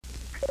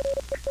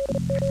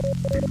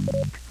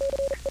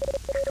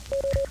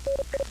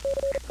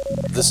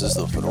This is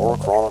the Fedora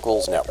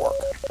Chronicles Network.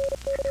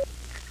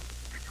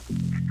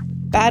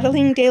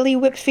 Battling daily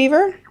whip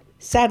fever?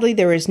 Sadly,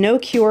 there is no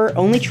cure,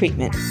 only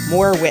treatment.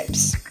 More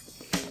whips.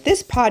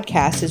 This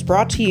podcast is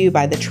brought to you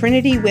by the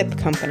Trinity Whip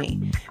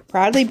Company,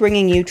 proudly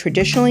bringing you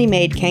traditionally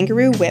made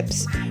kangaroo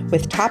whips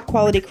with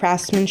top-quality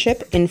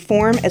craftsmanship in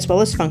form as well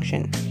as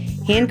function,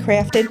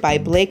 handcrafted by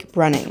Blake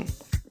Brunning.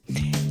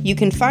 You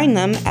can find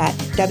them at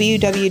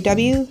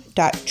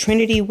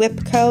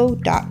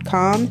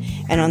www.trinitywhipco.com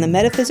and on the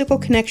Metaphysical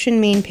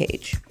Connection main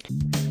page.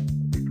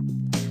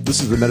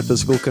 This is the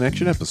Metaphysical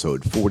Connection,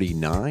 episode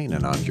 49,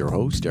 and I'm your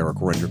host, Eric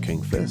Render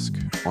King Fisk.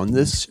 On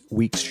this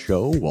week's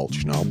show, Walt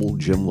Schnabel,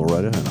 Jim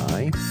Loretta, and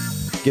I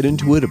get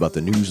into it about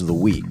the news of the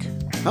week.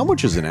 How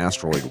much is an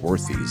asteroid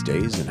worth these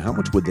days, and how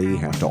much would they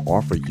have to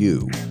offer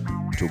you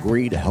to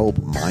agree to help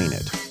mine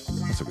it?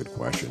 That's a good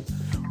question.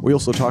 We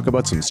also talk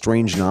about some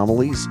strange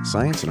anomalies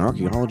science and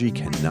archaeology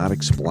cannot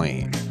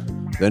explain.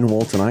 Then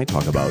Walt and I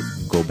talk about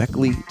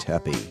Gobekli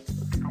Tepe,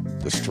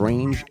 the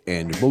strange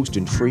and most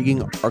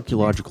intriguing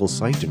archaeological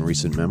site in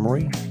recent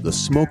memory, the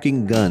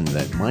smoking gun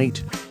that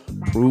might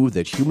prove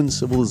that human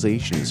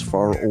civilization is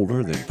far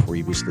older than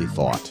previously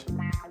thought.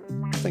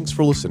 Thanks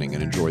for listening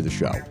and enjoy the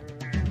show.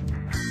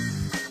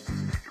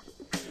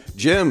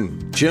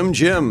 Jim.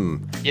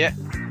 Yeah.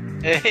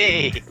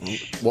 Hey.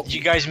 Well, Did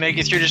you guys make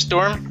it through the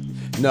storm?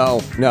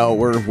 No,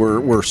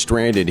 we're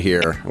stranded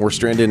here. We're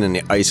stranded in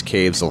the ice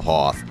caves of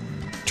Hoth.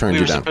 Turned We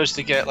you were down. supposed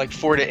to get like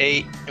 4 to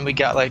 8, and we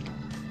got like,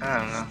 I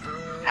don't know,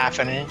 half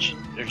an inch.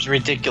 It was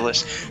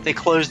ridiculous. They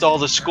closed all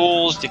the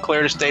schools,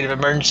 declared a state of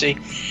emergency.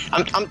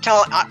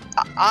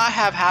 I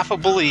have half a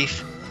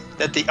belief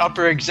that the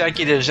upper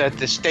executives at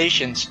the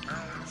stations,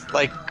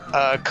 like,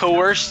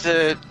 coerce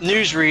the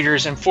news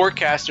readers and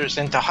forecasters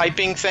into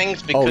hyping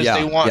things because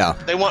they want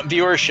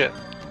viewership.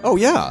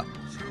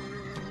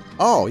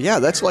 Oh yeah,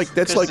 that's like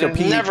a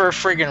never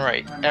friggin'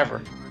 right,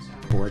 ever.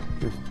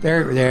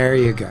 There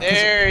you go.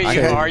 There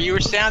you are. You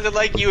sounded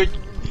like you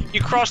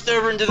crossed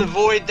over into the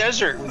void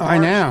desert. I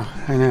know.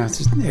 It's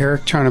just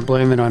Eric trying to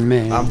blame it on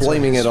me. I'm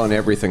blaming it on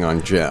everything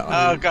on Jim.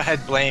 Oh, go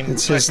ahead, blame.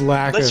 It's his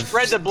Let's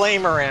spread the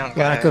blame around.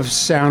 Lack of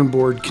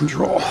soundboard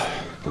control.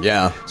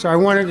 Yeah. So I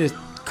wanted to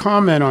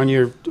comment on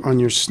your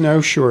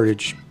snow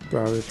shortage.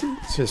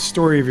 It's a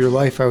story of your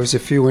life. I was a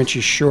few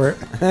inches short.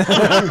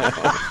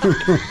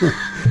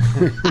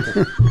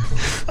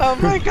 Oh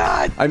my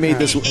God! I made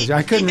this.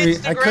 I couldn't. He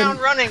hits the ground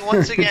running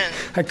once again.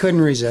 I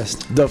couldn't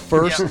resist. The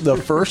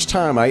first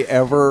time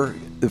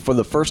for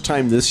the first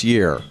time this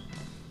year,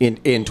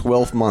 in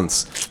 12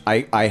 months,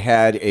 I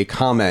had a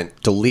comment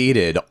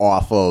deleted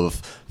off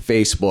of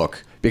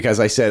Facebook. Because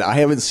I said, I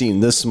haven't seen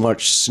this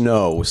much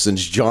snow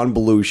since John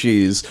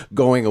Belushi's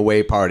going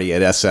away party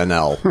at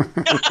SNL.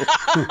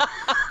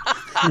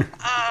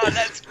 Oh,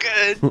 that's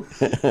good. Oh,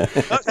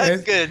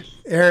 that's good.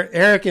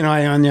 Eric and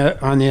I, on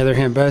the other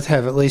hand, both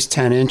have at least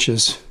 10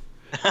 inches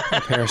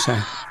of hair. So.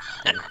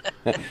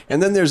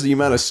 And then there's the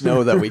amount of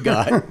snow that we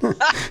got.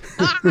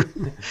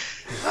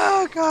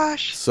 Oh,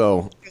 gosh.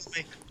 So,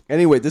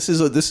 anyway, this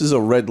is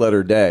a red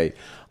letter day.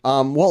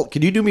 Walt,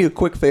 could you do me a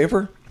quick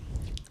favor?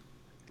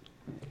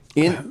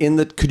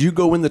 Could you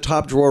go in the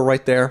top drawer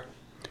right there?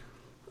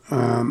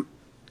 Well,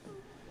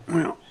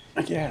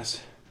 I guess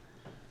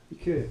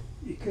you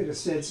could have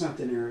said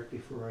something, Eric,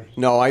 before I.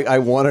 No, I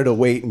wanted to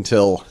wait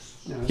until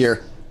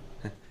here.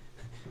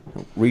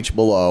 Reach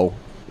below.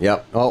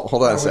 Yep. Oh,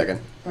 hold on a second.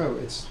 Oh,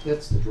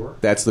 that's the drawer.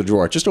 That's the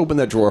drawer. Just open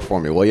that drawer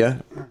for me, will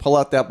you? Pull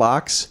out that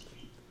box.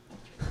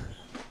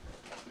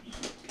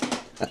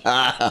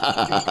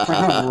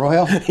 Crown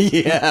Royal.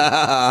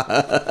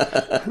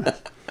 Yeah.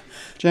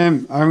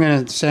 Jim, I'm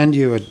going to send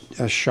you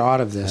a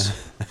shot of this.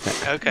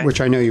 Okay. Which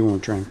I know you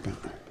won't drink, but.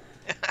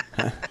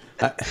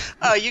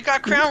 Oh, you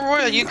got Crown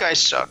Royal. You guys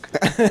suck.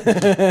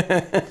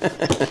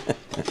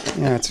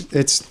 Yeah,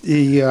 it's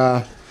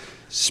the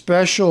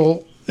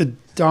special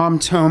Dom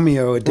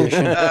Tomio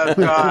edition. Oh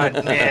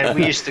God, man,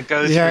 we used to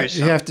go through.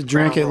 You have to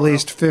drink at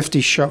least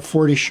 40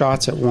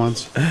 shots at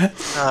once,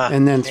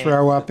 and then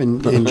throw up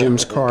in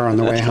Jim's car on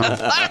the way home.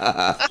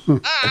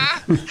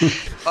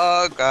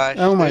 Oh gosh.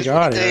 Oh my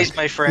God. Days,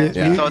 my friends.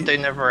 We thought they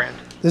never end.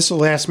 This will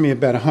last me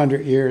about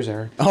 100 years,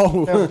 Eric.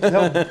 Oh,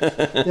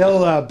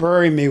 they'll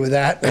bury me with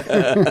that.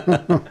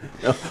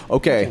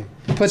 Okay.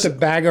 Put the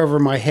bag over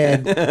my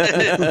head.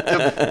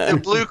 the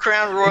blue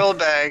Crown Royal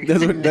bag.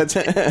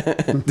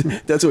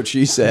 That's what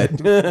she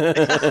said.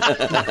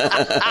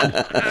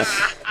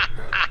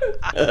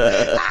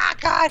 Ah,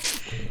 God.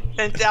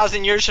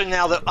 10,000 years from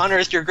now, they'll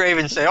unearth your grave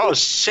and say, "Oh,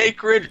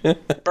 sacred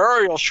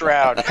burial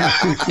shroud."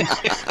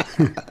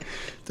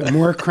 The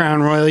more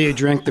Crown Royal you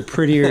drink, the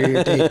prettier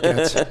your date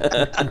gets.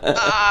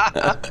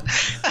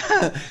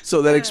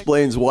 So that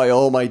explains why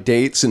all my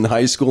dates in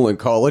high school and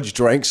college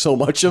drank so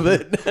much of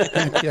it.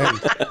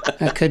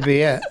 That could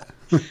be it.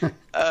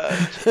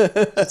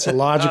 It's a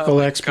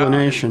logical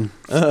explanation.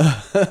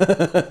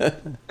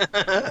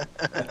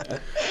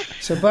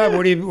 So, Bob,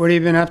 what have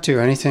you been up to?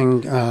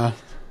 Anything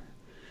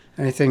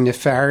Anything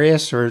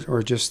nefarious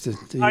or just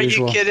the Are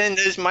usual? you kidding?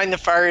 My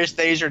nefarious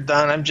days are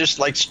done. I'm just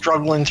like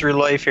struggling through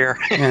life here.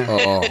 Yeah.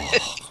 Oh,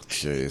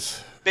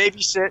 jeez.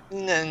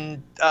 Babysitting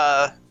and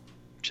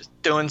just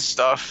doing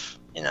stuff.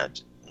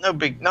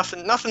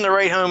 Nothing to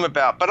write home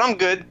about. But I'm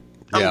good.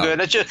 I'm good.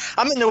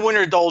 I'm in the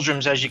winter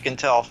doldrums, as you can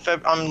tell.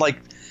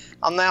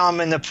 I'm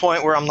in the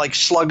point where I'm like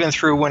slugging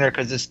through winter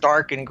because it's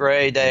dark and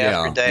gray day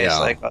after day. It's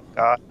like, oh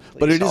God.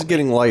 But it is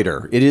getting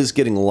lighter. It is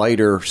getting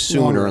lighter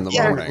sooner in the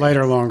Yeah. morning.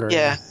 Lighter, longer.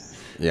 Yeah.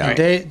 Yeah.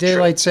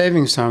 Daylight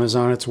savings time is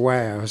on its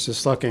way. I was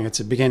just looking. It's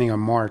the beginning of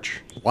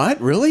March.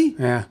 What? Really?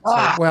 Yeah.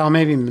 Well,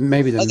 maybe the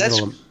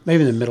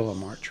middle of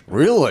March.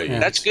 Really? Yeah.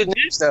 That's good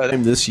news, though.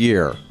 This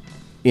year,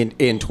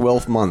 in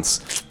 12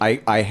 months,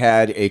 I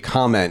had a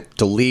comment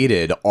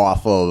deleted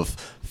off of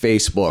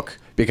Facebook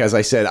because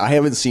I said, I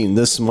haven't seen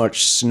this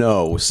much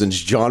snow since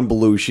John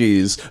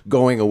Belushi's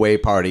going away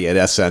party at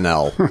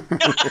SNL.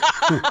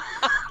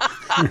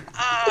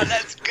 Oh,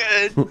 that's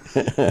good. Oh,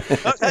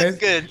 that's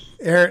good.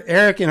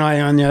 Eric and I,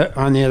 on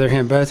the other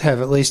hand, both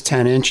have at least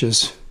 10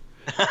 inches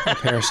of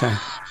hair sign.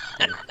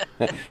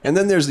 And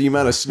then there's the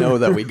amount of snow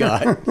that we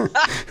got.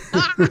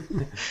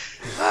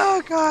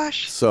 Oh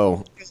gosh.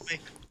 So,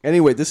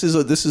 anyway, this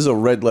is a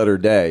red letter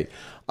day.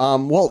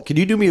 Walt, could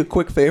you do me a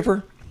quick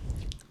favor?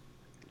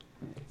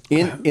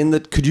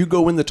 Could you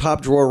go in the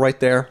top drawer right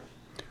there?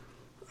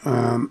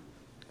 Well,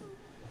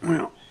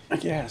 I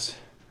guess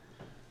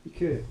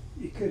you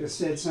could have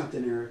said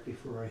something, Eric,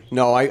 before I.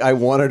 No, I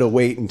wanted to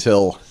wait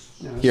until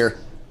here.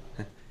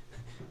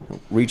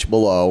 Reach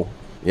below.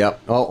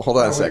 Yep. Oh, hold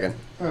on a second.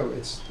 Oh,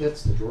 that's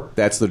the drawer.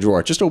 That's the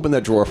drawer. Just open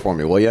that drawer for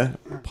me, will you?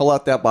 Pull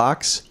out that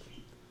box.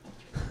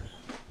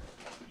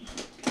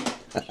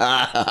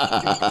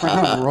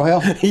 Crown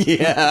Royal.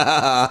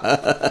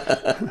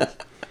 Yeah.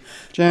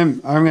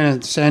 Jim, I'm going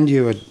to send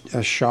you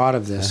a shot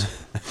of this,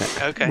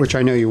 Okay. which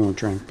I know you won't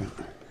drink. But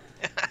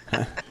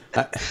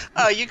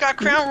Oh, you got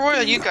Crown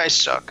Royal. You guys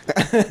suck. yeah,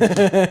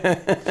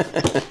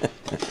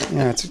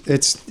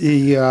 it's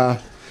the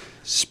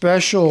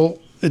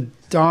special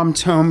Dom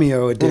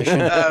Tomio edition.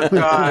 Oh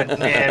God,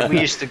 man, we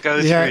used to go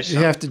through. You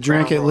have to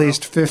drink Crown at Royal.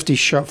 least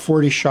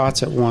 40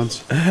 shots at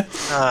once,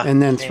 and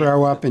then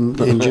throw up in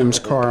Jim's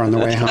car on the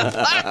way home.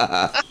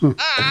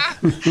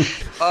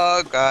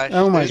 Oh gosh.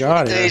 Oh, my Those were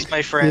God, the days, Eric.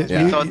 my friends.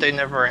 Yeah. We thought they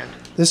never end.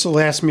 This will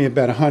last me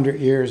about 100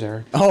 years,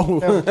 Eric. Oh.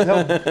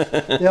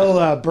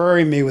 They'll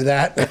bury me with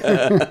that.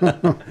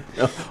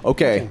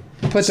 Okay.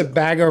 Put the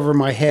bag over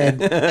my head.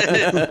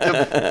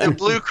 The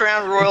blue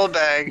Crown Royal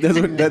bag.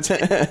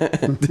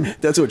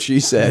 That's what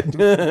she said.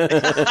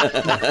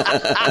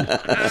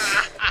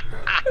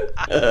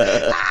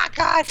 Ah,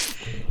 God.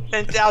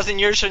 10,000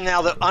 years from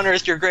now, they'll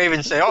unearth your grave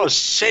and say, "Oh,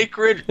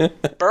 sacred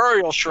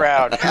burial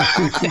shroud."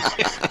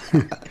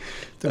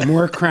 The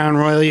more Crown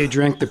Royal you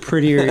drink, the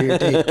prettier your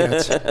date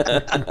gets.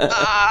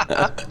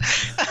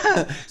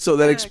 So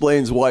that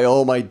explains why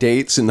all my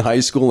dates in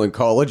high school and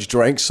college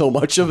drank so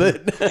much of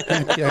it.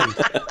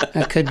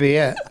 That could be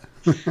it.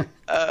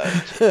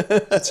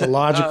 It's a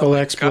logical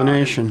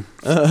explanation.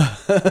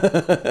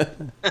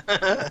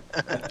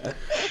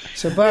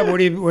 So, Bob, what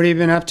have you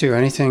been up to?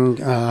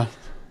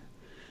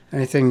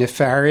 Anything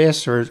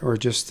nefarious or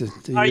just the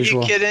Are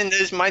usual? you kidding?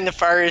 My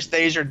nefarious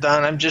days are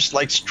done. I'm just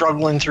like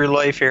struggling through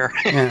life here.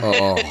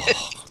 Oh,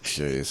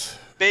 jeez.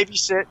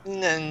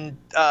 Babysitting and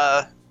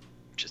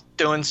just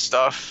doing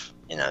stuff.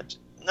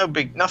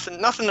 Nothing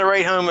to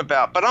write home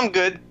about. But I'm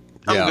good.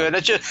 I'm good.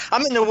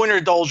 I'm in the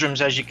winter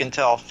doldrums, as you can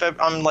tell.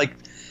 I'm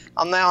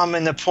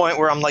in the point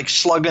where I'm like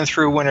slugging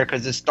through winter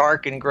because it's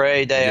dark and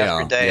gray day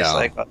after day. It's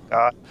like, oh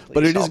God.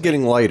 But it is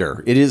getting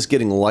lighter. It is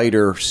getting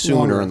lighter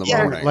sooner in the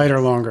morning.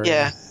 Lighter, longer.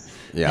 Yeah.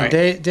 Yeah.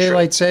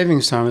 Daylight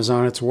savings time is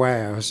on its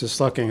way. I was just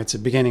looking. It's the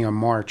beginning of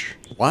March.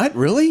 What?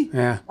 Really?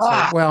 Yeah.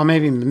 Well,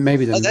 maybe the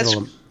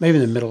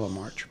middle of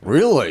March.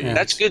 Really? Yeah.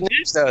 That's good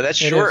news, though.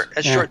 That's It short. is,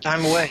 That's yeah. short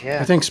time away. I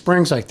Yeah. think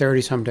spring's like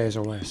 30-some days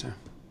away. So.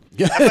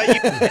 How about you?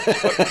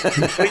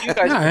 What you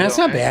guys No, been that's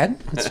doing, not man?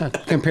 bad. It's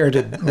not compared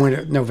to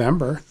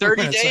November.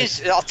 30 It's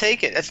days, I'll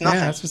take it. That's nothing.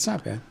 Yeah, it's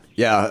not bad.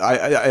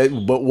 Yeah,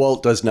 but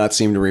Walt does not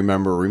seem to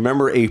remember.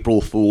 Remember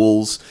April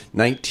Fool's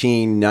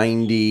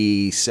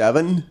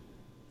 1997?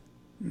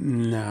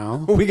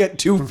 No. We got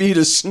 2 feet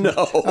of snow.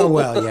 Oh,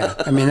 well, yeah.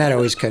 I mean, that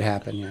always could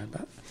happen, yeah.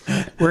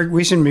 But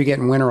we shouldn't be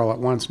getting winter all at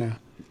once now.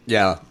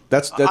 Yeah,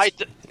 that's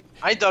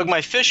I dug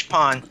my fish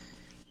pond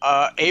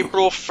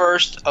April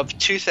 1st of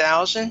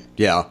 2000.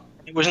 yeah.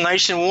 It was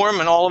nice and warm,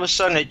 and all of a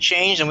sudden it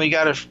changed, and we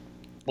got a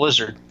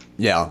blizzard.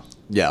 Yeah.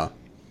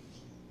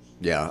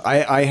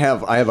 I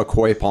have a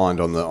koi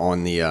pond on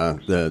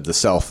the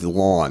south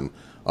lawn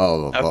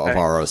of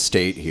our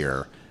estate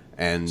here,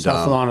 and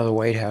South lawn of the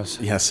White House.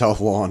 yeah, south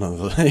lawn of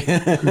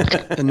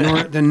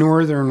the The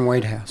northern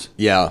White House.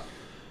 yeah.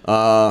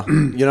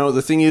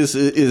 The thing is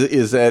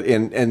that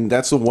and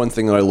that's the one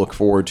thing that I look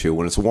forward to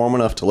when it's warm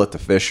enough to let the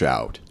fish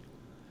out.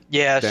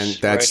 Yes. Then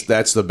right.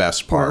 that's the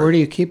best part. Where do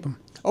you keep them?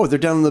 Oh, they're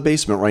down in the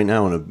basement right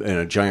now in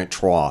a giant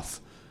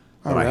trough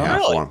that I have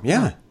Really? for them.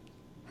 Yeah.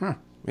 Huh.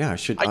 Yeah, I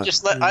should. I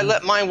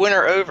let mine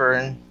winter over,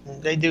 and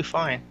they do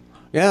fine.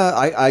 Yeah,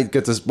 I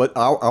get this, but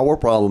our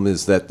problem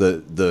is that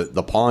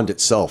the pond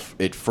itself,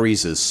 it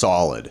freezes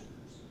solid.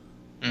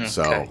 Okay.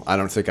 So I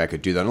don't think I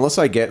could do that unless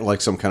I get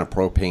like some kind of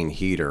propane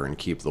heater and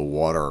keep the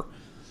water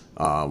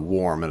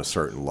warm at a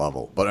certain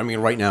level. But I mean,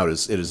 right now it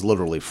is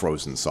literally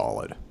frozen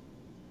solid.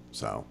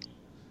 So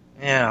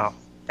Yeah.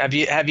 Have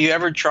you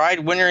ever tried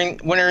wintering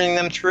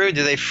them through?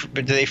 Do they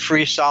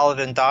freeze solid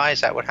and die?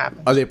 Is that what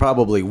happens? they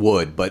probably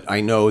would, but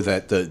I know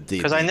that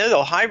Because I know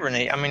they'll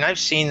hibernate. I mean, I've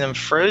seen them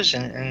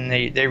frozen and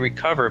they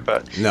recover.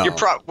 But No.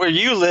 where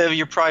you live,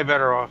 you're probably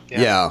better off.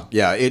 yeah.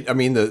 I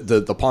mean,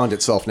 the pond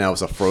itself now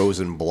is a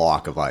frozen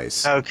block of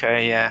ice.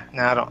 Okay. Yeah.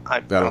 No, I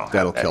don't.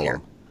 That'll kill here.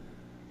 them.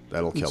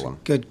 That'll kill them.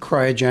 Good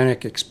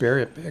cryogenic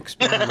experiment.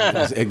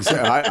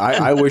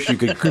 I wish you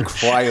could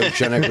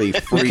cryogenically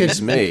freeze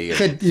me.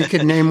 You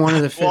could name one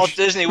of the fish. Walt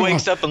Disney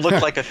wakes up and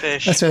looks like a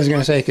fish. That's what I was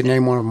going to say. You could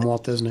name one of them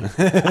Walt Disney.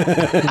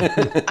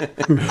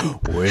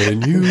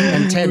 When you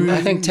And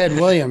I think Ted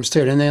Williams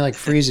too. Didn't they like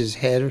freeze his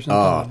head or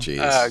Oh, something?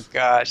 jeez. Oh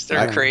gosh,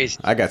 they're crazy.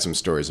 I got some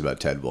stories about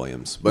Ted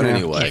Williams, but Yeah,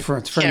 anyway, for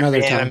Can't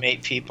another time.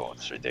 reanimate people.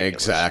 It's ridiculous.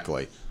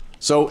 exactly.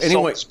 So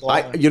anyway,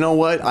 Salt you know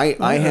what?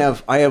 I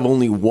have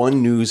only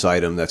one news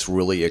item that's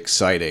really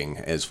exciting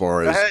as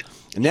far as ahead.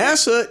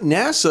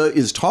 NASA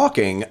is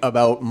talking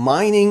about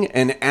mining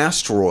an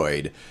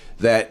asteroid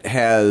that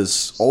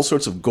has all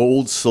sorts of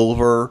gold,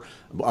 silver,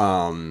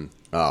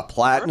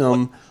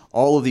 platinum,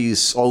 all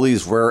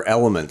these rare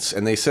elements,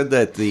 and they said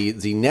that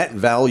the net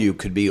value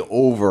could be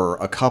over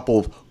a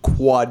couple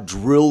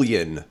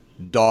quadrillion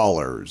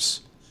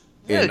dollars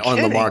No on the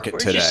kidding. market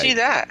Where'd today. you see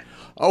that?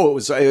 Oh,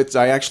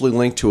 I actually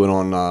linked to it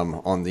on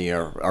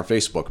our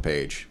Facebook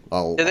page.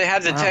 Do they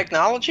have the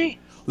technology?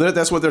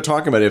 That's what they're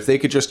talking about. If they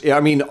could just,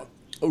 I mean,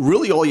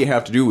 really, all you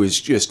have to do is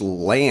just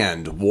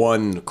land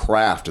one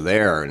craft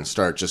there and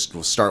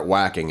start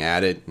whacking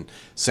at it and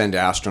send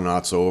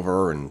astronauts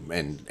over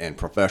and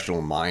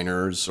professional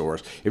miners, or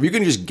if you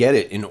can just get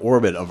it in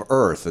orbit of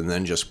Earth and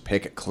then just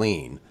pick it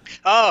clean.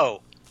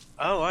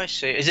 Oh, I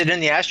see. Is it in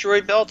the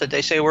asteroid belt? Did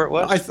they say where it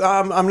was?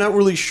 I'm not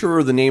really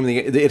sure the name of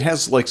it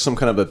has like some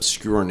kind of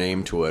obscure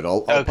name to it.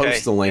 I'll Okay,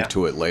 post the link yeah.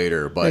 to it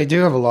later. But They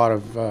do have a lot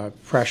of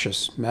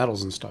precious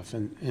metals and stuff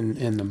in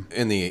them.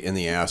 in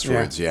the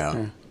asteroids,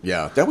 Yeah.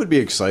 yeah, that would be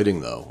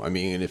exciting though. I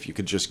mean, if you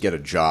could just get a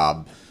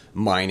job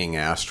mining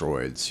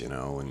asteroids, and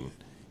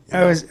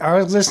I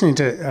was listening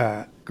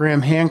to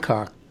Graham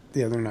Hancock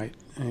the other night,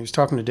 and he was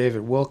talking to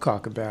David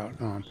Wilcock about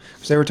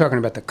because they were talking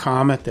about the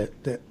comet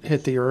that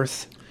hit the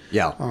Earth.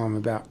 yeah,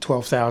 About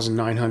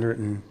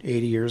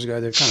 12,980 years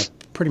ago. They've kind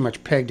of pretty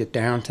much pegged it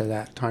down to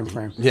that time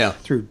frame. Yeah.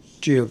 Through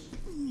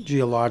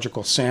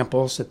geological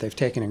samples that they've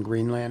taken in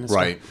Greenland and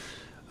stuff. right.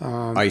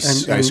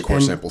 Ice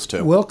core samples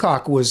too.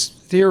 Wilcock was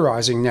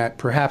theorizing that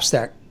perhaps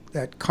that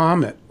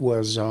comet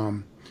was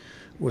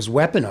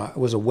weaponized,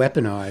 was a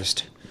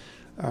weaponized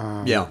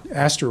yeah,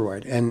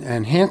 asteroid.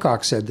 And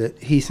Hancock said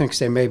that he thinks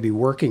they may be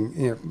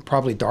working,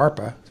 probably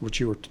DARPA, which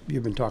you've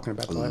been talking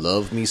about.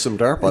 love me some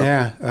DARPA.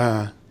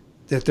 Yeah.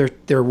 That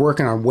they're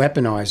working on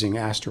weaponizing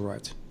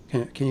asteroids.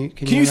 Can you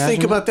Can you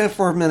think about that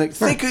for a minute?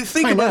 Think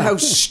I about know. how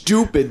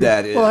stupid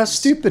that is. Well, that's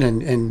stupid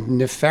and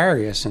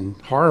nefarious and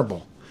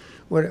horrible.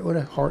 What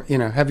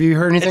a have you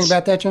heard anything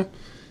about that, Jim?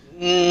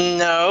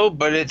 No,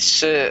 but it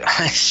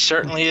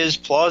certainly is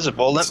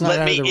plausible. It's not Let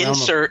out of me the realm of-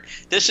 insert.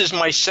 This is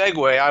my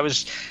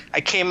segue.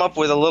 I came up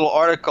with a little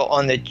article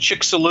on the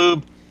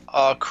Chicxulub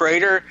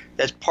crater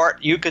that's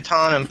part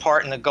Yucatan and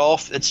part in the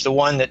Gulf. It's the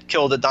one that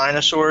killed the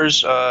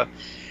dinosaurs.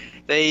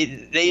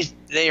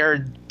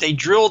 They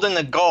drilled in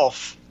the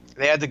Gulf.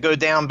 They had to go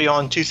down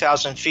beyond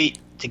 2,000 feet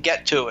to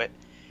get to it.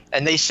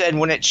 And they said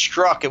when it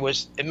struck,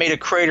 it made a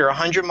crater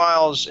 100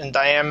 miles in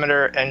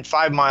diameter and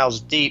 5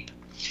 miles deep.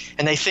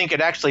 And they think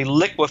it actually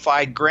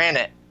liquefied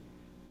granite.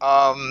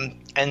 And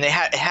it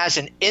has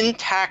an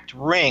intact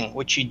ring,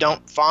 which you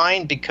don't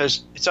find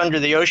because it's under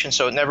the ocean,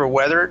 so it never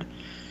weathered.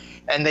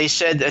 And they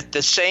said at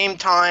the same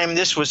time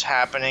this was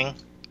happening,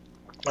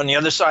 on the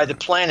other side of the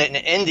planet in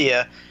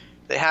India,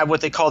 they have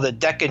what they call the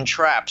Deccan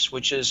Traps,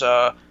 which is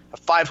a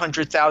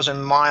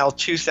 500,000 mile,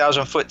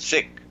 2,000 foot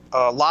thick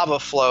lava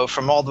flow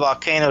from all the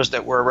volcanoes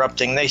that were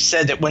erupting. They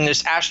said that when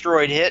this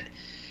asteroid hit,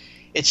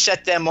 it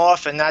set them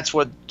off, and that's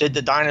what did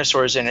the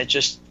dinosaurs in. It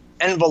just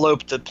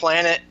enveloped the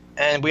planet,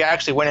 and we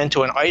actually went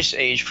into an ice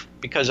age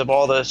because of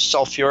all the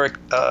sulfuric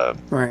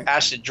Right.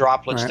 acid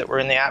droplets Right. that were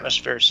in the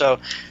atmosphere. So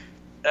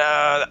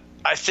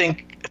I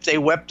think if they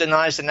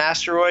weaponized an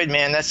asteroid,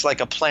 man, that's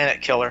like a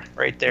planet killer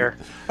right there.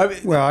 I mean,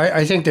 Well,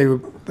 I think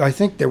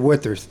that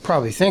what they're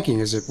probably thinking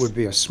is it would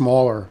be a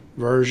smaller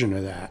version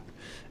of that,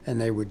 and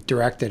they would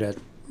direct it at,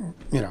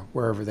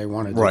 wherever they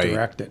wanted to Right.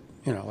 direct it,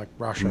 like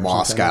Russia, or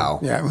Moscow.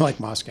 something. Yeah, like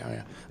Moscow.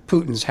 Yeah,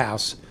 Putin's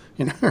house.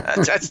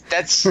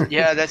 That's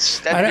Crazy.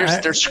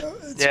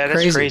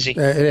 crazy.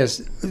 It is.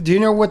 Do you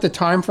know what the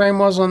time frame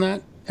was on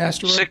that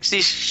asteroid?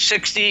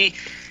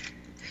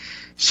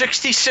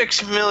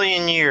 66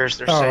 million years,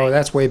 they're Oh, saying.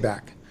 that's way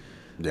back.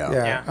 yeah.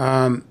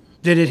 Yeah.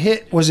 Did it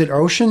hit? Was it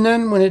ocean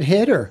then when it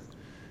hit, or?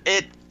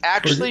 It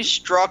actually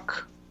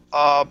struck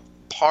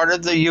part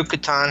of the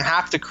Yucatan.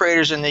 Half the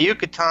crater's in the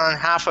Yucatan,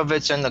 half of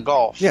it's in the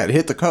Gulf. Yeah, it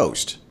hit the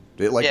coast.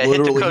 It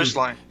hit the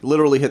coastline.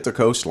 Literally hit the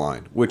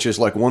coastline, which is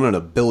like 1 in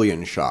a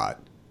billion shot.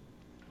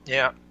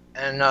 Yeah,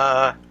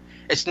 and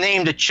it's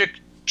named the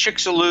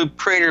Chicxulub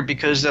crater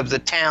because of the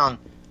town.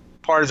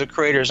 Part of the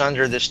crater is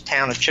under this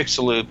town of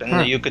Chicxulub in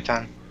the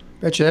Yucatan.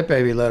 Bet you that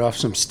baby let off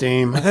some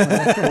steam. Whoa,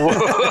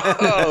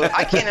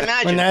 I can't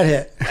imagine. When that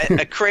hit.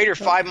 a crater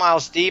 5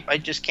 miles deep, I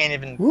just can't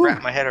even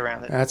wrap my head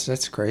around it.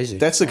 That's crazy.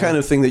 That's the kind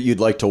of thing that you'd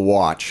like to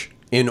watch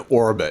in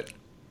orbit.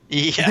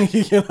 Yeah,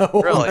 You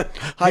know? really.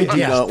 I do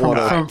not want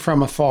to.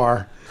 From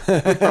afar.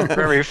 From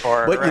very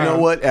far. But you know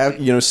what?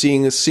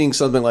 Seeing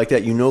something like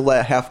that, you no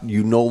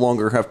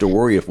longer have to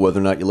worry of whether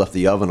or not you left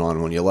the oven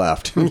on when you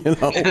left. You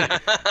know?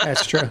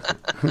 That's true.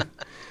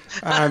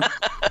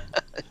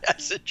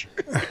 That's the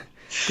truth.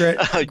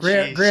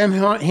 Graham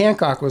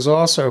Hancock was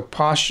also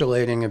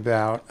postulating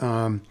about.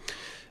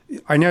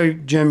 I know,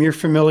 Jim, you're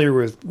familiar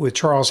with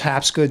Charles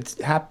Hapgood's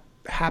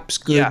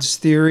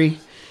theory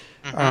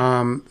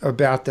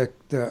about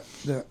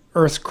the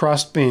Earth's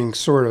crust being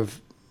sort of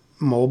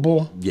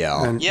mobile.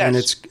 Yeah, and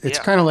it's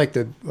kind of like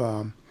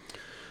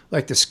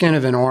the skin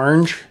of an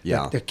orange.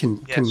 Yeah, that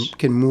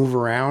can move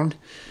around.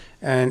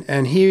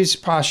 And he's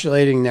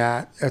postulating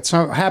that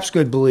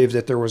Hapgood believed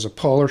that there was a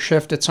polar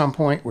shift at some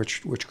point,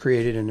 which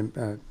created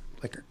an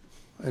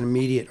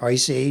immediate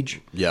ice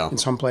age in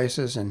some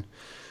places. And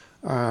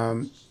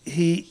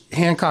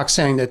Hancock's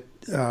saying that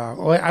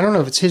I don't know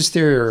if it's his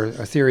theory or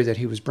a theory that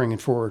he was bringing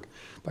forward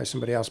by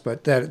somebody else,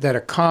 but that a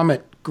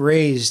comet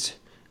grazed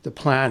the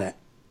planet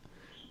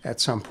at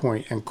some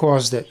point and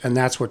caused it, and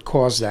that's what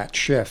caused that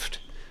shift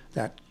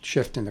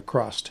in the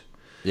crust.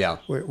 Yeah,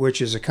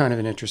 which is a kind of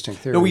an interesting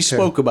theory. No, we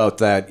spoke about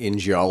that in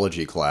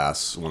geology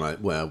class when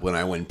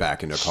I went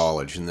back into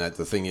college, and that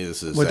the thing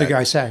is what the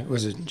guy say?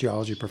 Was a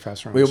geology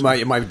professor?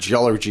 My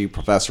geology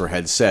professor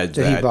had said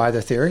Did he buy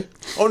the theory?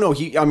 Oh no,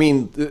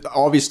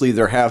 obviously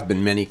there have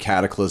been many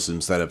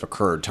cataclysms that have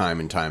occurred time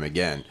and time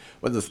again,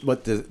 but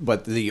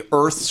the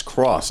Earth's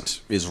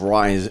crust is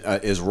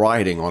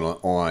riding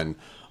on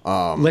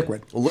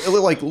liquid,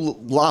 like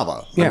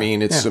lava. Yeah, I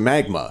mean, it's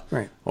magma,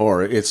 right?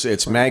 Or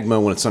it's magma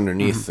when it's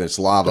underneath. It's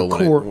lava.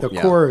 The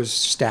core is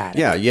static.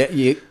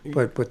 Yeah.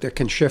 But it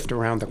can shift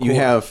around the core.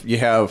 You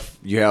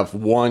have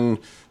one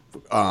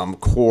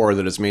core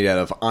that is made out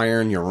of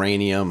iron,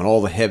 uranium, and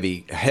all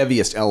the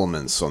heaviest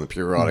elements on the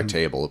periodic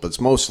table. But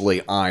it's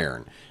mostly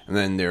iron, and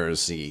then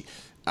there's the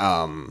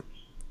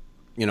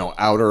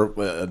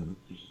outer.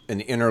 An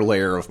inner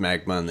layer of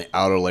magma and the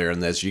outer layer,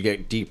 and as you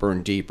get deeper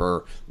and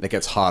deeper, it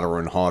gets hotter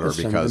and hotter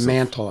because the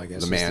mantle, I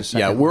guess.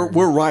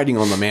 We're riding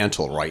on the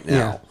mantle right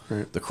now. Yeah,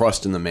 right. The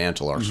crust and the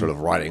mantle are sort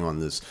of riding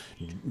on this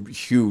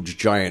huge,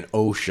 giant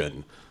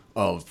ocean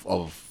of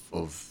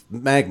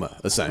magma,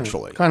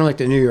 essentially. Right. Kind of like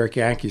the New York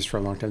Yankees for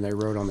a long time. They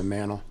rode on the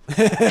mantle.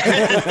 Jeez.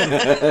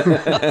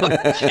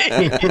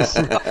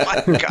 Oh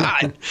my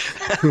God.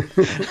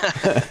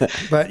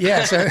 But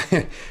yeah,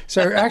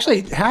 so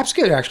actually,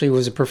 Hapgood actually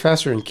was a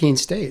professor in Keene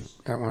State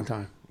at one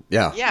time.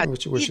 Yeah. Yeah.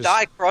 Which he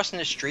died crossing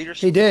the street or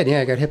something? He did.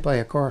 Yeah, got hit by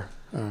a car.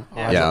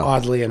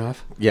 Oddly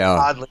enough. Yeah.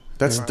 Oddly.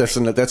 That's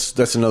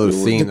another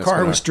theme. The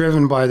car was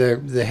driven by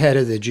the head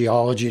of the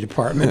geology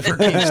department for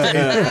Keene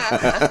State.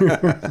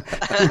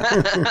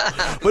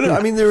 But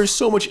I mean, there is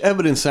so much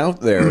evidence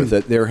out there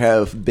that there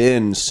have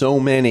been so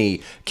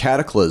many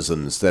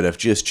cataclysms that have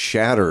just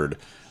shattered,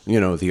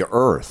 the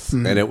Earth,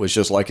 and it was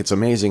just like it's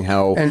amazing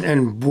how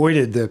and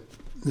voided the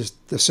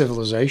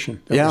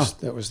civilization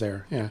that was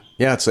there. Yeah,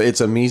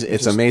 it's amazing.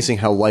 It's amazing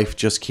how life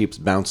just keeps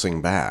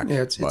bouncing back.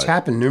 Yeah, it's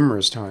happened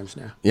numerous times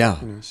now. Yeah.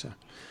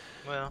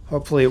 Well,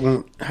 hopefully it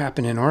won't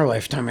happen in our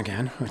lifetime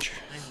again, which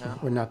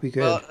would not be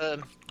good. Well,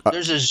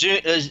 there's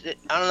I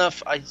don't know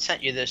if I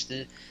sent you this.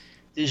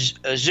 There's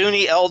a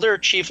Zuni elder,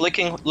 Chief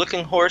Licking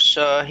Horse.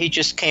 He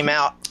just came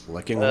out.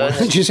 Licking Horse?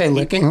 Did you say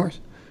Licking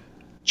Horse?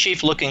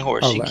 Chief Licking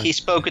Horse. Oh, he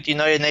spoke at the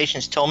United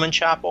Nations Tillman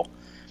Chapel.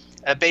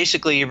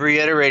 Basically, he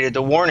reiterated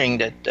the warning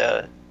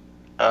that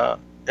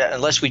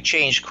unless we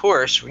change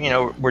course,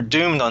 we're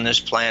doomed on this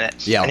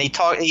planet. Yeah. And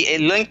he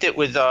linked it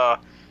with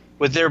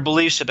their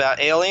beliefs about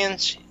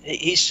aliens.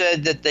 He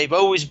said that they've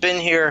always been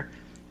here.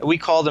 We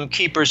call them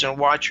keepers and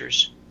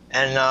watchers.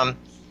 And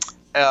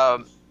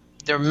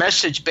their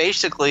message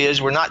basically is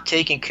we're not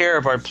taking care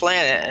of our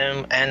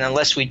planet, and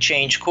unless we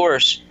change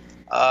course,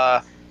 he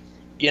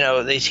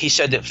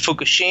said that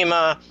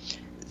Fukushima,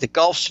 the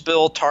Gulf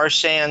spill, tar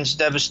sands,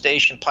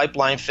 devastation,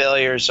 pipeline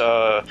failures,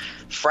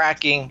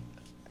 fracking,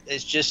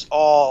 is just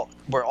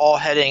we're all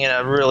heading in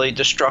a really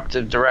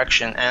destructive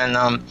direction.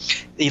 And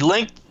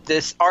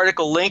this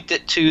article linked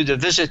it to the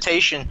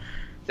visitation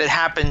that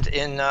happened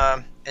in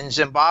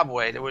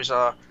Zimbabwe. There was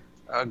a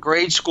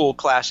grade school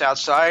class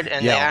outside,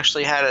 and they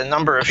actually had a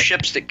number of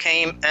ships that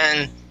came,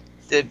 and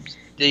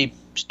the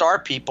star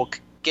people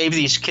gave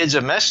these kids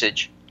a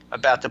message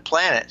about the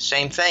planet.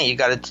 Same thing.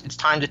 It's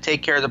time to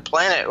take care of the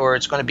planet, or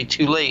it's going to be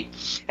too late.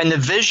 And the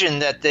vision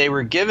that they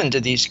were given to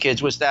these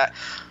kids was that,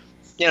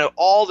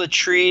 all the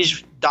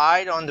trees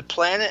died on the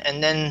planet,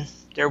 and then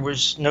there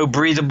was no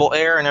breathable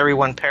air and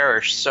everyone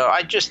perished. So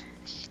I just,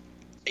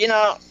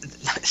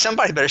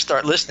 somebody better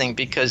start listening,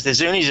 because the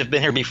Zunis have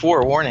been here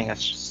before warning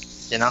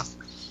us.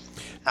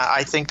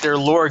 I think their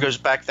lore goes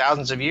back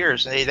thousands of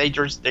years.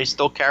 They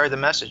still carry the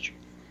message.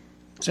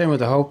 Same with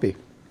the Hopi.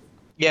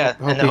 Yeah,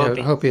 and the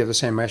Hopi. Hopi have the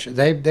same message.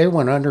 They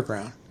went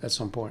underground at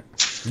some point.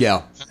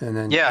 Yeah. And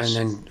then Yes.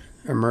 and then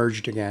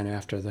emerged again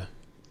after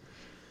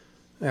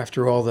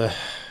all the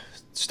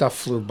stuff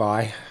flew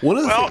by. One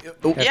of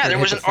the There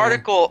was an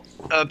article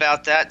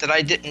about that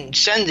I didn't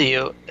send to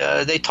you.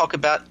 They talk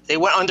about they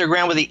went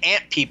underground with the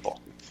ant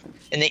people,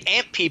 and the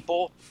ant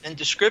people in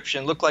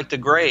description looked like the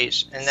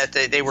Greys, and that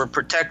they were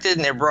protected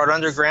and they were brought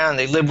underground.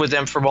 They lived with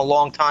them for a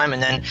long time,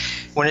 and then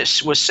when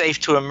it was safe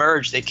to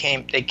emerge, they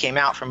came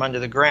out from under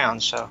the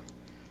ground. So,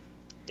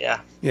 yeah,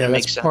 that's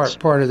makes sense.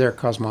 part of their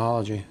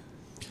cosmology,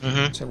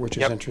 which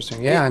is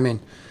interesting. Yeah, I mean,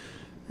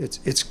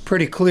 it's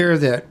pretty clear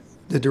that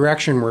the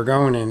direction we're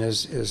going in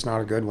is not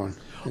a good one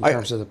in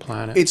terms of the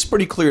planet. It's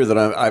pretty clear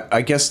that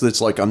I guess that's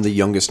like I'm the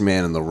youngest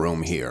man in the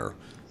room here.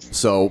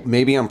 So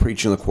maybe I'm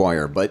preaching the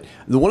choir, but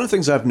one of the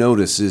things I've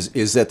noticed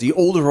is that the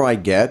older I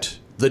get,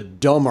 the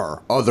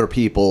dumber other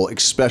people,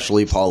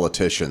 especially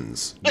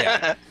politicians,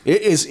 get.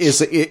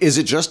 Is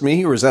it just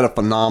me, or is that a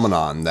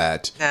phenomenon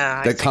that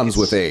comes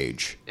with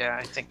age? Yeah,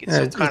 I think it's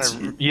some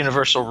kind of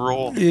universal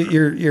rule.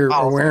 Your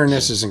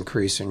awareness is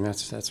increasing.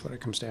 That's what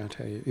it comes down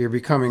to. You're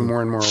becoming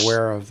more and more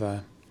aware of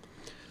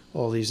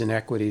all these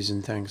inequities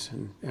and things,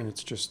 and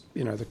it's just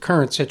the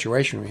current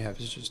situation we have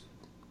is just.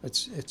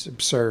 It's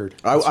absurd.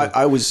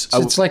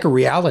 It's like a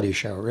reality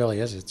show. It really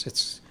is.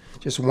 It's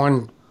just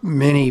one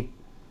mini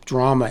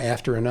drama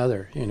after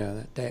another.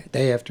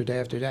 Day after day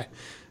after day.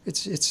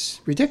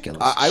 It's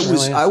ridiculous.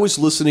 I was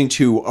listening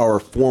to our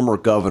former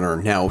governor,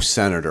 now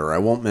senator. I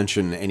won't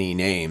mention any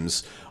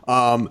names.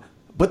 But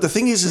the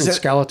thing is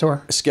that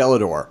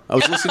Skeletor. I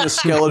was listening to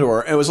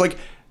Skeletor, and it was like,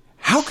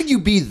 how could you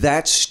be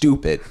that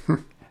stupid?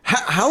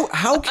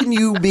 How can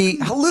you be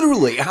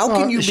literally? How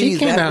can you be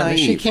that naive?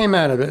 She came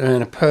out of it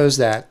and opposed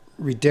that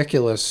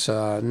ridiculous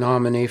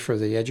nominee for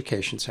the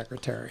education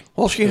secretary.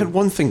 Well, she had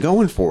one thing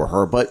going for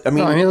her, but I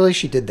mean, at least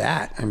she did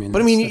that.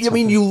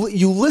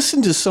 You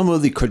listen to some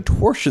of the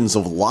contortions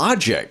of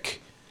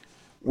logic,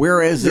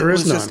 whereas there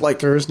is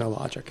no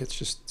logic. It's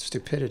just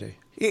stupidity.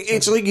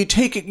 It's like you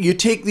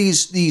take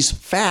these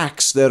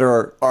facts that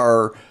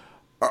are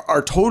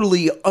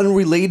totally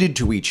unrelated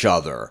to each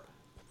other.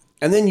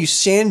 And then you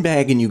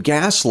sandbag and you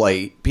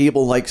gaslight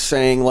people, like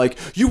saying, like,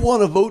 you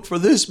want to vote for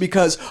this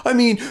because,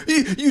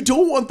 you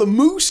don't want the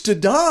moose to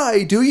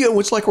die, do you? And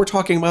it's like we're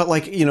talking about,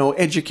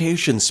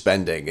 education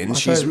spending. And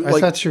I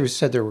thought she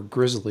said there were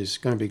grizzlies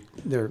going to be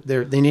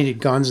they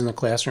needed guns in the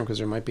classroom because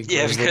there might be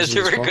grizzlies. Yeah, because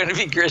there were going to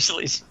be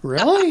grizzlies.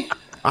 Really?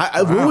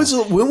 When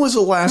was the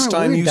last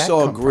time you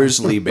saw a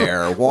grizzly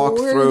bear walk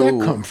through? Where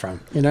did that come from?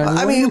 She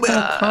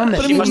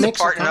must have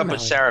partnered up with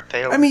Sarah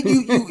Palin.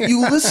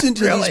 You listen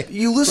to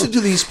you listen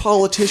to these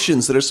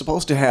politicians that are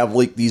supposed to have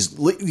like these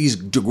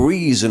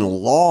degrees in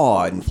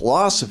law and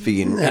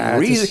philosophy and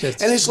reason,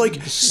 and it's like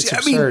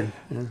absurd.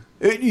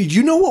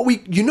 You know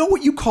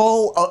what you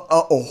call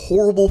a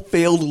horrible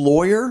failed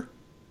lawyer?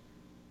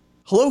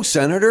 Hello,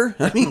 Senator.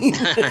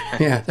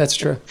 Yeah, that's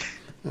true.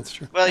 That's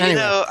true. Well,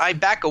 anyway. I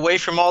back away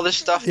from all this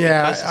stuff.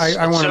 Yeah,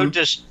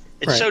 because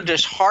it's so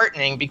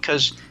disheartening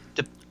because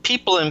the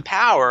people in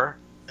power,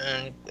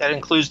 and that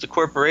includes the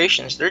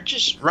corporations, they're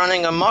just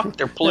running amok.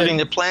 They're polluting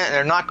the planet.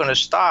 They're not going to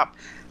stop.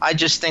 I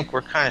just think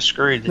we're kind of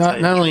screwed.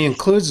 Not only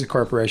includes the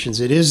corporations,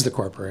 it is the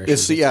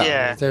corporations.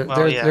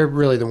 They're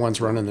really the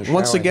ones running the show.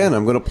 Once again,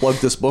 I'm going to plug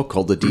this book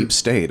called The Deep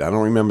State. I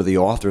don't remember the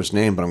author's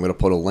name, but I'm going to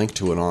put a link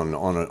to it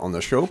on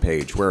the show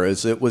page.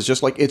 Whereas it was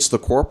just like it's the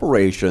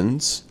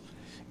corporations.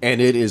 And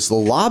it is the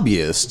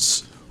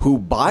lobbyists who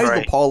buy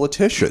the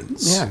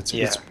politicians. Yeah,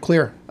 it's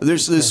clear.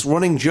 There's this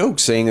running joke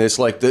saying it's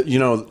like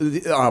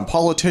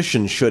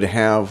politicians should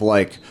have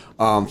like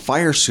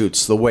fire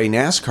suits the way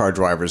NASCAR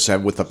drivers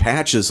have with the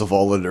patches of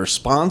all of their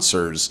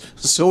sponsors.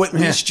 So at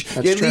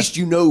least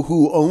you know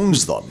who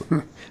owns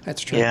them.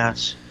 That's true.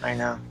 Yes, I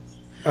know.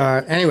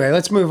 Anyway,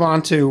 let's move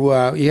on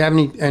to. You have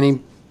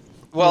any?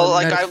 Well,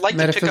 I'd like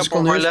to pick up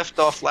where I left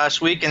off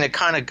last week, and it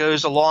kind of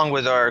goes along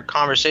with our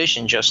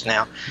conversation just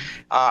now.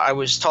 I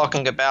was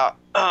talking about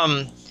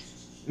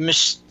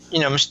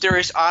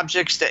mysterious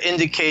objects that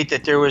indicate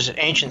that there was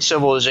ancient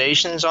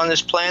civilizations on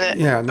this planet.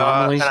 Yeah,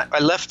 anomalies. And I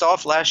left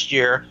off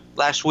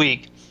last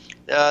week.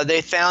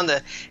 They found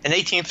in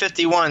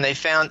 1851 they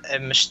found a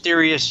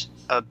mysterious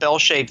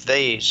bell-shaped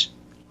vase.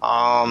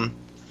 On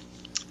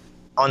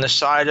the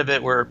side of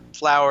it were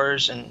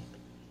flowers, and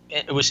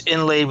it was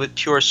inlaid with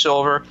pure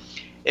silver.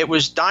 It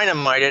was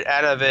dynamited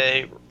out of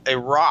a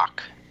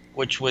rock,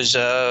 which was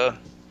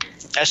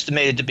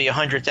estimated to be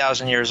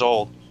 100,000 years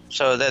old.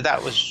 So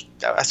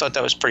I thought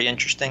that was pretty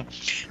interesting.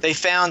 They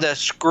found a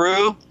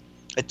screw,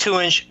 a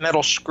 2-inch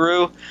metal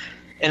screw,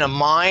 in a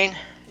mine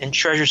in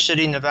Treasure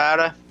City,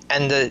 Nevada,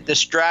 and the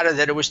strata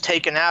that it was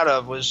taken out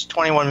of was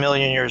 21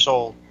 million years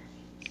old.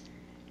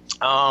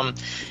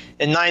 In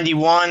in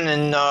 '91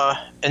 in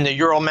the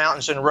Ural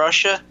Mountains in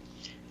Russia,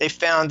 they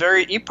found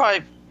you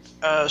probably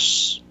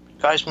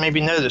guys maybe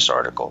know this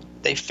article.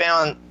 They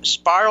found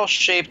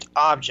spiral-shaped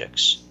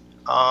objects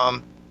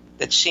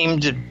that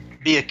seemed to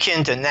be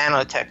akin to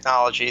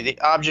nanotechnology. The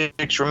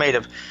objects were made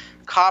of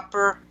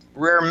copper,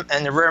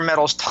 the rare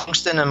metals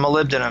tungsten and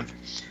molybdenum,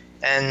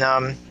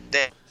 and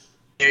the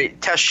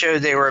test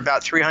showed they were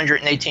about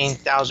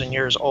 318,000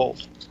 years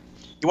old.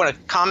 You want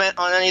to comment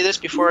on any of this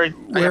before I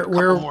have a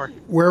couple more?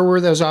 Where were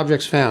those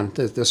objects found?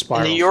 The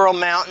spirals? In the Ural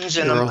Mountains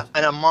in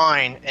a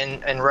mine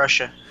in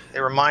Russia.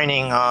 They were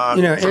mining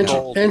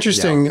gold.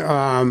 Interesting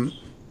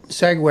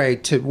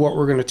segue to what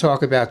we're going to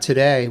talk about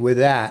today with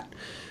that.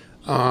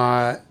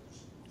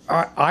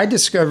 I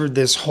discovered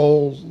this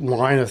whole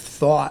line of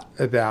thought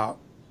about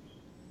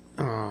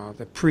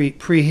the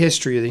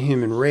prehistory of the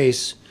human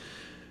race,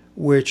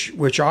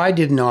 which I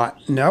did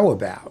not know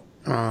about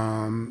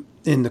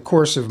in the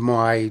course of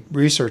my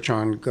research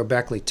on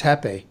Gobekli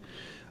Tepe.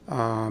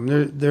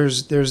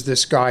 There's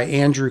this guy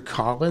Andrew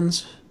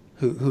Collins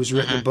who's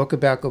written a book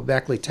about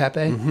Gobekli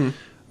Tepe,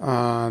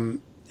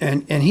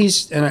 and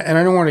he's and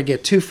I don't want to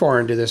get too far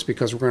into this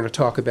because we're going to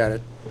talk about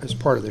it as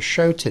part of the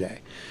show today,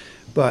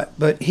 but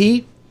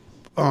he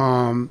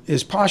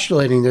is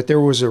postulating that there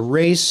was a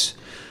race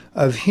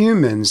of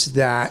humans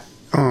that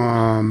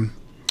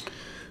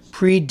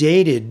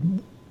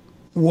predated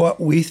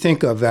what we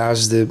think of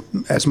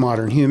as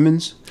modern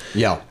humans.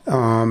 Yeah.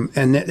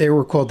 And they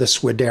were called the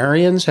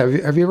Swidarians.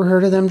 Have you ever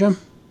heard of them, Jim?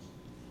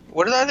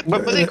 What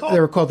were they called?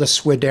 They were called the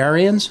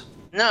Swidarians.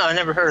 No, I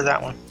never heard of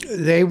that one.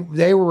 They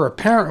were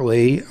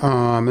apparently,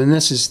 and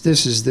this is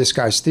this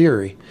guy's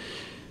theory.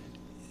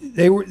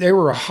 They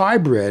were a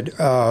hybrid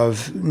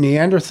of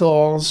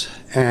Neanderthals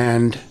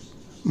and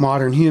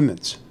modern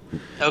humans.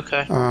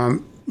 Okay.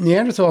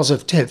 Neanderthals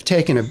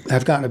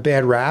have gotten a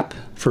bad rap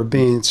for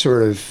being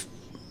sort of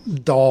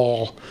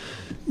dull,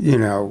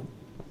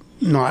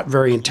 not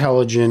very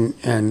intelligent,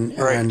 and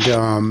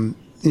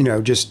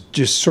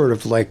just sort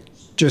of like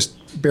just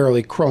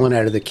barely crawling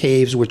out of the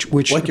caves, which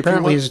like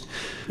apparently is.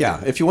 Yeah,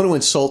 if you want to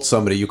insult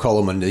somebody, you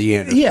call them a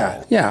Neanderthal.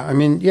 Yeah. I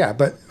mean, yeah,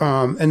 but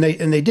and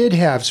they did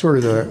have sort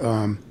of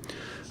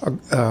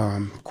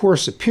a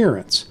coarse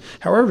appearance.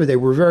 However, they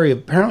were very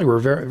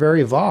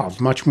very evolved,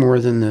 much more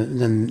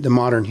than the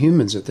modern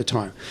humans at the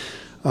time.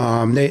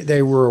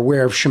 They were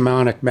aware of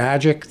shamanic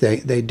magic.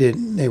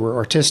 They were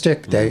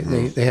artistic. They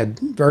had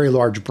very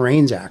large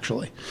brains,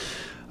 actually.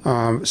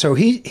 So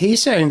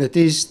he's saying that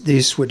these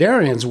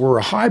Swidarians were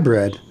a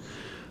hybrid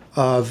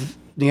of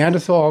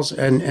Neanderthals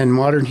and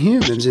modern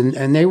humans,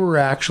 and they were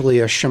actually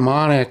a race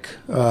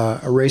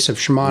of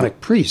shamanic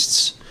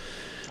priests.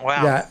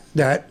 Wow.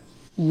 That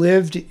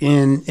lived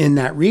in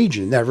that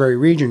region, that very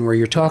region where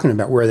you're talking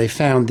about, where they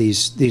found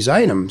these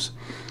items.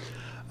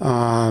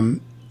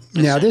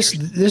 Now this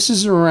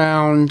is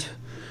around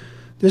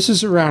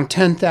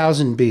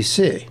 10,000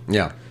 BC.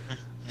 Yeah.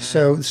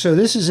 So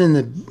this is in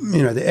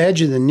the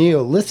edge of the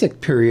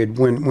Neolithic period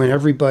when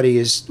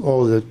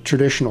all the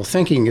traditional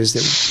thinking is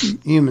that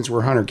humans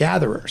were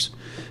hunter-gatherers.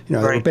 They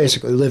were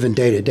basically living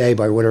day to day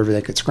by whatever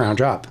they could scrounge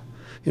up.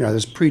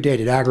 There's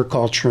predated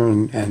agriculture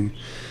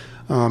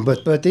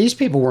but these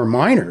people were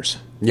miners.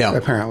 Yeah.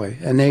 Apparently,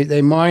 and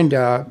they mined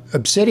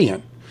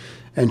obsidian.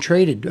 And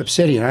traded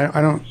obsidian.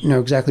 I don't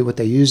know exactly what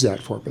they used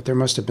that for, but there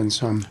must have been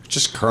some.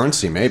 Just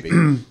currency, maybe.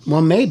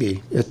 Well,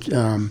 maybe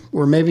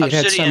or maybe it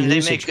had some obsidian.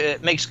 usage.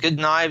 It makes good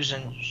knives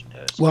and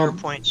spear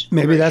points.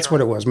 Maybe that's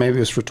what it was. Maybe it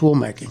was for tool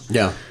making.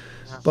 Yeah.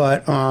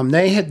 But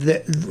they had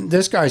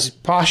this guy's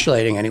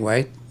postulating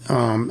anyway,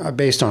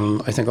 based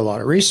on I think a lot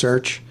of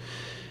research,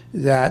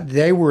 that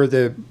they were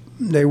the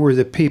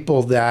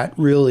people that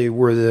really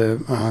were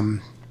the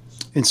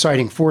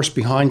inciting force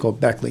behind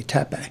Gobekli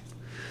Tepe.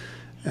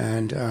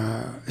 And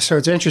so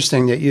it's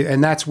interesting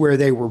and that's where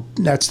they were.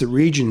 That's the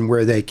region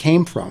where they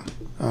came from.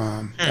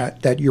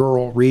 That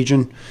Ural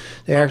region.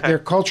 Their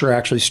culture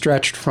actually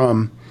stretched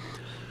from,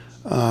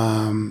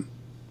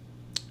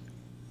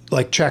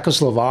 like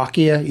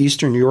Czechoslovakia,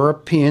 Eastern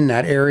European,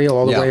 that area,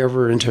 all the way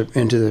over into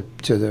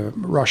the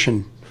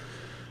Russian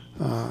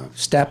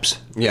steppes.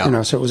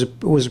 Yeah. So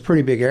it was a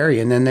pretty big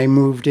area, and then they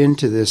moved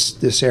into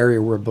this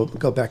area where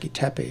Gobekli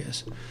Tepe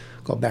is.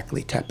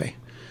 Gobekli Tepe.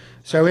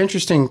 So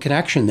interesting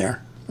connection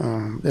there.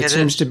 It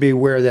seems to be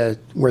where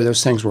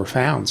those things were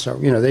found. So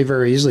they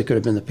very easily could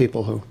have been the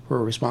people who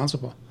were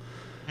responsible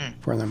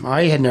for them.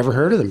 I had never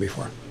heard of them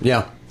before.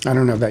 Yeah. I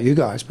don't know about you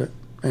guys, but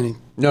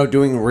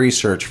doing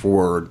research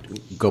for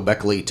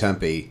Gobekli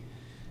Tepe.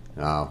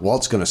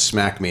 Walt's going to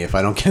smack me if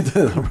I don't get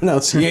the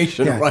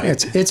pronunciation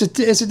right. It's a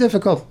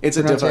difficult. It's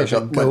a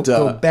difficult. But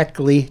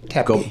Gobekli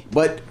Tepe.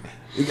 But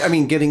I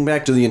mean, getting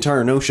back to the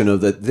entire notion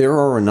of that, there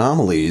are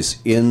anomalies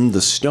in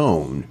the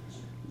stone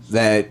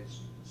that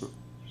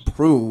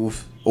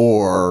prove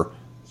or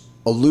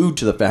allude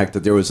to the fact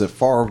that there was a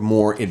far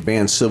more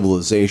advanced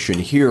civilization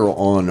here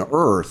on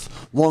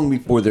Earth long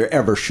before there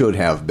ever should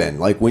have been.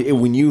 Like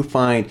when you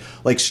find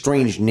like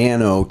strange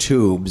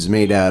nanotubes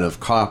made out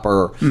of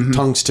copper,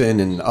 tungsten,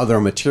 and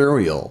other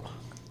material,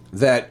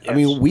 that, I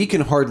mean, we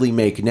can hardly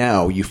make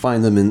now. You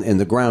find them in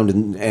the ground.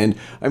 And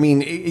I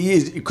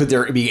mean, could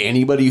there be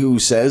anybody who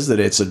says that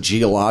it's a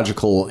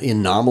geological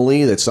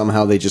anomaly, that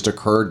somehow they just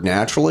occurred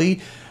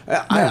naturally?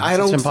 I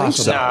don't think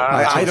so. No,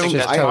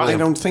 I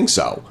don't think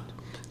so.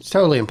 It's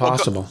totally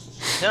impossible.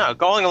 No,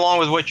 going along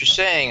with what you're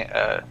saying,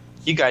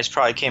 you guys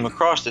probably came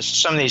across this.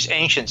 Some of these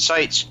ancient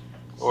sites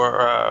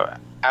or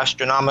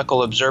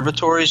astronomical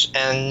observatories,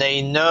 and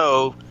they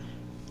know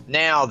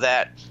now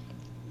that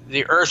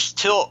the Earth's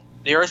tilt,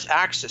 the Earth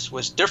axis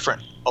was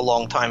different a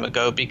long time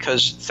ago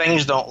because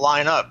things don't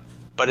line up.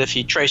 But if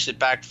you trace it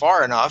back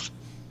far enough,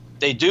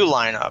 they do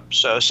line up.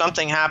 So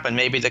something happened.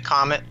 Maybe the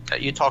comet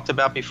that you talked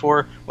about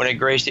before, when it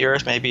grazed the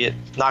Earth, maybe it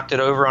knocked it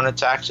over on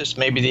its axis.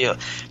 Maybe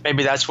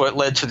that's what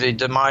led to the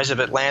demise of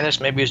Atlantis.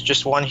 Maybe it's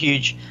just one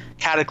huge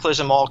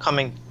cataclysm all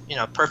coming,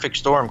 perfect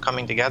storm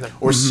coming together.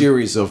 Or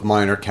series of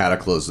minor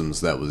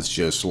cataclysms that was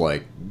just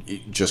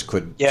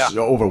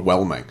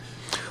overwhelming.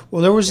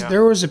 Well,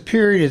 there was a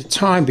period of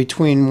time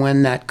between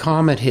when that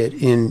comet hit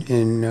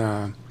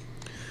in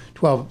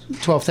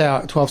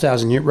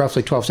 12,000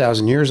 roughly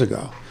 12,000 years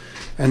ago,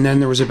 and then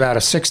there was about a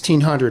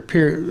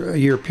 1,600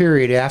 year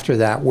period after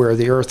that where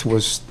the Earth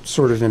was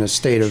sort of in a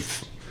state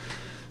of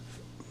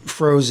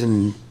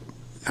frozen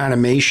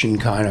animation,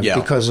 kind of,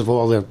 because of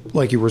all the,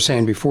 like you were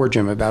saying before,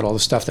 Jim, about all the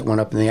stuff that went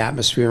up in the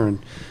atmosphere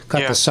and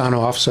cut the sun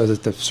off so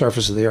that the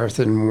surface of the Earth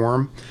didn't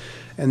warm,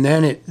 and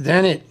then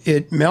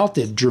it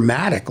melted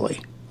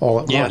dramatically all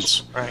at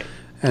once. Right.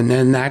 And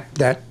then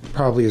that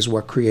probably is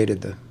what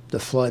created the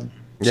flood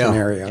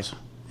scenarios.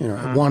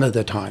 One of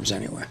the times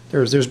anyway.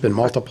 There's been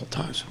multiple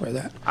times where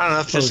that. I don't know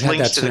if this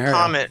links to the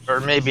comet or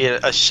maybe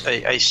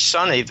a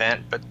sun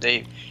event, but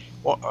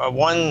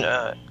one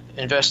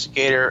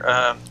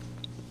investigator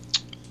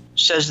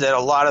says that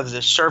a lot of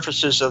the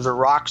surfaces of the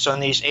rocks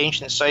on these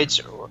ancient sites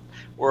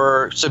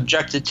were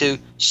subjected to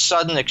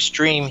sudden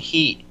extreme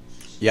heat.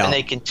 Yeah. And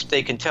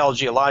they can tell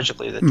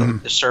geologically that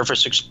the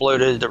surface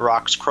exploded, the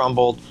rocks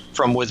crumbled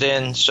from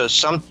within. So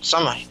some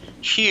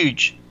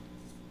huge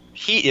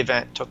heat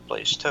event took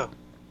place too.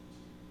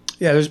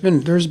 Yeah,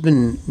 there's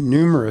been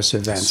numerous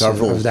events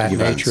of that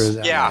nature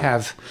that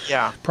have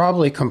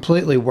probably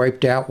completely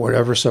wiped out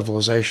whatever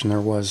civilization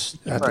there was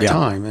at the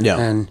time.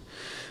 And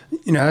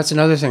that's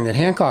another thing that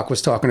Hancock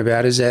was talking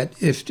about, is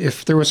that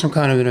if there was some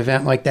kind of an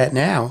event like that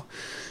now,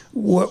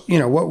 what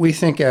we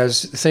think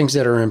as things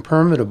that are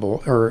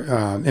impermeable or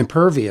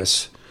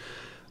impervious,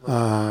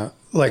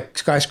 like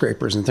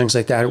skyscrapers and things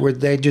like that,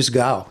 they'd just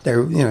go.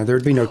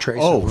 There'd be no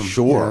trace of them.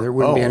 Sure. There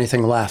wouldn't be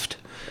anything left.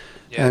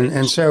 Yeah,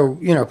 and so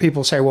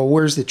people say, well,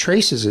 where's the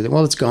traces of it?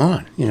 Well, it's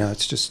gone.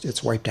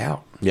 It's wiped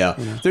out. Yeah.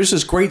 There's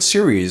this great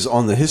series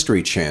on the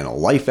History Channel,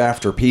 Life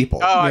After People.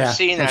 Oh, I've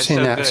seen that.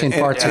 I've seen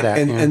parts of that.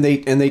 And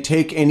they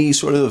take any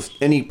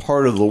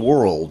part of the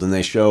world and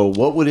they show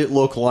what would it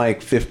look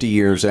like 50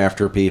 years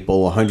after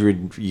people,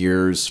 100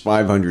 years,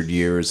 500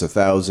 years,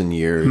 1,000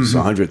 years,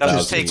 100,000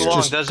 years. Take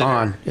long, doesn't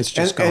it? It's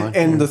just gone.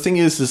 And the thing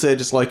is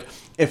that it's like,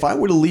 if I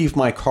were to leave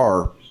my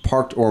car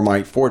parked, or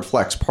my Ford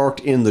Flex parked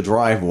in the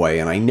driveway,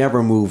 and I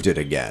never moved it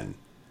again,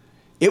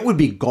 it would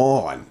be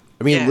gone.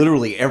 I mean,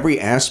 literally every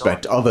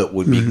aspect of it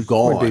would be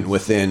gone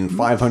within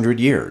 500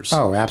 years.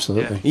 Oh,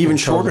 absolutely. Even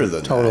shorter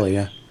than that. Totally.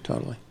 Yeah.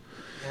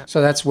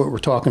 So that's what we're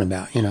talking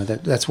about.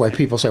 That's why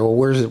people say, well,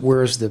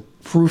 where's the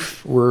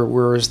proof?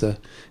 Where is the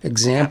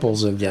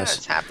examples of this?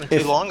 It's happened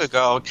too long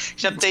ago.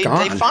 Except they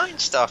find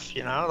stuff,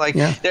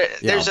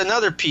 there's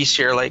another piece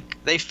here. Like,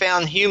 they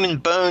found human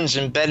bones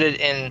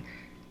embedded in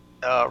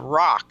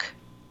rock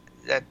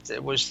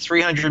that was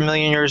 300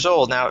 million years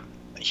old. Now,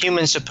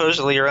 humans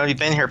supposedly are only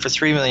been here for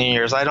 3 million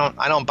years. I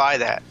don't buy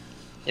that.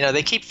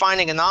 They keep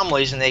finding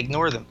anomalies and they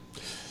ignore them.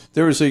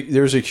 There's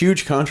a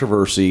huge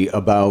controversy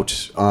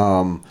about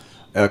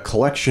a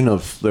collection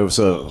of, there was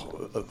a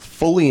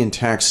fully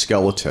intact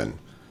skeleton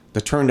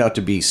that turned out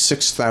to be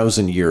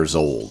 6,000 years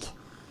old.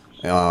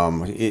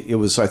 It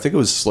was, I think it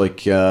was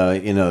like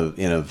in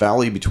a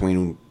valley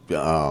between,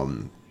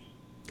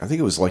 I think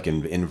it was like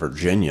in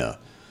Virginia,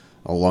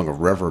 along a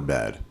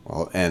riverbed.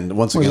 And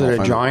once again, was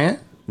it a giant?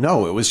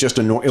 No, it was just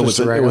it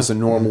was a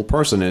normal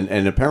person,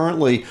 and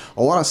apparently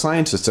a lot of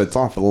scientists had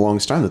thought for the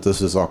longest time that this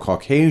is a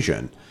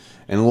Caucasian,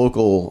 and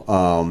local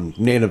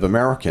Native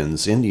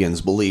Americans,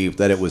 Indians, believed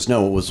that it was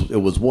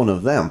one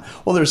of them.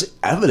 Well, there's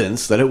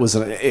evidence that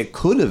it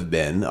could have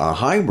been a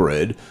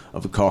hybrid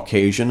of a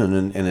Caucasian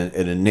and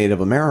a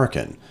Native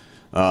American.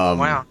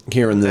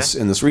 Here in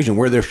this region,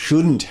 where there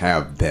shouldn't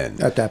have been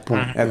at that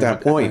point.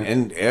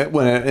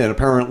 And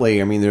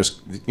apparently, I mean, there's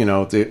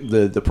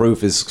the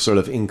proof is sort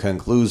of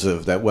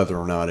inconclusive that whether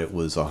or not it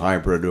was a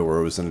hybrid or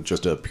it was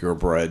just a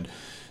purebred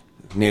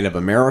Native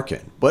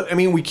American. But I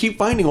mean, we keep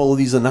finding all of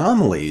these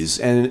anomalies,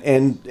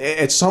 and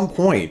at some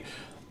point,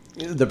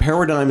 the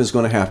paradigm is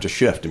going to have to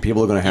shift, and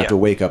people are going to have to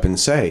wake up and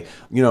say,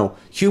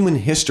 human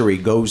history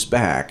goes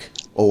back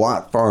a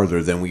lot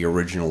farther than we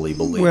originally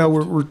believed. Well,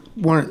 we're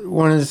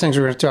one of the things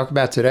we're going to talk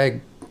about today,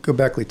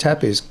 Gobekli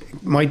Tepe,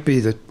 might be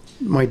the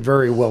might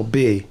very well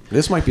be.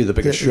 This might be the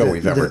biggest show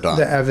we've ever done.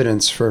 The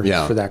evidence for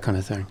that kind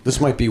of thing. This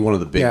might be one of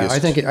the biggest. Yeah,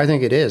 I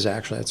think it is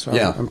actually.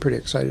 I'm pretty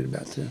excited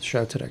about the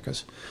show today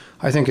because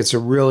I think it's a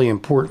really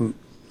important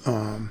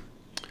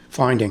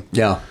finding.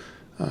 Yeah.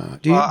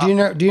 Do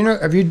you know?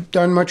 Have you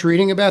done much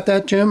reading about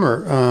that, Jim?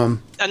 Or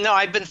no,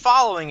 I've been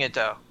following it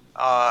though.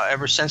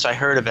 Ever since I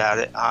heard about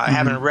it, I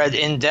haven't read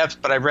in depth,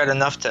 but I've read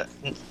enough to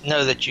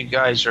know that you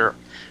guys are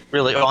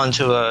really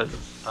onto a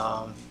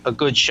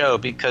good show,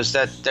 because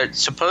they're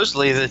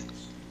supposedly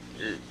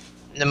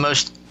the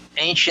most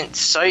ancient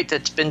site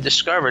that's been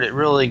discovered. It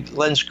really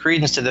lends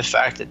credence to the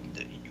fact that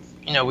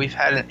we've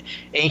had an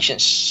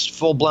ancient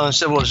full-blown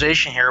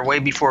civilization here way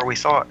before we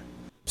thought.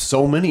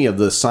 So many of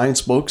the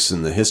science books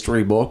and the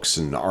history books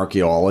and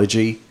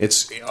archaeology,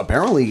 it's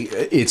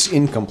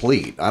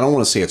incomplete. I don't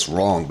want to say it's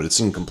wrong, but it's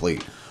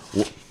incomplete.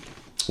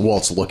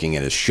 Walt's looking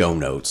at his show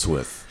notes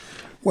with.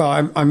 Well,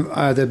 I'm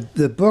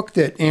the book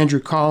that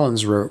Andrew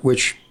Collins wrote,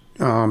 which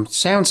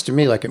sounds to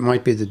me like it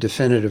might be the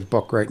definitive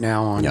book right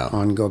now on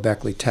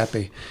Gobekli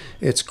Tepe.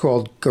 It's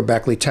called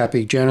Gobekli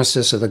Tepe: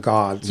 Genesis of the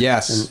Gods.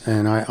 Yes,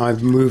 and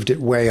I've moved it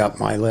way up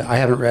my list. I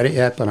haven't read it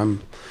yet, but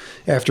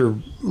after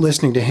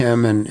listening to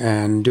him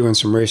and doing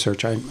some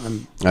research,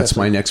 that's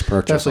my next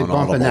purchase. Definitely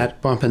on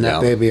bumping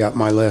that baby up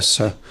my list.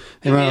 So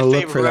I'm going to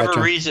look for that.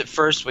 Whoever reads it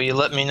first, will you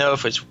let me know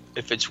if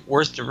it's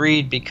worth to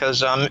read,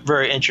 because I'm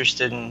very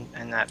interested in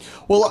that.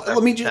 Well,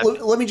 let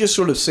me just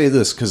sort of say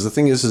this, because the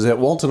thing is that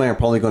Walt and I are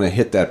probably going to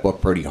hit that book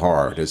pretty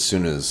hard as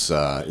soon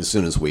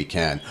as we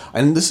can.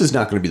 And this is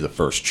not going to be the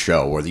first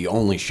show or the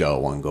only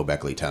show on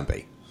Gobekli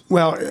Tepe.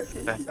 Well,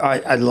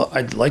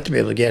 I'd like to be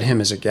able to get him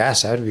as a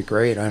guest. That would be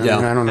great. I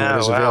don't know what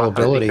his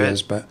availability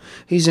is, but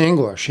he's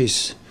English.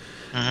 He's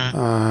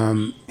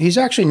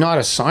actually not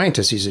a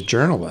scientist. He's a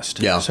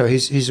journalist. Yeah. So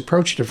he's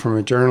approached it from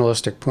a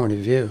journalistic point of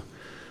view.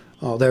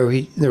 Although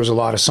there was a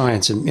lot of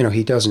science, and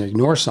he doesn't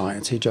ignore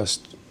science. He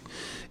just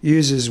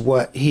uses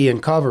what he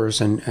uncovers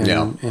and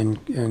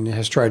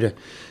has tried to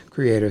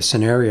create a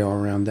scenario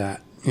around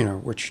that.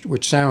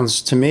 Which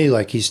sounds to me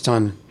like he's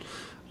done.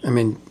 I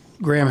mean,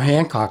 Graham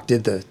Hancock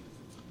did the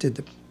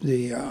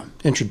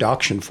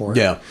introduction for it.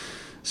 Yeah.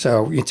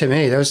 So to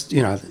me,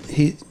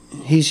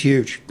 he's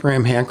huge.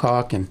 Graham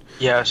Hancock and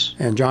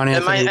John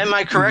Anthony. Am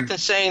I correct in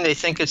saying they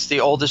think it's the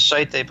oldest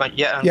site they've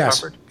yet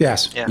uncovered?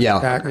 Yes. Yeah.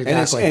 Exactly.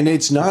 And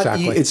it's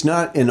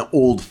not an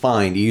old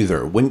find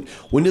either. When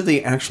did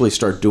they actually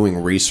start doing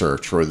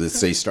research, or did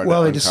they start?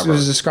 Well, it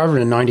was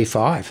discovered in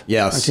 1995.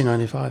 Yes.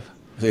 1995.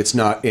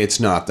 It's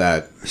not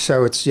that.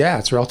 So it's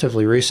a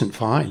relatively recent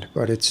find,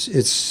 but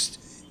it's.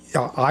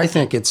 I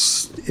think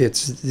it's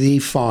the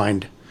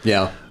find.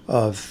 Yeah.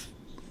 Of,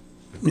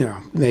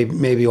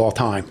 maybe all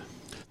time.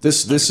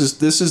 This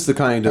is the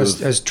kind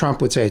of, as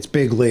Trump would say, it's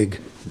big league.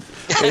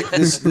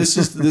 This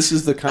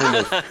is the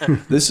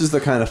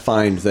kind of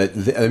find that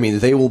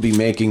they will be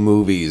making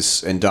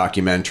movies and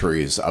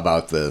documentaries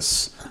about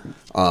this.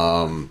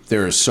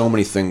 There are so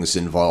many things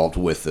involved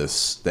with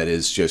this that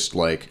is just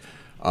like.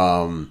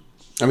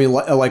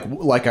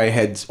 Like I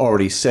had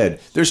already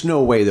said, there's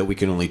no way that we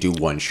can only do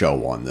one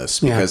show on this,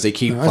 because they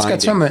keep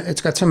finding.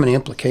 It's got so many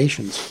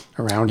implications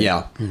around it.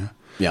 Yeah.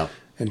 Yeah.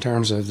 In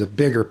terms of the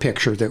bigger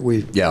picture that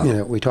we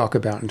talk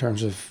about, in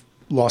terms of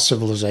lost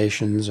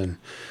civilizations and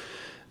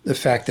the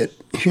fact that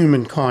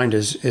humankind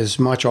is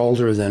much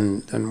older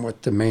than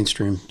what the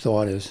mainstream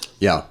thought is.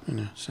 Yeah.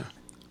 So.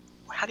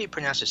 How do you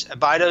pronounce this?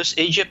 Abydos,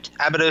 Egypt?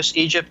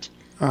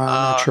 I'm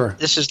not sure.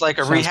 This is like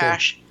a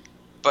rehash,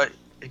 but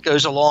it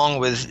goes along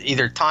with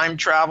either time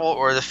travel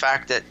or the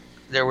fact that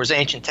there was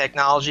ancient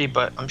technology,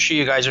 but I'm sure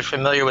you guys are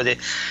familiar with the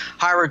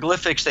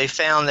hieroglyphics they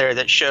found there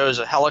that shows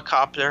a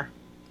helicopter,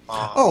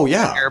 an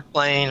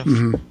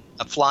airplane,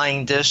 a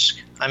flying disc.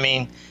 I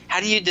mean,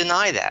 how do you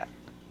deny that?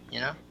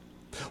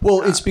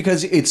 Well, it's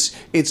because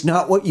it's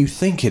not what you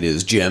think it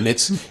is, Jim.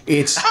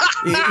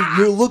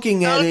 You're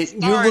looking at it.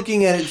 You're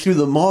looking at it through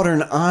the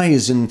modern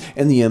eyes and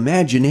the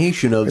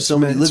imagination of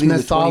somebody living in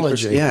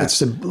mythology. The 21st. Yeah,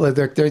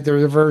 it's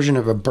they're a version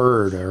of a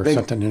bird or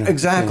something.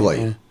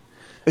 Exactly.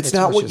 It's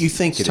not what you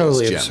think it is.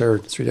 Totally Jim.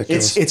 absurd. It's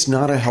ridiculous. It's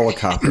not a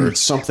helicopter. It's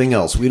something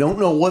else. We don't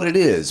know what it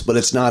is, but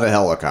it's not a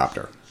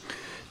helicopter.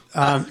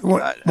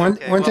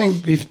 One thing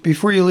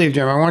before you leave,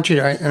 Jim, I want you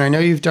to, and I know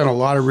you've done a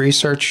lot of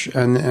research,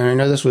 and I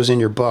know this was in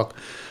your book,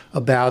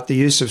 about the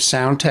use of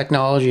sound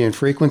technology and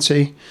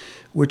frequency,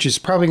 which is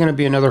probably going to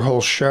be another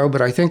whole show,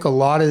 but I think a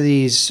lot of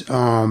these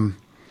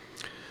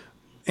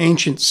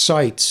ancient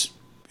sites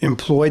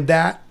employed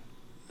that.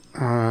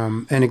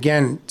 And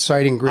again,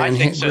 citing Graham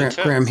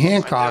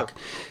Hancock,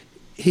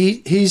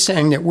 he's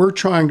saying that we're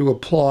trying to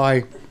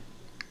apply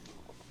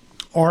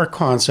our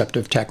concept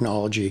of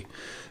technology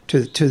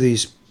to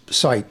these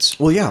sites.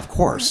 Well, yeah, of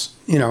course.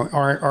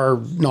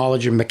 Our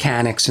knowledge of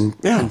mechanics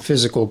and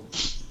physical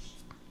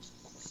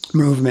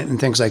movement and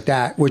things like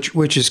that,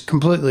 which is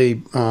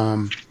completely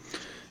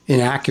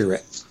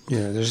inaccurate.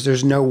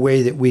 There's no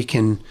way that we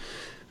can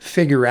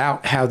figure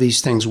out how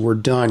these things were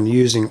done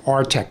using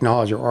our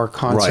technology or our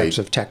concepts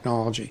of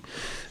technology.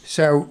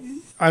 So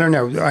I don't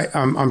know.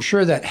 I'm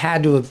sure that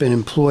had to have been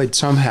employed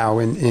somehow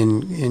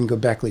in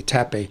Gobekli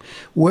Tepe.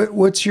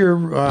 What's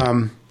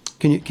your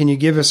can you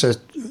give us a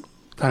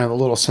kind of a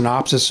little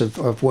synopsis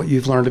of what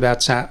you've learned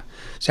about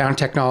sound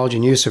technology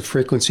and use of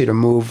frequency to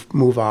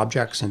move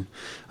objects? And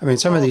I mean,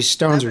 some of these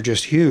stones are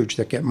just huge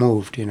that get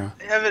moved.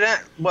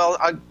 Well,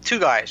 two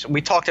guys.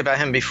 We talked about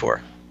him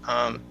before.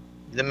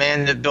 The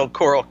man that built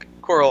Coral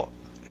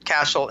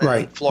Castle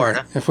in Florida.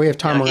 Right. If we have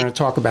time, we're going to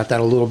talk about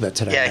that a little bit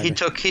today. Yeah, he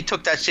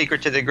took that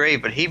secret to the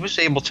grave, but he was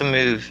able to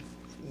move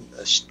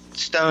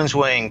stones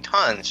weighing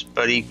tons.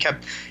 But he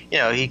kept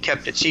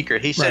it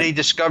secret. He said he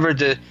discovered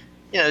the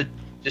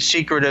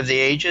secret of the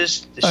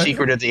ages, the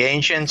secret of the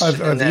ancients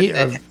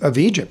of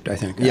Egypt, I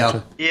think.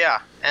 Yeah, yeah,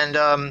 and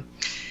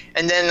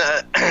then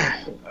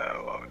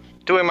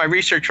doing my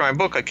research for my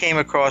book, I came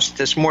across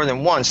this more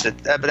than once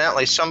that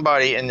evidently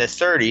somebody in the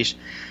 30s.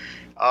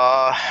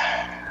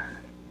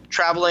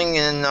 Traveling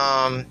in,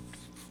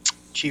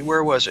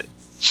 where was it?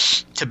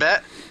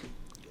 Tibet,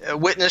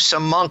 witnessed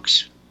some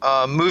monks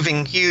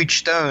moving huge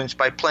stones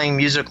by playing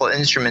musical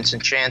instruments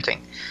and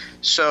chanting.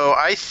 So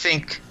I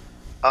think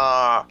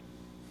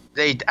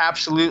they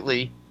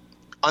absolutely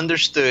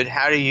understood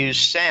how to use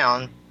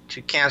sound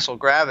to cancel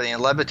gravity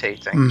and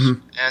levitate things.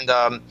 Mm-hmm.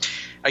 And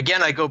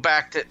again, I go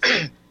back to,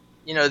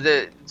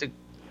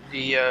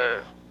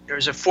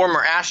 there's a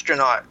former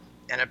astronaut.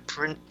 And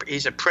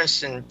he's a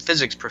Princeton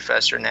physics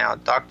professor now,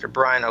 Dr.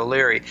 Brian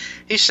O'Leary.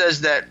 He says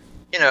that,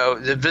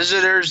 the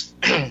visitors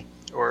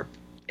or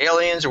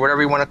aliens or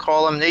whatever you want to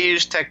call them, they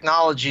use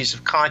technologies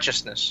of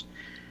consciousness.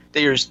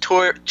 They use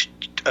toroids,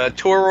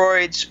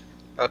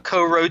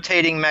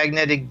 co-rotating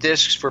magnetic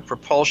disks for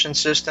propulsion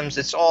systems.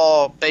 It's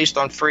all based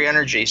on free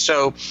energy.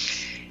 So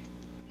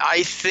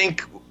I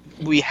think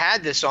we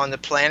had this on the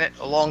planet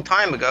a long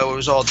time ago. It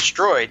was all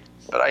destroyed.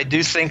 But I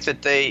do think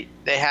that they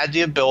had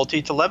the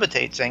ability to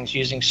levitate things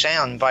using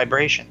sound and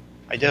vibration.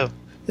 I do.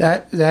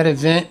 That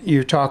event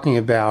you're talking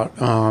about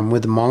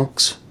with the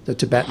monks, the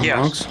Tibetan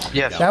monks,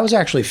 yes, that was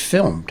actually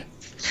filmed.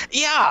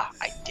 Yeah,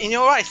 I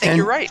think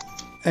you're right.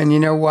 And you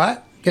know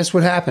what? Guess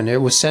what happened? It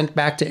was sent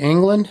back to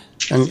England,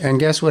 and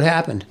guess what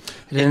happened?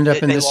 It ended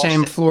up in the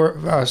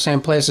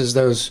same place as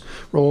those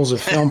rolls of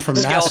film from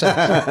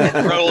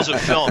NASA. Rolls of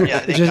film,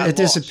 yeah. It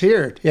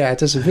disappeared. Yeah, it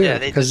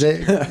disappeared because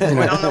we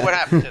don't know what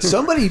happened to it.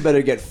 Somebody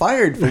better get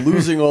fired for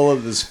losing all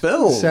of this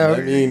film. So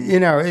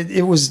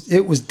it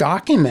was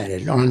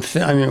documented on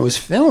film. I mean, it was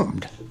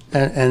filmed,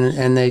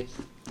 and they.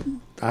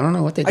 I don't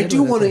know what they did. I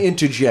do want to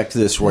interject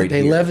this here.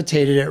 They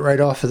levitated it right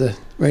out of the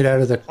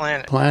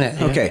planet.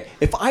 Yeah. Okay,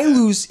 if I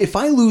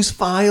lose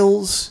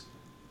files,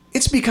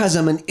 it's because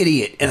I'm an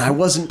idiot and I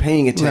wasn't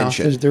paying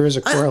attention. Well, there is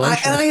a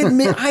correlation. I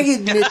admit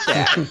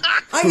that.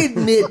 I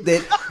admit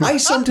that I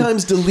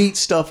sometimes delete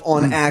stuff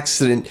on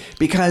accident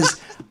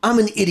because I'm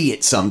an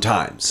idiot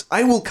sometimes.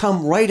 I will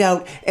come right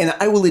out and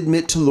I will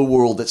admit to the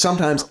world that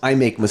sometimes I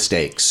make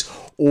mistakes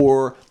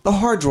or the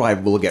hard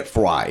drive will get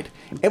fried.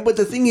 But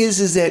the thing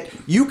is that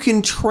you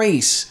can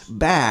trace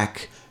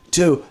back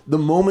to the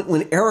moment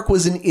when Eric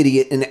was an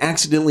idiot and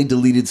accidentally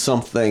deleted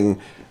something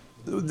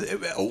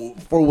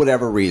for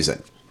whatever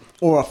reason.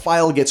 Or a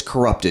file gets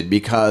corrupted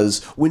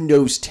because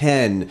Windows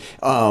 10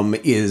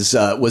 was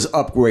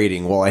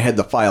upgrading while I had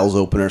the files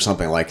open or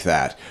something like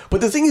that. But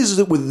the thing is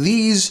that with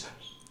these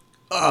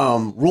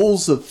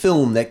rolls of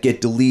film that get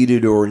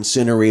deleted or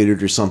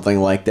incinerated or something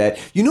like that,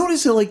 you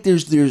notice that like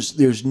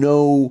there's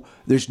no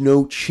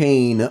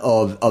chain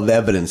of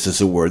evidence,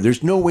 as it were.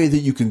 There's no way that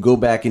you can go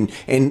back and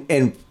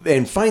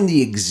find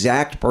the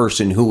exact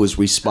person who was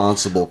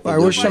responsible for I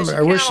wish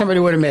somebody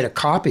would have made a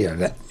copy of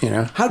it,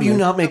 How do you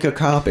not make a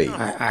copy?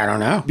 I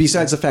don't know.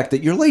 Besides the fact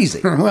that you're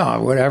lazy.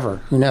 Well, whatever.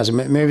 Who knows?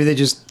 Maybe they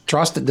just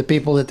trusted the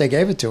people that they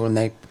gave it to and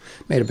they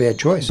made a bad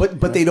choice.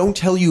 But they don't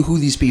tell you who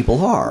these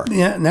people are.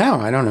 Yeah, no,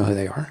 I don't know who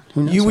they are.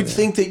 You would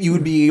think that you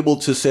would be able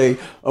to say,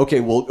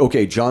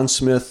 okay, John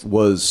Smith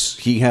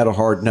he had a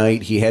hard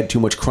night. He had too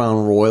much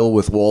Crown Royal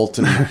with Walt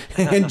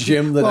and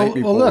Jim the night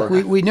before. Well,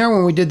 look, we know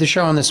when we did the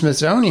show on the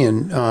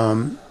Smithsonian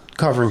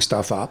covering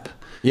stuff up.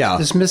 Yeah.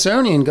 The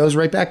Smithsonian goes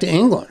right back to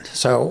England.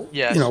 So,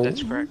 yes,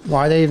 that's correct.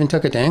 Why they even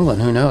took it to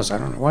England, who knows? I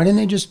don't know. Why didn't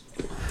they just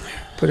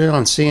put it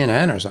on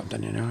CNN or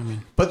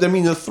something, But,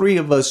 the three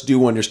of us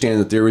do understand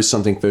that there is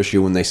something fishy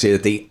when they say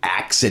that they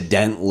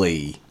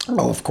accidentally...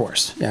 Oh, of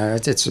course. Yeah,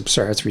 it's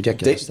absurd. It's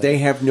ridiculous. They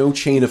have no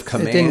chain of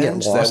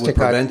commands that would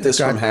prevent this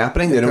from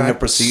happening. They don't have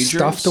procedures.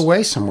 Stuffed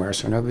away somewhere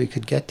so nobody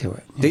could get to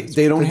it.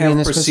 They don't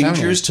have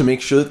procedures to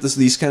make sure that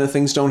these kind of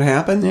things don't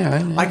happen.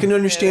 Yeah, I can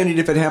understand it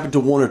if it happened to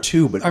one or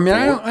two, but I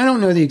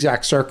don't know the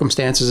exact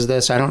circumstances of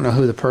this. I don't know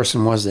who the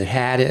person was that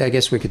had it. I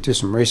guess we could do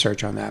some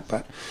research on that,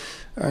 but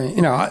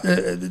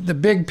the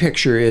big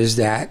picture is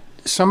that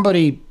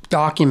somebody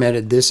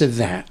documented this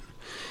event.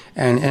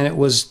 And it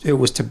was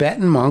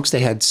Tibetan monks. They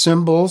had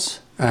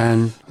cymbals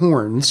and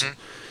horns,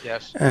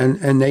 yes,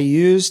 and they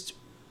used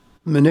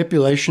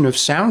manipulation of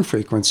sound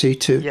frequency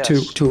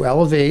to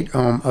elevate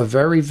a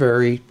very,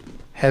 very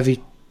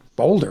heavy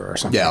boulder or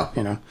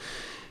something.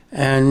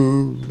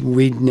 And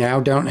we now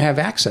don't have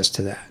access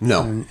to that.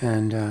 No,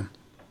 and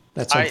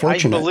That's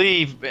unfortunate. I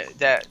believe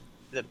that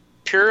the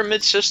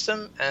pyramid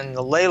system and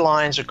the ley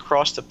lines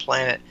across the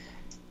planet,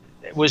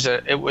 it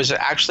was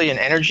actually an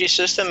energy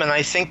system, and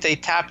I think they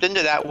tapped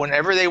into that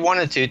whenever they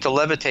wanted to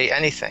levitate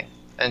anything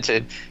and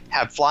to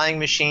have flying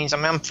machines. I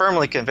mean, I'm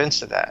firmly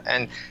convinced of that,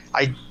 and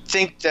I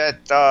think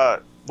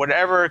that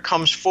whatever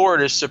comes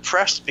forward is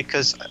suppressed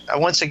because,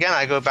 once again,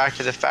 I go back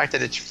to the fact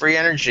that it's free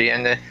energy,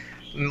 and the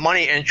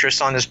money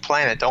interests on this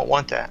planet don't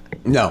want that.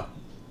 No.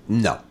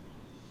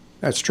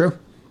 That's true.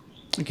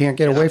 You can't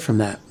get away from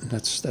that.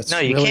 That's No,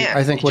 you really, can't.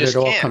 I think, You what it just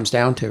all can't. comes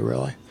down to,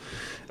 really.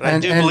 But I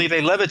do believe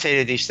they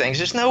levitated these things.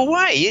 There's no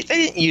way.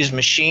 They didn't use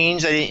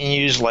machines. They didn't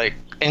use, like,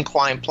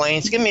 inclined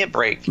planes. Give me a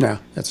break. No,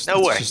 that's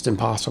No way. just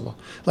impossible.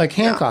 Like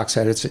Hancock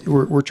said,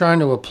 we're trying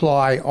to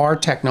apply our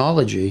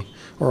technology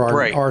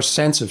or our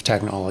sense of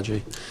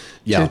technology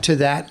to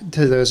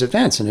those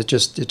events, and it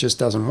just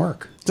doesn't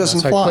work. Doesn't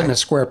it's fly. like putting a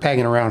square peg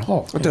in a round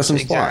hole. It doesn't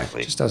fly.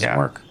 Exactly. It just doesn't Yeah.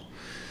 work.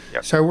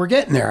 Yep. So we're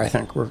getting there. I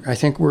think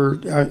we're.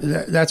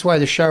 That's why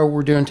the show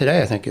we're doing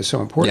today, I think, is so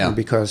important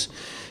because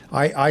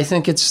I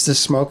think it's the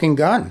smoking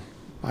gun.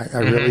 I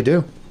really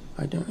do.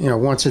 I do. You know,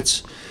 once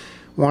it's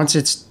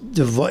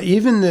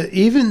even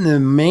the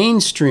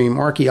mainstream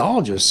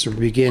archaeologists are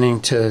beginning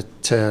to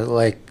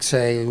like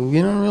say,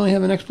 we don't really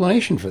have an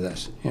explanation for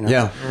this. You know.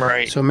 Yeah.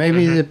 Right. So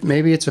maybe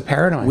maybe it's a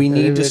paradigm.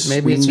 Maybe it's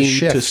a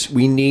shift.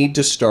 We need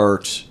to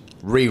start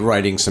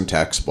rewriting some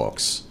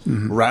textbooks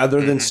rather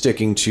than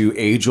sticking to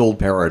age-old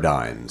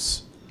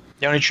paradigms.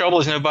 The only trouble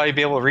is nobody will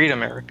be able to read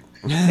them, Eric.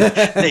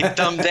 They've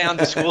dumbed down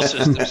the school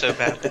system so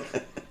bad.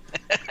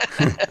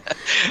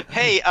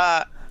 Hey,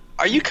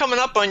 are you coming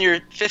up on your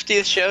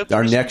 50th show?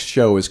 Our next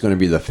show is going to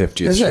be the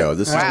 50th Is it? show.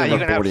 This Wow, is you're number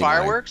going to have 49.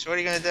 fireworks? What are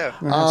you going to do?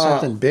 We're gonna have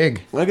something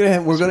big. We're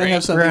going to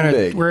have something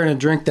big. We're gonna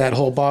drink that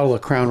whole bottle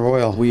of Crown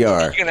Royal. We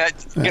are. You're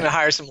going to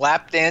hire some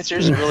lap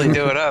dancers and really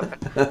do it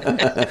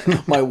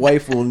up. My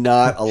wife will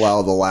not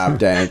allow the lap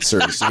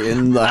dancers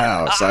in the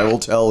house, I will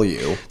tell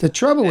you. The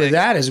trouble with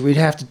that is we'd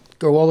have to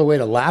go all the way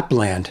to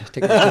Lapland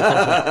to get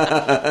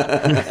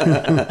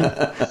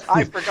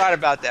I forgot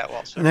about that,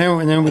 Walter.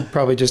 and then we'd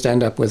probably just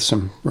end up with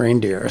some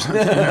reindeer or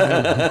something.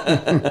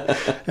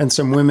 And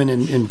some women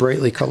in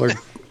brightly colored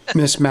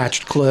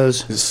mismatched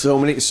clothes. So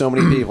many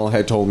people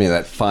had told me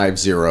that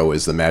 50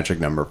 is the magic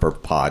number for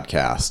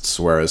podcasts,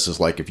 whereas it's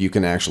like if you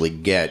can actually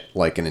get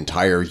like an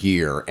entire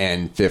year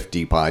and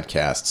 50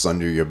 podcasts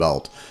under your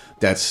belt,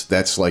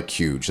 that's like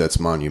huge. That's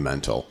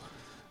monumental.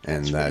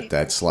 And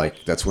that's when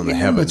the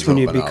heavens That's when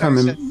you open up. become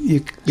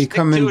Stick to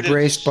it.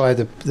 embraced by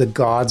the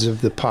gods of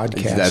the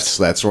podcast.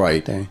 That's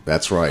right. thing.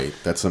 That's right.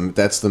 That's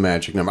the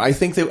magic number. I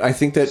think that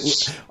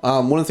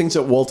one of the things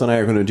that Walt and I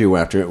are going to do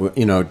after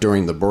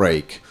during the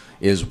break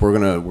is we're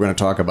gonna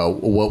talk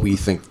about what we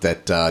think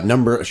that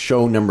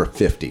show number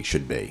 50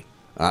 should be.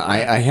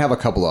 I have a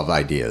couple of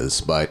ideas,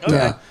 but All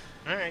right,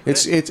 I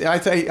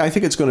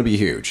think it's going to be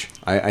huge.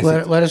 I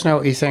think Let us know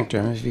what you think,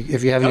 Jim.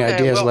 If you have any Okay,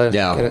 ideas, well-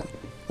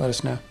 let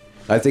us know.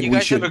 I think You we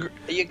guys, should.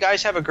 you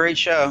guys have a great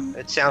show.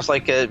 It sounds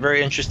like a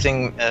very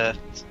interesting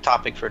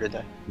topic for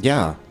today.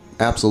 Yeah,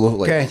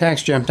 absolutely. Okay,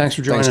 thanks, Jim. Thanks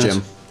for joining Thanks, us.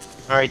 Jim.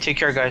 All right, take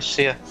care, guys.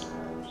 See ya.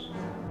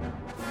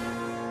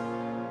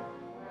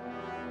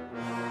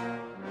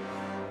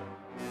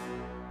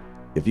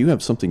 If you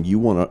have something you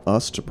want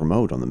us to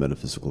promote on the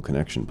Metaphysical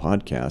Connection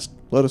podcast,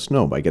 let us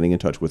know by getting in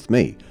touch with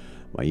me.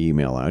 My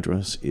email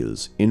address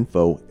is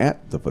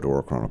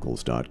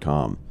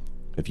info@thefedorachronicles.com.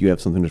 If you have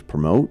something to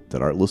promote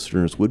that our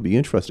listeners would be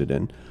interested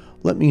in,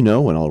 let me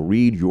know and I'll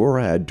read your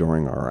ad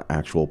during our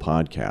actual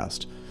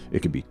podcast.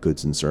 It could be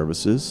goods and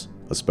services,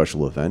 a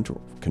special event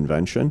or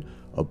convention,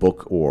 a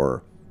book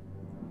or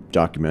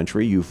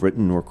documentary you've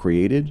written or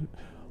created,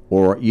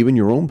 or even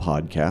your own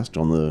podcast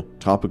on the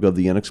topic of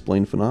the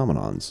unexplained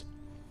phenomenons.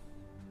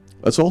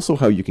 That's also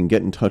how you can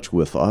get in touch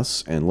with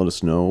us and let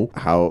us know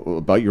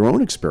about your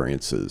own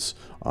experiences.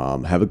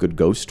 Have a good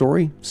ghost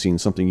story, seen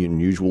something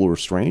unusual or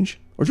strange,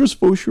 or just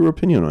voice your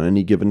opinion on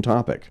any given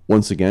topic.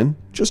 Once again,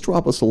 just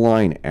drop us a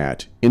line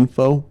at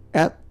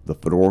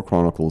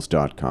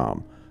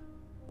info@thefedorachronicles.com.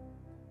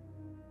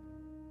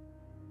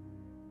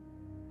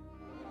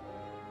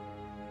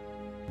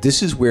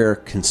 This is where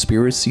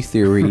conspiracy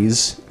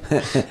theories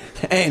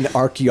and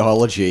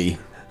archaeology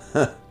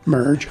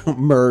Merge.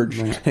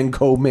 and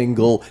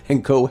commingle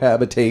and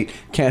cohabitate,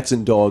 cats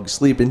and dogs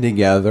sleeping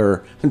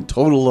together, and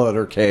total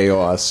utter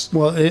chaos.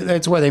 Well,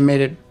 that's why they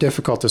made it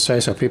difficult to say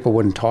so people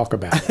wouldn't talk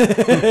about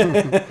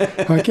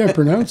it. I can't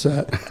pronounce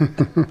that.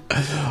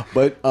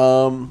 But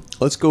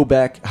let's go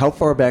back. How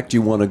far back do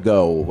you want to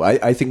go?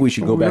 I think we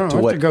should go We back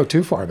don't to have to go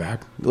too far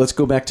back. Let's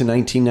go back to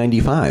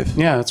 1995.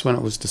 Yeah, that's when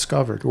it was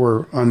discovered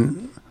or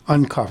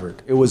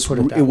uncovered. It was Put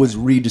it that it was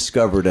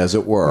rediscovered, as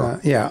it were.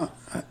 Yeah,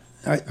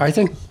 I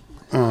think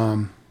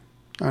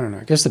I don't know.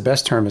 I guess the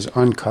best term is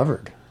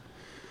uncovered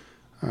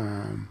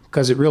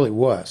because it really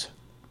was.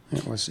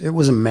 It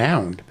was a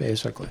mound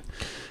basically,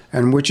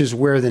 and which is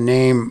where the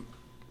name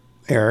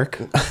Eric.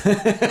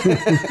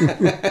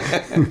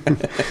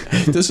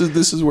 This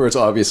is where it's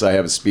obvious I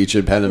have a speech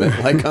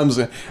impediment. Like comes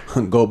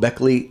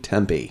Gobekli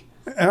Tepe.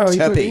 Oh,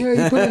 Tepe. you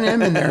put an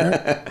M in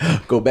there.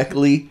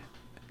 Gobekli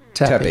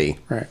Tepe.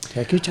 Right.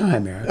 Take your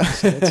time, Eric.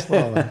 Say it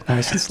slowly.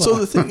 Nice and slow. So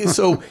the thing is,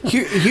 so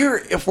here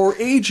for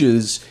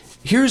ages,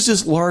 here's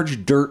this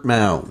large dirt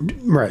mound,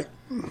 right.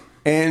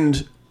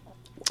 and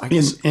I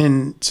guess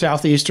In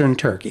southeastern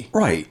Turkey.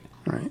 right.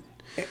 Right.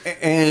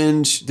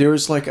 And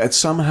there's like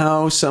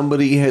somehow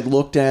somebody had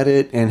looked at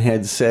it and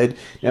had said,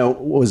 now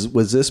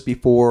was this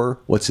before,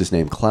 what's his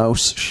name,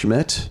 Klaus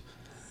Schmidt?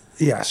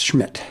 Yes,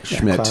 Schmidt.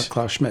 Schmidt. Yeah,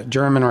 Klaus Schmidt,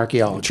 German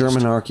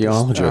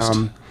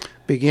archaeologist.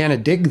 Began a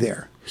dig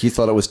there. He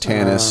thought it was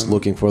Tanis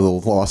looking for the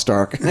lost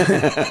ark.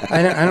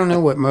 I don't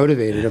know what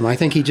motivated him. I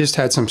think he just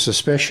had some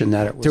suspicion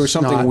that it was There was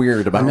something not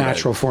weird about a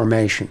natural it.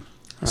 formation.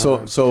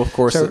 So of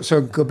course,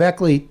 So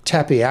Gobekli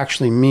Tepe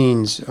actually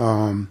means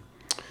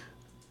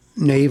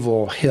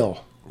navel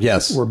hill.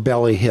 yes, Or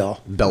belly hill.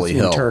 Belly in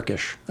hill.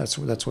 Turkish. That's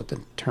what the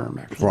term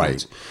actually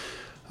right.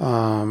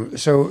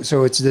 means.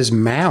 So it's this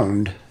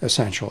mound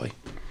essentially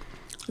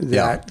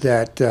that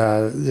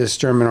this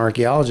German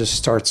archaeologist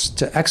starts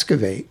to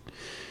excavate,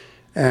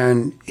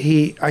 and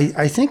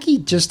I think he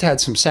just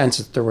had some sense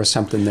that there was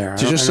something there.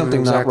 There's just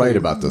something not right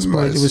about this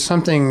place. It was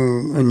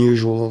something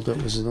unusual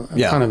that was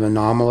kind of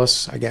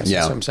anomalous, I guess,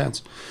 Yeah. in some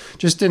sense.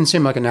 Just didn't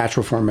seem like a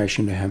natural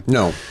formation to him.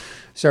 No.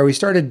 So he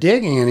started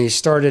digging, and he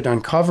started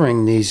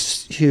uncovering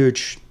these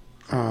huge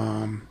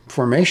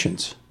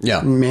formations,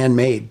 Yeah.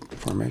 man-made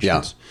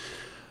formations.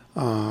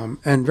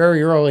 And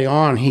very early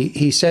on,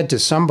 he said to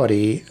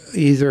somebody,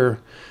 either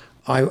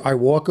I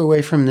walk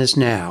away from this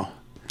now,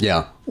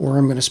 Yeah. or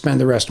I'm going to spend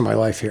the rest of my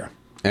life here.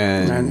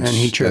 And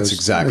he chose that's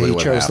exactly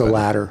what the happened.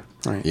 latter.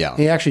 Right. Yeah.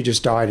 He actually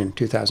just died in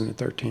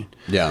 2013.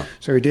 Yeah.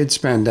 So he did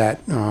spend that.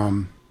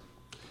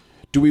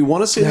 Do we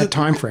want to say That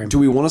time frame. Do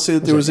we want to say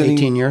that there was it any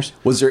 18 years?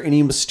 Was there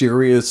any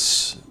mystery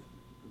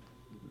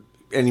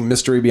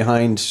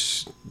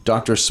behind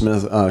Dr.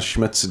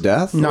 Schmidt's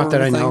death? Not or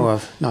that anything? I know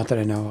of. Not that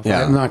I know of.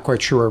 Yeah. I'm not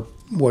quite sure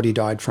what he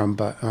died from,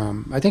 but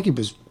I think he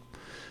was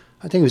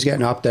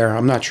getting up there.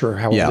 I'm not sure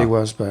how old Yeah. he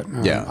was, but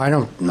Yeah. I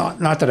don't. Not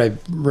that I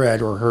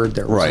read or heard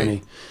there was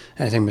Right.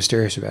 anything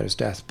mysterious about his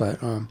death. But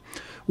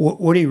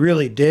what he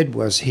really did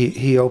was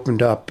he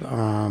opened up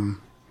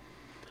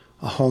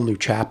a whole new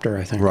chapter,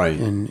 I think, Right.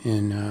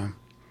 in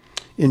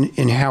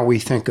how we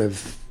think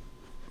of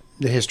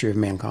the history of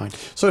mankind.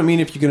 So I mean,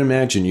 if you can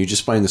imagine, you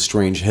just find the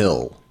strange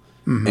hill,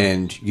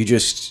 and you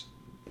just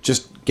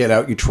get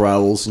out your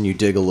trowels and you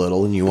dig a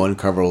little, and you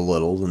uncover a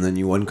little, and then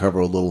you uncover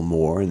a little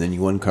more, and then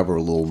you uncover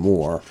a little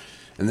more,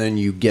 and then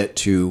you get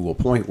to a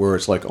point where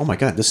it's like, oh my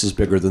God, this is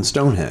bigger than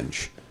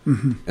Stonehenge.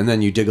 And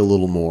then you dig a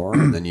little more,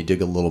 and then you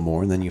dig a little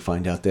more, and then you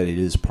find out that it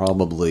is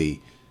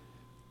probably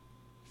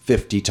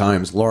 50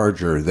 times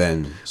larger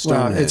than Well,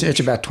 Stonehenge.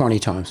 it's about 20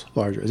 times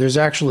larger. There's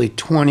actually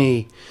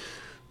 20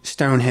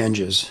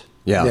 Stonehenges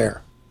Yeah.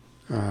 there,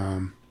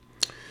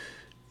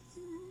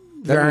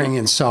 varying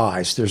in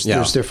size. There's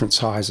different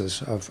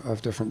sizes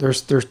of different.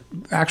 There's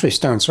actually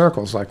stone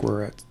circles like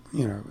we're at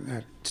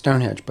at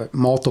Stonehenge, but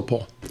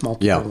multiple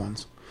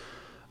ones.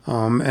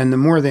 And the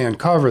more they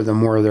uncover, the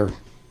more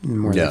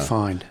they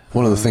find.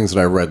 One of the things that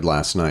I read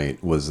last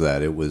night was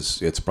that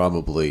it's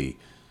probably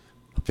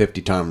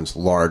 50 times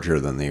larger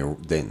than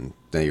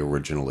they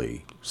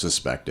originally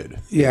suspected.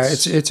 Yeah,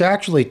 it's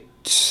actually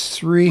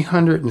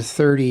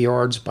 330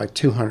 yards by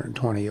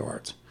 220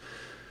 yards.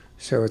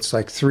 So it's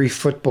like 3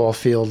 football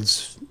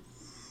fields,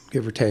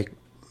 give or take,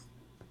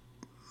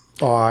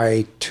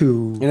 by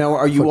 2.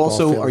 Are you football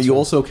fields.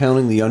 also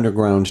counting the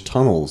underground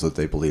tunnels that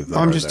they believe that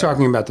I'm are just there?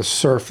 talking about the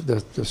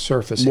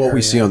surface. What we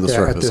area see on the at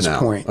surface this now.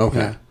 point.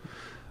 Okay.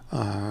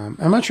 Yeah.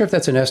 I'm not sure if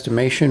that's an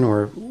estimation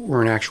or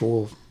an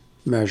actual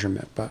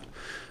measurement, but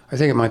I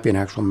think it might be an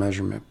actual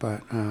measurement.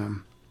 But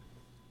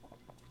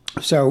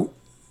so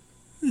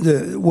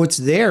what's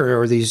there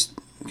are these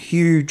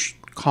huge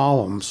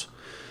columns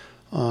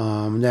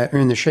that are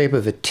in the shape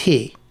of a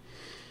T,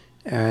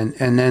 and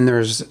then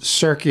there's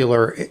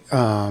circular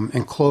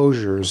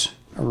enclosures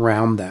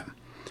around them.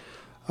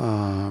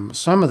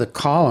 Some of the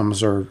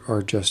columns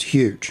are just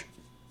huge.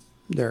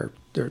 They're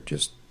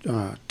just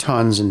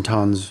tons and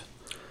tons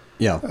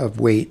of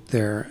weight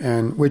there,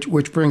 and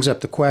which brings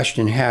up the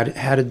question: how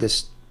did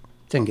this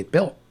thing get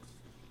built?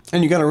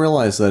 And you got to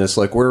realize that it's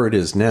like where it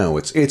is now.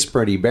 It's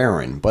pretty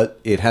barren, but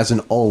it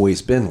hasn't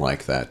always been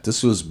like that.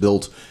 This was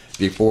built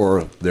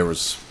before there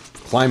was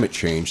climate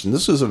change, and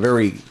this was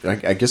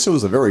I guess it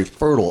was a very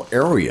fertile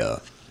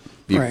area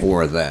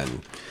before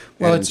then.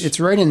 Well, And- it's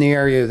right in the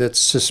area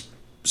that's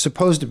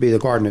supposed to be the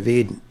Garden of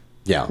Eden.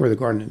 Yeah. Where the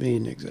Garden of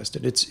Eden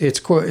existed.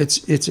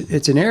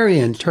 It's an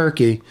area in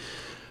Turkey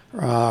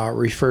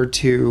referred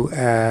to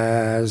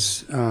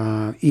as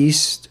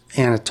East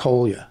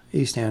Anatolia,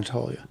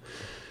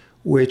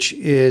 which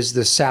is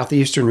the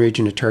southeastern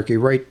region of Turkey,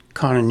 right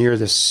kind of near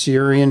the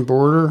Syrian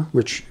border,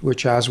 which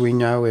as we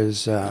know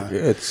has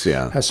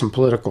some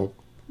political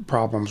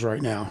problems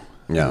right now.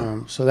 Yeah.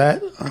 So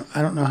that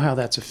I don't know how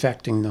that's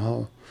affecting the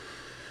whole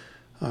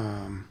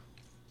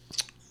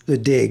the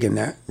dig and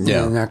that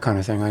and that kind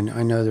of thing.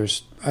 I know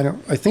there's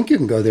I think you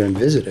can go there and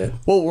visit it.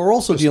 Well, we're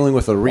also dealing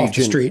with a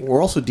region. Street.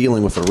 We're also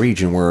dealing with a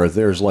region where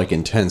there's like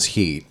intense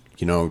heat.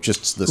 You know,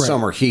 just the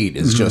summer heat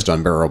is just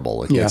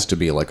unbearable. It gets to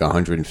be like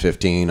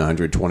 115,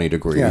 120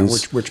 degrees. Yeah,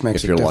 which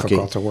makes it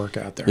difficult to work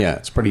out there. Yeah,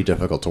 it's pretty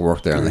difficult to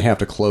work there, and they have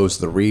to close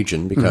the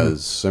region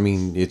because I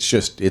mean, it's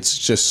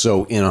just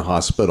so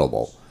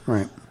inhospitable.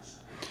 Right.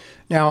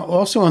 Now,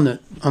 also on the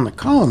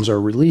columns are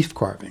relief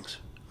carvings,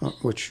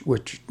 which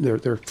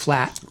they're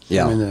flat.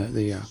 Yeah. I mean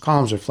the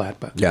columns are flat,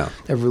 but Yeah.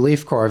 they have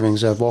relief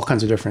carvings of all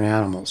kinds of different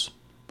animals,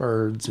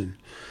 birds and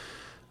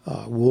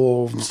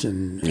wolves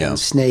and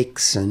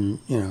snakes and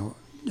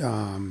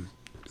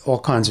all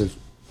kinds of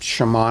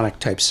shamanic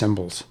type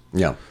symbols.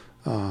 Yeah.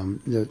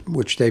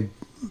 Which they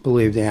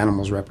believe the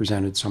animals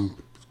represented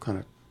some kind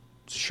of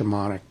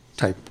shamanic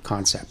type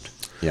concept.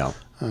 Yeah.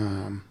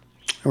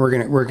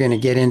 We're gonna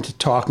get into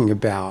talking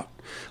about.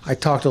 I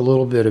talked a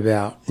little bit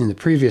about in the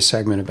previous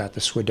segment about the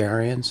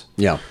Swidarians.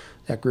 Yeah.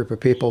 That group of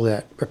people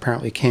that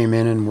apparently came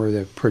in and were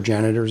the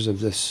progenitors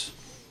of this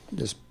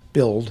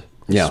build.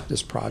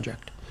 This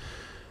project.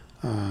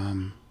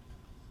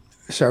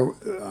 So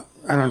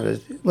I don't know.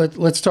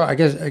 Let's talk. I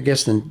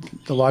guess the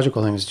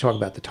logical thing is to talk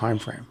about the time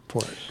frame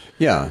for it.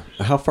 Yeah.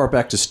 How far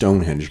back does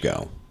Stonehenge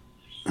go?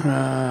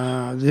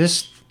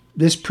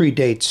 This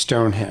predates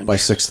Stonehenge By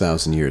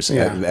 6,000 years,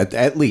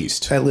 at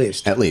least. At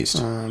least.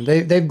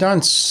 They've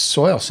done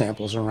soil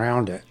samples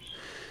around it,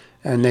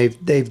 and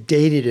they've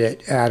dated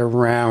it at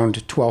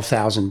around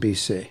 12,000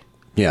 BC.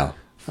 Yeah.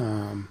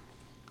 I'm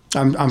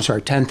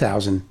sorry,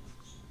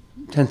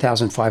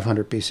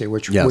 10,500 BC,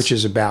 which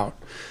is about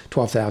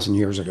 12,000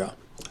 years ago.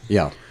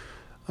 Yeah.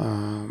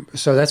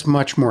 So that's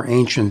much more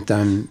ancient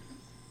than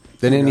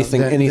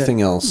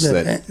anything else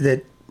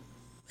that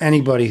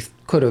anybody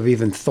could have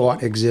even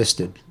thought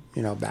existed.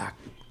 Back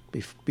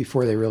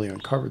before they really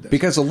uncovered this.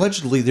 Because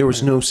allegedly there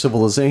was no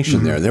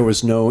civilization there. There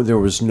was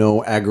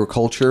no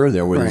agriculture.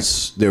 There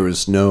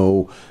was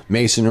no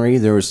masonry.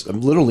 There was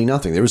literally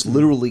nothing. There was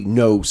literally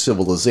no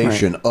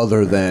civilization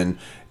other than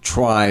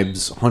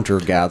tribes, hunter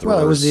gatherers.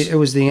 Well, it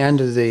was the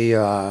end of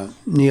the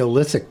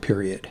Neolithic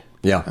period.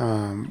 Yeah.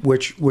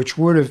 Which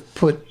would have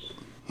put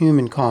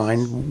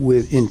humankind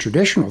in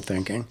traditional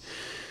thinking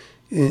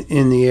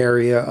in the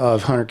area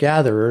of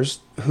hunter-gatherers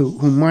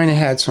who might have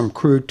had some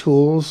crude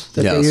tools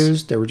that they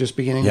used. They were just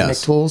beginning to make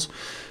tools,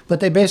 but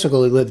they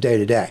basically lived day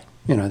to day.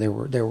 They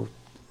were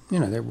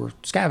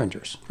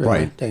scavengers. Really.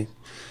 Right. They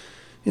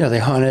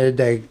hunted.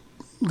 They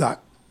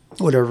got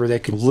whatever they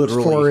could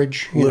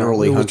forage.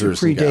 Literally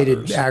hunters and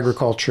predated gatherers.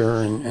 Agriculture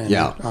and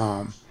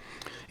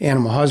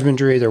animal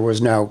husbandry. There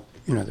was no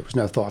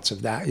thoughts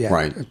of that yet.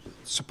 Right.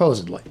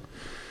 Supposedly.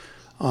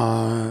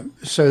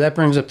 So that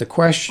brings up the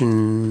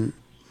question.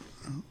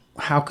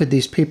 How could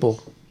these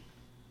people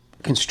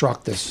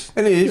construct this?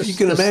 And if you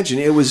can imagine,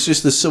 it was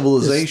just the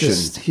civilization.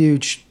 This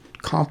huge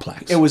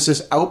complex. It was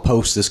this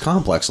outpost, this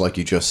complex, like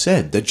you just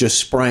said, that just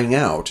sprang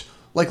out,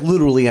 like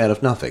literally out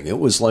of nothing. It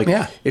was like,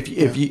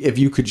 if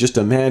you could just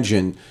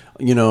imagine,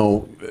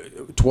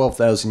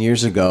 12,000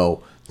 years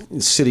ago,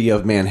 the city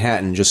of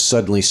Manhattan just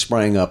suddenly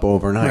sprang up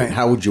overnight. Right.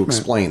 How would you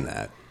explain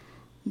that?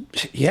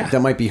 Yeah.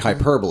 That might be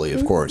hyperbole,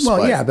 of course.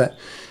 Well,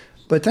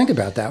 but think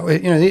about that.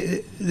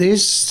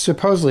 These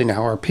supposedly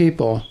now are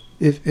people.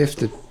 If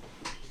the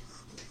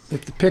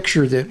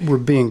picture that we're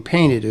being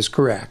painted is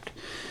correct,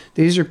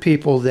 these are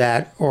people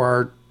that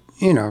are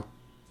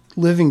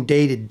living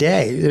day to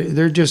day.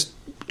 They're just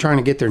trying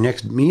to get their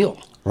next meal.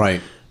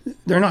 Right.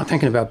 They're not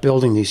thinking about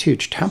building these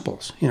huge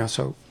temples.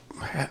 So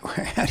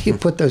how do you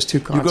put those two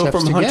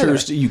concepts together?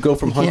 You go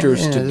from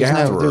hunters to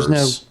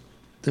gatherers.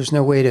 There's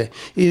no way to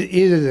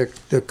either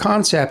the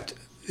concept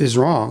is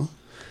wrong.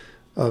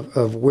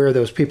 Of where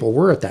those people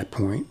were at that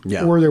point,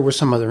 or there was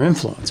some other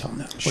influence on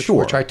them,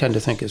 which I tend to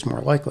think is more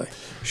likely.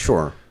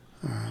 Sure,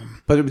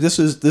 but this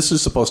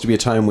is supposed to be a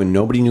time when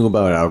nobody knew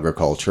about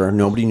agriculture,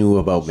 nobody knew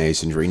about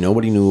masonry,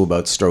 nobody knew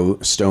about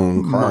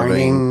stone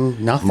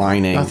carving,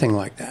 nothing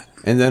like that.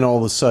 And then all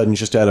of a sudden,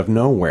 just out of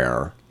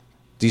nowhere,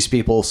 these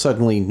people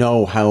suddenly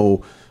know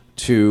how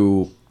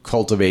to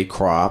cultivate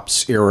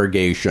crops,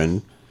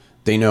 irrigation.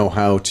 They know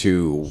how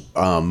to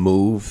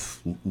move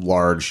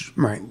large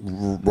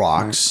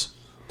rocks. Right.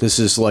 This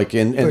is like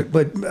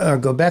but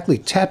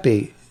Gobekli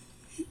Tepe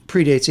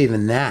predates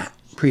even that.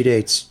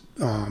 Predates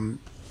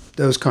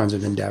those kinds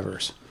of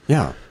endeavors.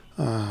 Yeah.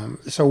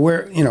 So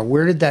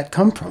where did that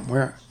come from?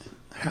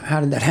 How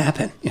did that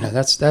happen?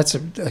 That's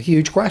a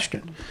huge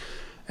question,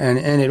 and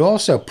it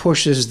also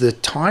pushes the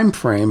time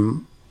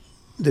frame,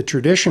 the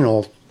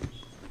traditional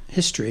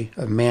history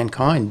of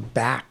mankind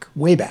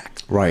way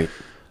back. Right.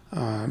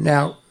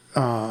 Now.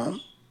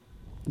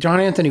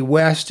 John Anthony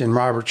West and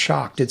Robert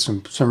Schoch did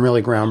some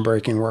really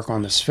groundbreaking work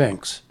on the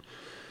Sphinx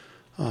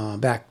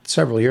back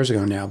several years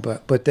ago now.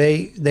 But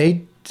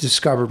they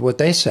discovered what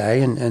they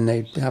say, and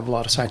they have a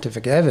lot of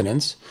scientific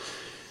evidence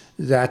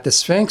that the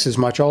Sphinx is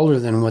much older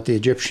than what the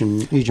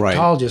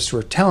Egyptologists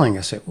were telling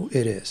us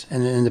it is.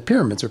 And the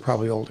pyramids are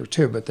probably older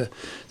too. But the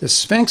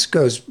Sphinx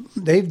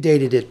they've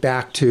dated it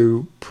back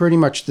to pretty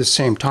much the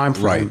same time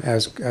frame Right.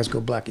 as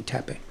Gobekli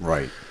Tepe.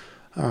 Right.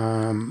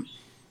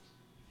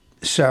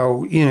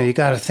 So you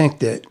got to think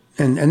that,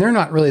 and they're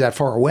not really that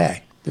far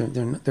away.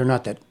 They're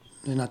not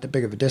that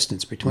big of a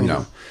distance between No.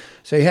 them.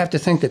 So you have to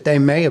think that they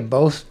may have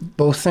both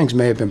things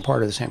may have been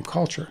part of the same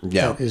culture.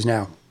 Yeah. That is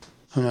now,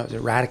 who knows,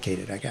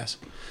 eradicated, I guess.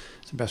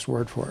 It's the best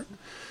word for it.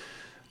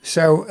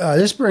 So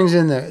this brings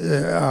in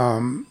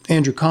the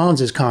Andrew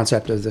Collins'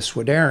 concept of the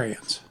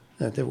Swidarians,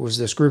 that there was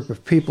this group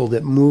of people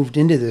that moved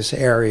into this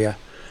area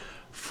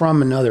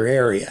from another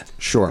area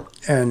Sure.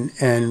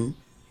 and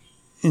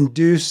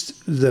induced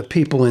the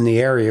people in the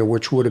area,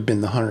 which would have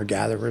been the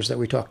hunter-gatherers that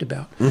we talked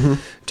about,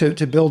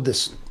 to build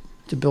this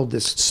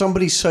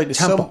Somebody said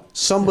temple.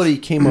 somebody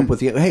came up with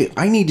the, hey,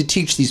 I need to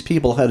teach these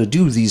people how to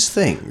do these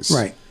things.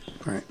 Right.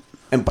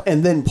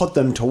 And then put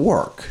them to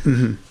work.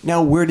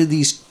 Now, where did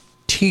these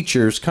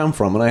teachers come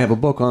from? And I have a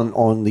book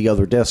on the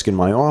other desk in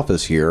my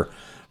office here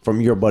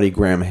from your buddy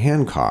Graham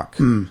Hancock,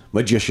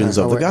 Magicians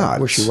of the Gods.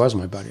 I wish he was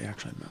my buddy,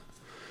 actually.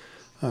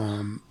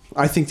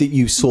 I think that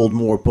you sold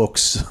more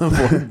books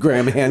for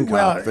Graham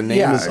Hancock than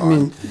Amazon. I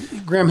mean,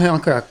 Graham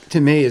Hancock,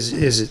 to me,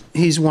 is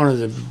he's one of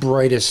the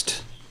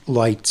brightest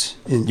lights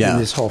in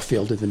this whole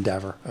field of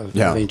endeavor of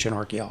ancient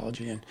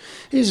archaeology, and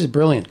he's a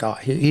brilliant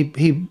guy.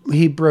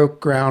 He broke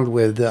ground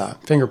with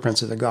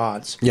Fingerprints of the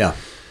Gods,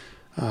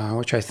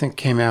 which I think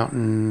came out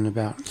in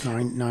about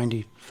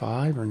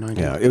 95 or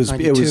 90. Yeah, it was in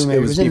the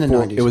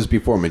 90s. It was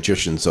before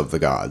Magicians of the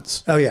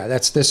Gods. Oh yeah,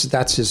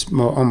 that's his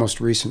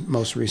most recent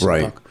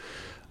book.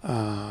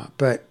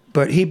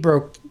 But he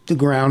broke the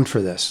ground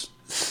for this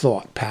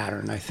thought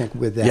pattern, I think,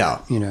 with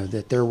that,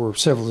 that there were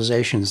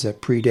civilizations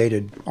that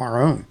predated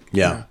our own.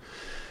 Yeah.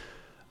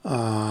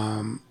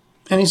 And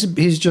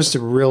he's just a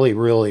really,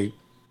 really,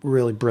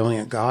 really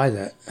brilliant guy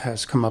that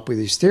has come up with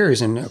these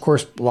theories. And, of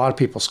course, a lot of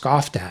people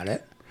scoffed at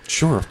it.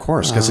 Sure, of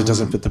course, because it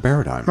doesn't fit the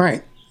paradigm.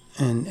 Right.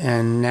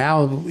 And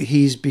now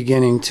he's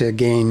beginning to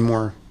gain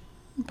more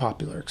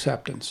popular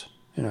acceptance.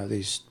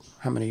 These,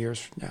 how many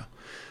years now?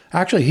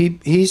 Actually,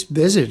 he's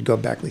visited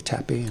Gobekli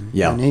Tepe,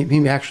 and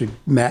he actually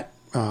met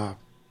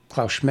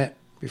Klaus Schmidt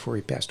before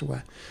he passed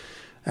away,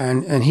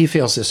 and he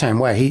feels the same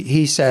way.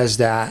 He says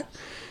that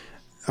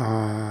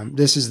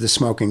this is the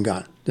smoking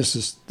gun. This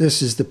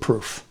is the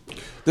proof.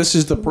 This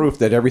is the proof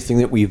that everything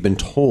that we've been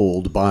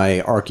told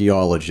by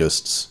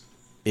archaeologists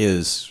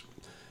is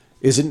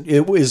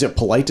it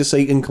polite to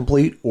say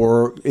incomplete,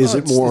 or is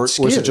it more,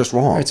 or is it just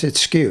wrong?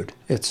 It's skewed.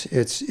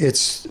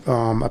 It's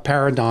a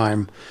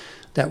paradigm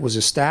that was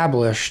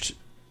established,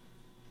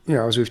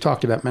 as we've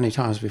talked about many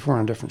times before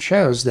on different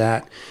shows,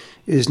 that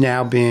is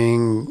now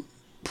being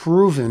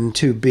proven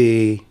to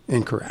be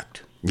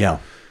incorrect. Yeah.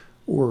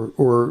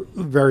 Or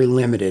very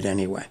limited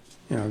anyway.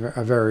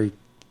 A very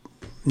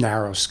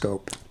narrow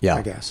scope,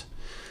 I guess.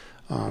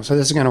 So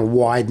this is going to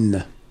widen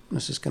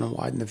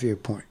the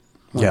viewpoint.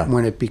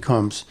 When it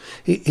becomes,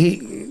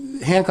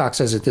 Hancock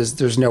says that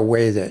there's no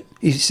way that,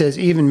 he says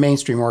even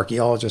mainstream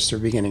archaeologists are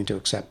beginning to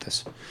accept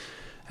this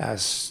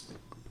as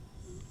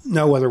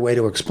no other way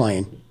to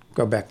explain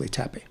Gobekli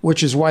Tepe,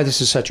 which is why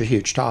this is such a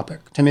huge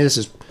topic. To me, this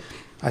is,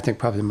 I think,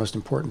 probably the most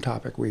important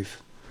topic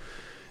we've,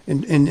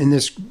 in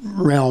this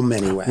realm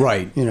anyway.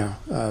 Right.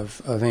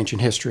 Of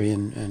ancient history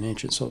and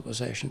ancient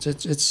civilizations.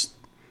 It's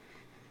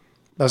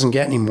doesn't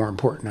get any more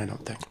important, I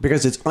don't think.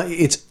 Because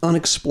it's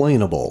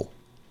unexplainable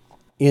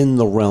in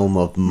the realm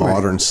of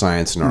modern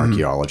science and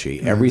archaeology.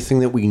 Mm-hmm.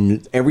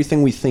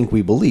 Everything we think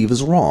we believe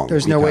is wrong.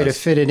 There's no way to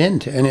fit it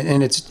into,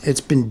 and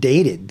it's been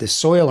dated. The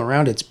soil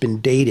around it's been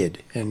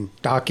dated and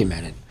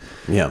documented.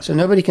 Yeah. So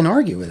nobody can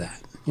argue with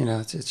that.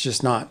 It's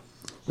just not.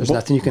 There's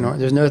nothing you can.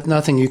 There's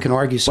nothing you can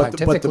argue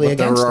scientifically but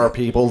against. There are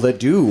people that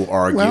do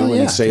argue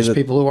and say there's that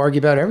people who argue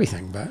about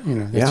everything, but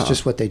it's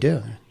just what they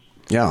do.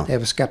 Yeah. They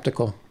have a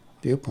skeptical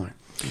viewpoint.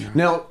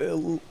 Now,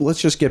 let's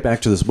just get back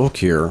to this book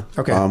here.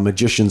 Okay.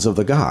 Magicians of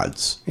the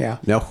Gods. Yeah.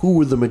 Now, who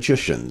were the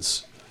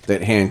magicians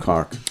that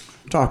Hancock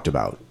talked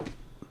about?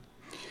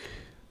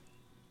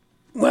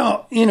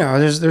 Well,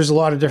 there's a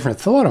lot of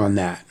different thought on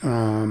that.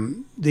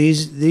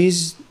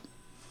 These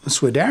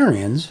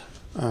Swidarians,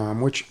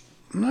 which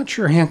I'm not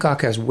sure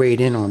Hancock has weighed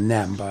in on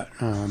them, but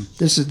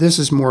this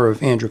is more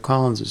of Andrew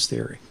Collins'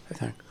 theory, I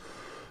think.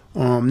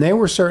 They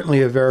were certainly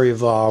a very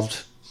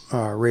evolved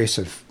race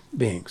of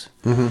beings.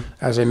 Mm-hmm.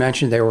 As I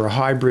mentioned, they were a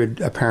hybrid,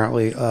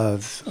 apparently,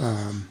 of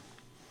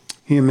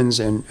humans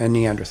and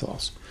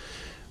Neanderthals.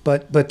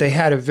 But they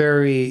had a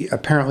very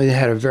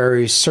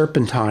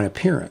serpentine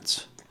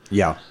appearance.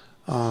 Yeah.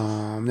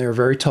 They were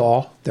very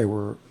tall. They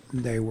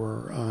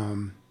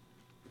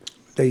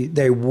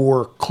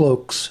wore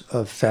cloaks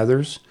of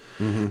feathers.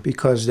 Mm-hmm.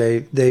 Because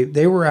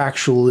they were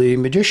actually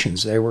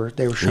magicians. They were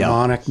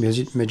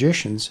shamanic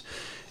magicians,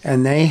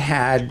 and they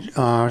had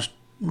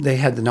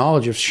the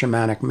knowledge of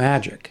shamanic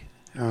magic.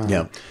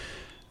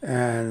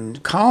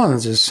 And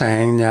Collins is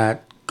saying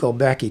that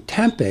Gobekli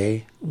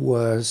Tepe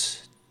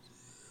was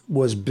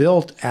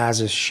built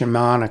as a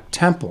shamanic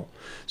temple,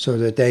 so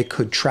that they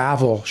could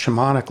travel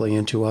shamanically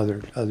into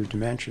other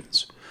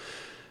dimensions,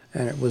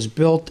 and it was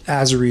built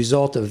as a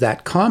result of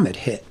that comet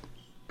hit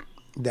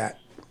that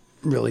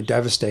really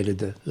devastated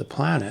the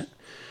planet.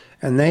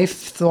 And they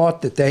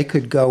thought that they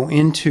could go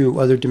into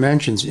other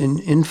dimensions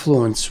and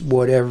influence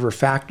whatever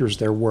factors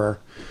there were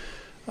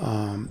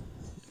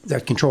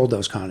that controlled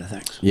those kind of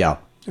things. Yeah.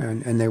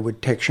 And they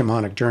would take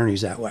shamanic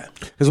journeys that way.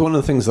 Because one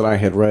of the things that I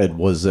had read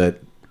was that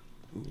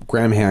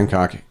Graham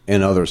Hancock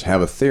and others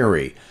have a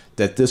theory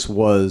that this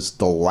was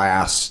the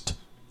last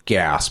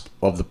gasp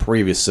of the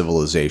previous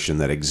civilization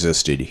that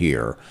existed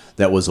here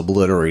that was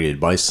obliterated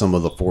by some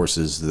of the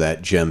forces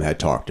that Jim had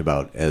talked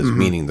about as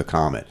meaning the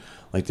comet.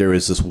 Like there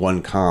is this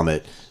one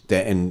comet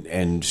that, and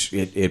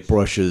it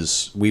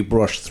brushes. We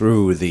brush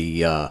through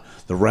the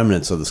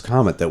remnants of this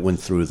comet that went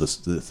through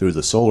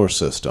the solar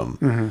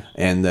system,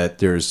 and that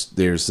there's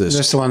this. Is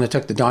this the one that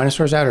took the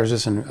dinosaurs out, or is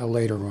this a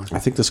later one? I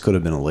think this could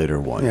have been a later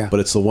one, Yeah. but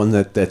it's the one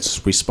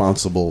that's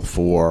responsible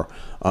for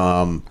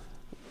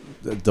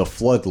the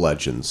flood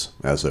legends,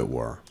 as it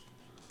were.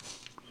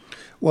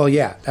 Well,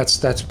 yeah,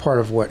 that's part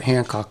of what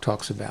Hancock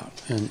talks about,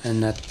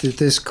 and that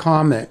this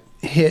comet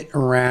hit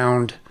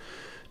around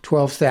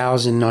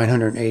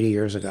 12,980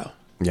 years ago.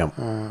 Yeah.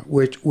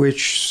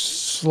 Which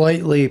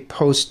slightly is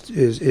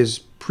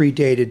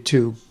predated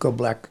to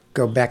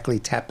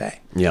Gobekli Tepe.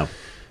 Yeah.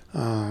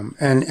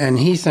 And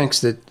he thinks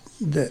that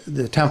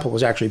the temple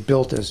was actually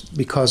built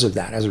because of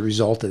that, as a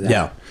result of that.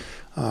 Yeah.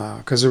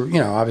 Because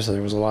obviously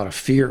there was a lot of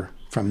fear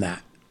from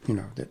that,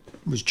 that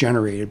was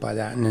generated by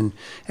that, and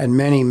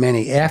many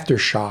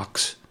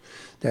aftershocks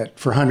that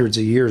for hundreds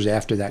of years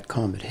after that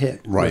comet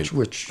hit, right?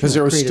 Which because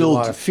there was created still a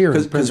lot of fear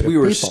because we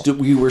were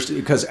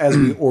because as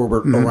we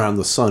orbit around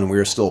the sun, we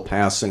are still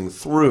passing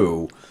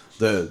through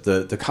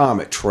the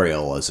comet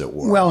trail, as it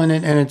were. Well, and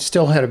it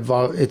still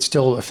it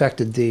still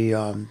affected the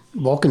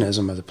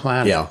volcanism of the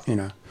planet.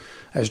 Yeah.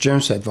 As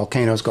Jim said,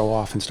 volcanoes go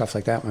off and stuff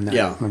like that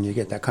when you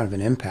get that kind of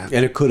an impact.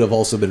 And it could have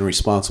also been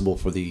responsible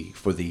for the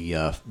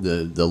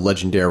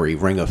legendary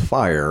Ring of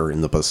Fire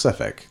in the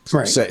Pacific,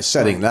 right.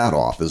 Setting that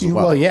off as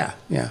well. Well, yeah.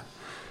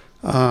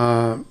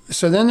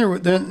 So then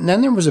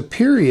there was a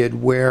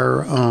period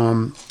where,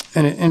 and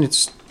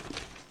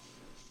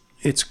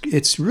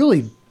it's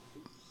really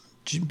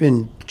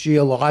been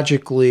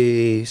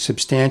geologically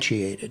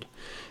substantiated,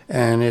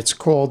 and it's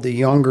called the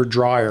Younger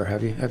Dryas.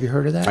 Have you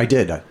heard of that? I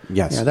did.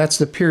 Yes. Yeah, that's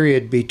the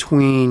period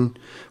between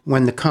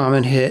when the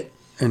comet hit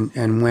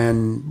and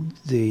when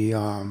the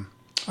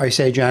Ice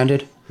Age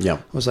ended. Yeah,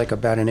 it was like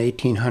about an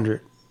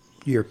 1,800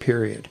 year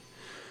period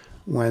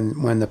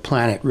when the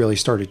planet really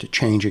started to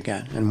change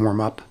again and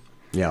warm up.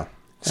 Yeah,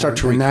 start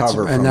to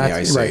recover from the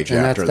Ice Age.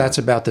 And after that's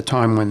about the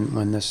time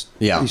when these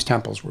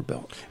temples were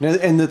built.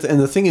 And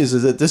the thing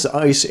is that this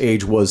Ice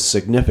Age was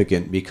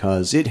significant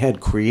because it had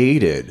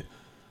created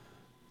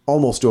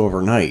almost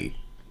overnight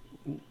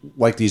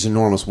like these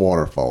enormous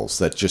waterfalls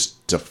that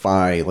just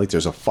defy, like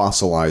there's a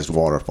fossilized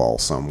waterfall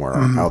somewhere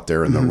out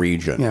there in the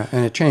region. Yeah,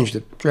 and it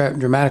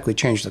dramatically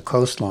changed the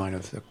coastline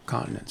of the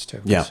continents too.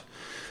 Yeah.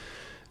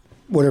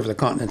 Whatever the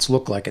continents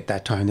looked like at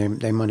that time,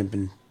 they might have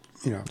been,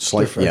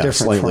 slightly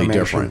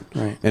different.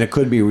 Right. And it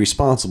could be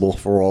responsible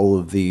for all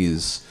of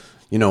these,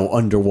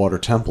 underwater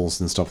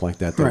temples and stuff like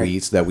that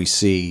that we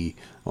see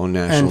on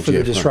National Geographic. And for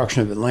the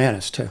destruction of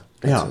Atlantis too.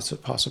 That's a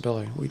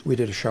possibility. We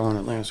did a show on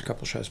Atlantis a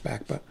couple shows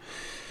back, but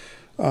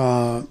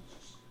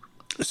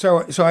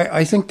so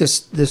I think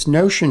this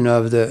notion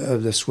of the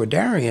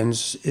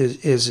Swidarians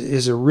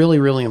is a really,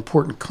 really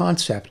important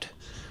concept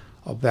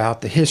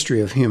about the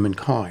history of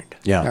humankind.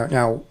 Yeah.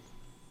 Now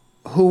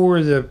who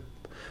were the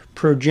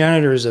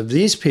progenitors of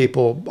these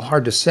people?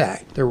 Hard to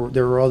say. There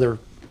were other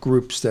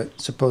groups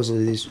that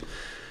supposedly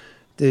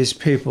these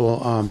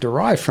people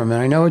derived from.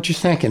 And I know what you're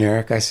thinking,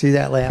 Eric. I see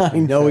that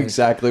laughing. I know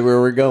exactly where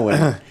we're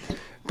going.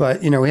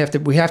 But we have to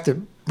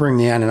bring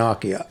the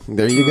Anunnaki up.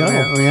 There you go.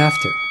 We have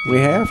to. We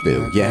have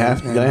to. You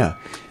have to. Yeah.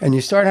 And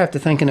you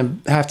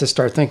have to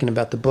start thinking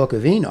about the Book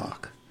of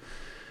Enoch,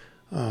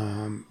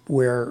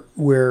 where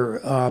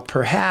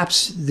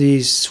perhaps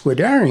these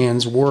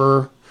Swidarians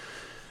were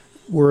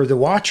the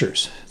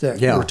Watchers that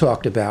were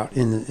talked about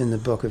in the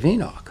Book of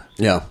Enoch.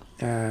 Yeah.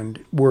 And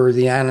were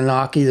the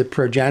Anunnaki the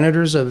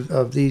progenitors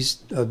of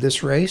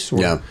this race?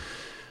 Or,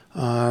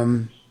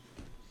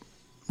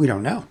 we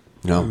don't know.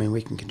 No. I mean,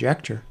 we can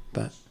conjecture,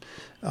 but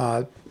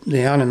the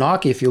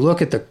Anunnaki, if you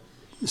look at the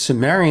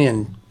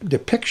Sumerian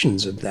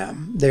depictions of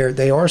them,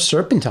 they are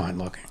serpentine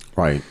looking.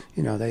 Right.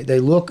 They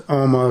look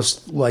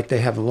almost like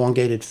they have an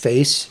elongated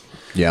face.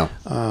 Yeah.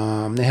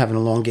 They have an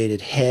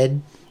elongated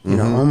head.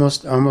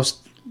 Almost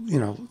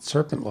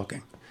serpent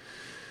looking.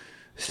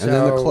 So, and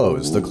then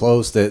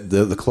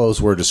the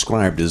clothes were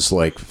described as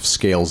like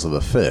scales of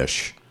a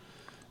fish,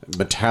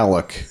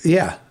 metallic.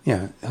 Yeah.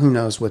 Who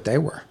knows what they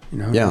were? Who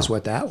knows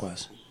what that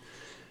was?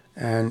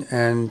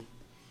 And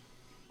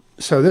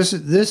so this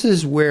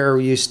is where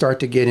you start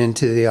to get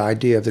into the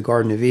idea of the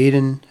Garden of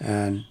Eden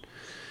and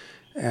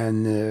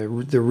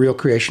the real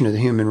creation of the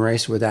human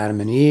race with Adam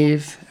and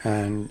Eve,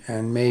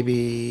 and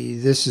maybe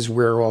this is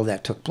where all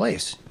that took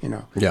place.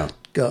 Yeah.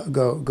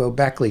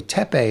 Gobekli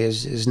Tepe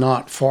is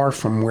not far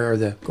from where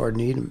the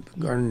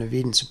Garden of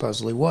Eden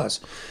supposedly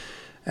was,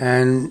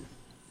 and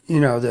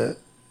the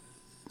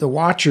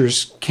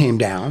Watchers came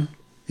down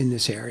in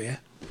this area.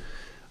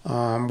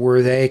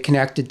 Were they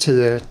connected to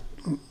the?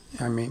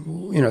 I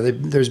mean,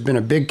 there's been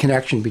a big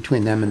connection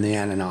between them and the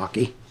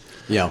Anunnaki.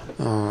 Yeah.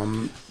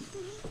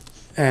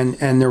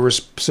 And there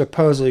was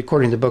supposedly,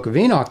 according to the Book of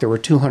Enoch, there were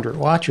 200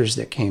 Watchers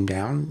that came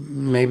down.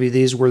 Maybe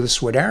these were the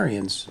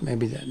Swidarians.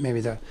 Maybe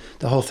the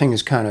whole thing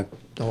is the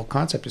whole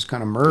concept is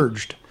kind of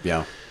merged.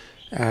 Yeah.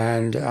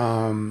 And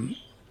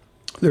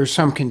there's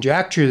some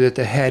conjecture that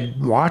the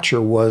head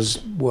Watcher was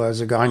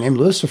a guy named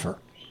Lucifer,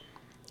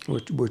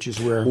 which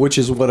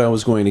is what I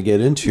was going to get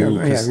into.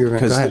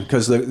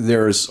 Because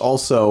there's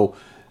also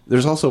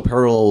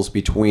parallels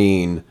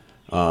between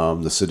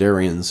the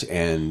Sidarians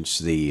and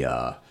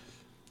the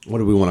what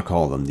do we want to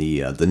call them?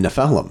 The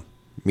Nephilim,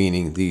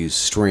 meaning these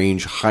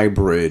strange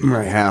hybrid,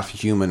 half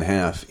human,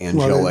 half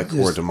angelic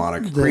or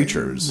demonic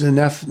creatures. The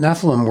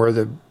Nephilim were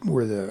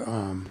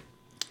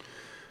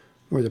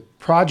the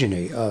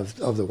progeny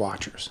of the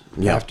Watchers.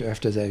 Yeah.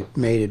 After they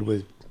mated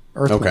with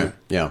Earth women.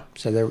 Yeah.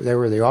 So they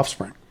were the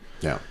offspring.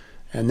 Yeah.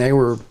 And they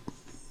were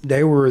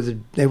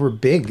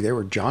big. They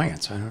were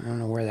giants. I don't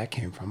know where that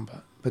came from,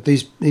 but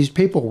these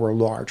people were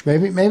large.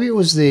 Maybe it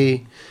was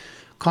the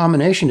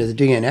combination of the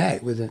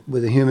DNA with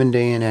the human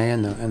DNA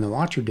and the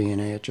Watcher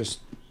DNA. It just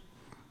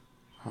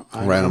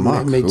ran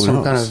amok. It made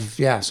some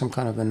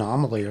kind of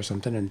anomaly or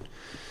something, and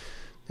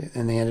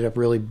they ended up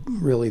really,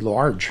 really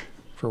large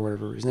for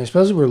whatever reason. They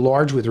supposedly were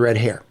large with red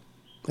hair.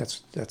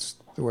 That's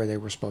the way they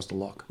were supposed to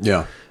look.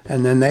 Yeah.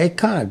 And then they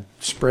kind of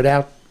spread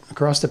out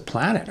across the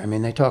planet. I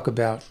mean, they talk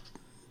about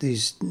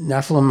these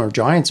Nephilim or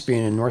giants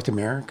being in North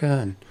America,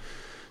 and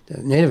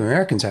the Native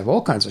Americans have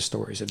all kinds of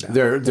stories about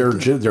it.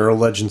 There are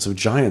legends of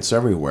giants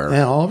everywhere.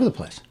 Yeah, all over the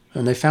place.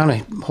 And they found a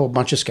whole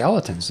bunch of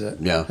skeletons that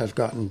have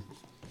gotten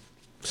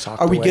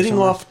socked Are we away getting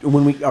somewhere. off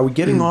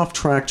off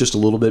track just a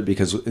little bit?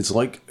 Because it's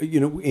like,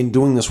 in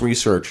doing this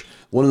research,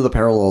 one of the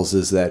parallels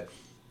is that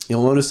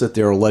you'll notice that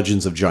there are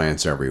legends of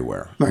giants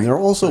everywhere. Right. And there are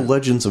also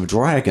legends of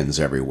dragons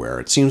everywhere.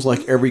 It seems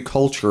like every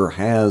culture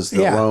has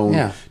their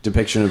own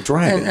depiction of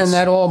dragons. And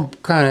that all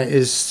kind of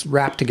is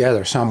wrapped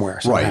together somewhere,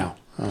 somehow.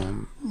 Right.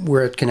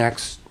 Where it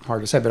connects,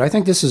 hard to say. But I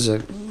think this is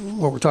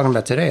what we're talking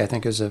about today, I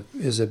think is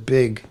a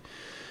big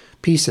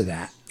piece of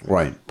that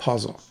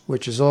puzzle,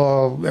 which is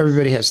all,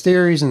 everybody has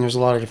theories and there's a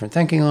lot of different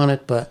thinking on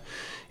it, but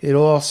it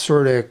all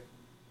sort of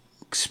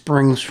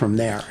springs from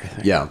there, I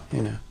think. Yeah.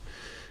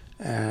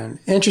 And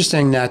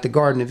interesting that the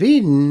Garden of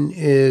Eden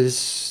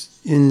is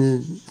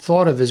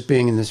thought of as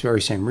being in this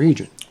very same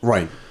region.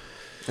 Right.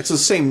 It's the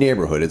same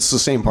neighborhood. It's the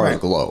same part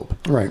of the globe.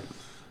 Right.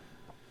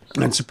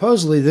 And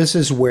supposedly this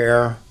is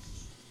where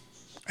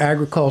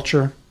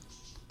agriculture,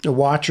 the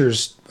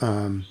Watchers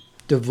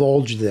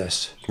divulged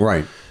this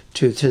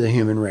to the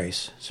human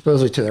race,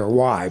 supposedly to their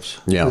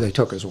wives, who they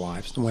took as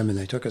wives, the women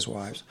they took as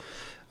wives.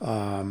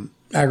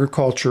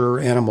 Agriculture,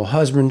 animal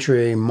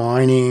husbandry,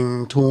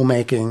 mining, tool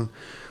making,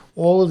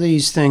 all of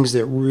these things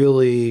that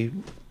really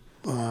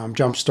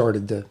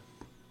jump-started the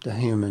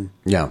human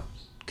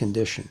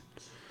condition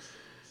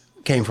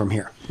came from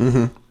here.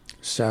 Mm-hmm.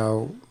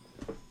 So,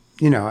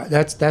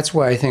 that's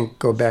why I think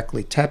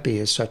Gobekli Tepe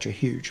is such a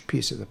huge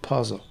piece of the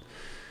puzzle.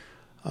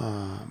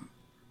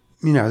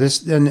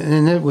 This and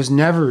it was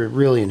never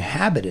really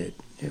inhabited.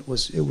 It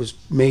was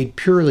made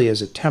purely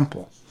as a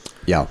temple.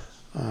 Yeah.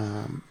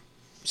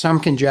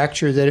 Some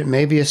conjecture that it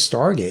may be a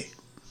stargate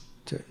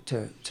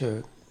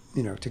to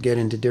get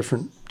into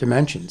different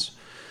dimensions.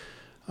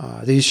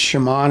 These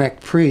shamanic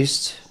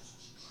priests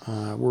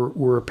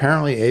were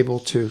apparently able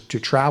to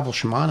travel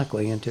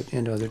shamanically into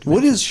other dimensions.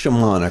 What is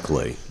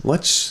shamanically?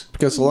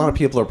 Because a lot of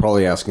people are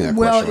probably asking that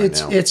question right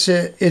now.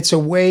 Well, it's a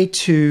way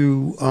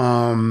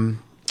to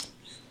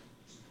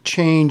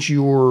change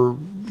your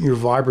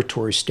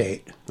vibratory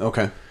state.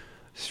 Okay.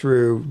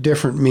 Through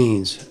different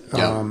means.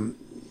 Yeah.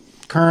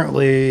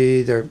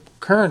 Currently, the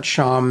current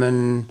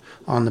shaman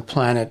on the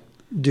planet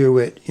do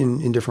it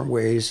in different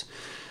ways.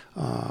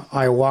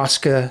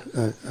 Ayahuasca,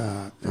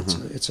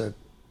 it's a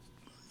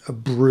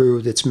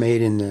brew that's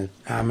made in the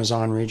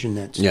Amazon region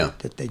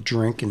that they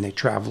drink and they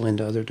travel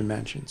into other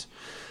dimensions.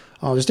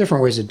 There's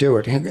different ways to do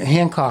it.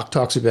 Hancock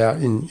talks about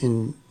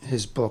in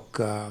his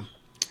book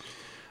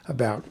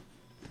about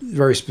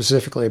very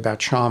specifically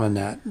about shaman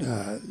that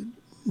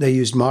they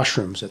used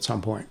mushrooms at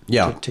some point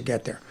to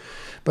get there.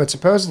 But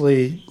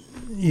supposedly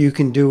you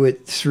can do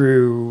it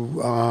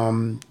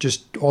through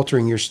just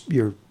altering your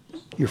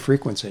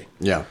frequency.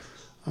 Yeah.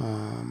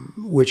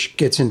 Which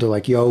gets into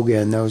like yoga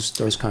and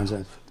those kinds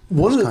of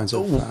one of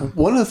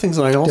the things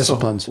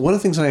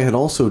that I had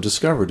also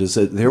discovered is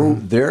that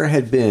there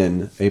had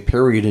been a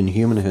period in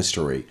human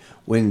history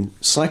when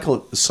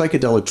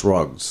psychedelic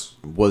drugs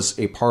was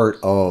a part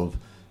of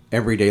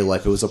everyday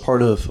life. It was a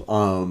part of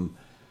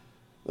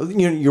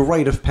your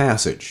rite of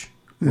passage.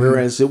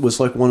 Whereas it was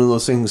like one of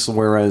those things.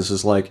 Whereas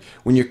it's like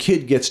when your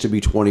kid gets to be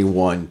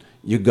 21,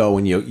 you go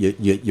and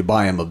you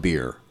buy him a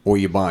beer or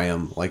you buy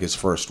him like his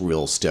first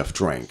real stiff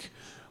drink.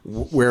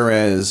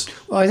 Whereas,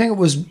 well, I think it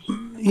was,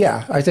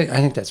 I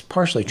think that's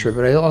partially true,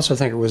 but I also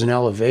think it was an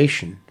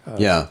elevation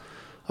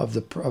of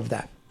of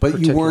that. But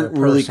you weren't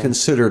really person.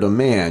 considered a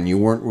man. You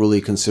weren't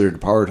really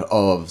considered part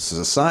of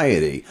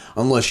society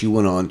unless you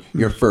went on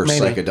your first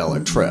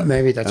psychedelic trip.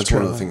 Maybe that's true.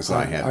 one of the things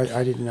I had.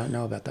 I did not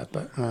know about that,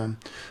 but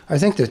I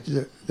think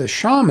that the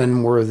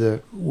shaman were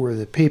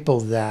the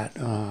people that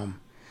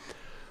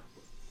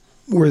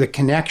were the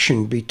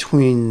connection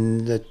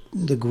between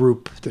the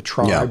group, the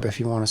tribe, if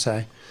you want to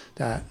say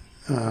that,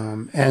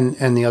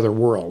 and the other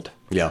world.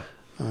 Yeah.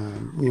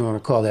 You want to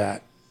call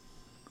that,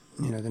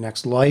 the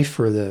next life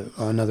or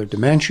another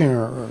dimension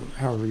or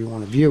however you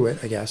want to view it,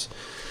 I guess.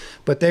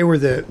 But they were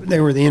the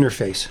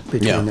interface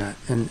between that,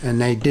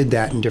 and they did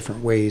that in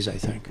different ways, I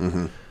think.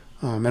 Mm-hmm.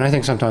 And I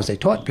think sometimes they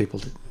taught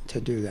people to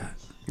do that.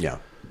 Yeah.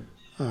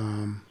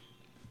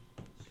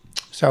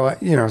 So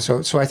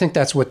I think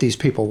that's what these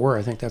people were.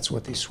 I think that's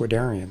what these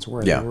Swidarians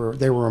were. Yeah.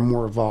 They were a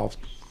more evolved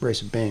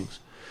race of beings,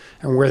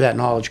 and where that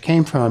knowledge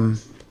came from,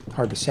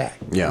 hard to say.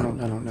 Yeah. I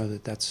don't know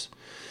that that's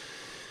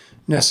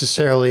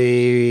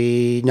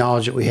necessarily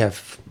knowledge that we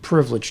have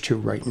privilege to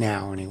right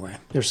now. Anyway,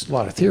 there's a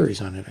lot of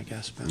theories on it, I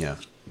guess. But, Yeah.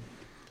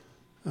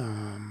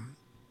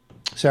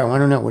 So I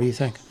don't know. What do you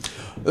think?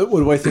 What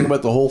do I think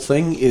about the whole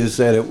thing is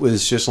that it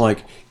was just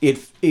like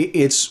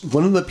it's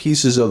one of the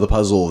pieces of the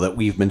puzzle that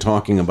we've been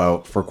talking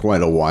about for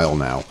quite a while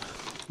now.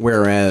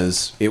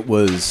 Whereas it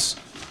was,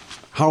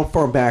 how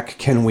far back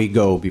can we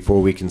go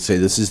before we can say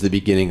this is the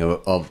beginning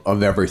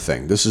of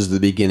everything? This is the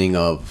beginning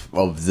of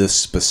this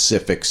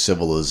specific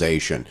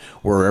civilization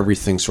where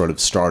everything sort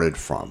of started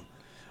from.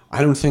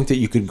 I don't think that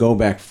you could go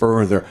back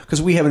further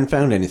because we haven't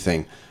found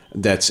anything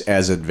that's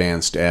as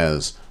advanced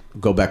as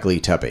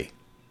Gobekli Tepe.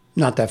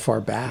 Not that far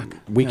back.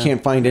 We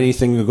can't find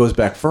anything that goes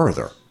back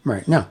further.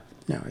 Right. No.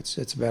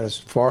 It's about as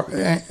far.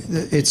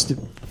 It's the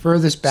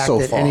furthest back So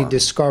that far. any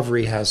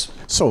discovery has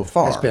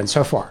been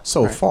so far.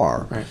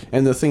 Far. Right.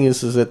 And the thing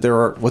is that there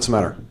are. What's the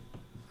matter?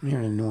 I'm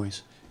hearing a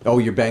noise. Oh,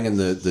 you're banging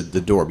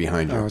the door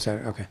behind you. Oh, is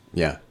that okay?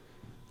 Yeah,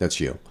 that's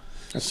you.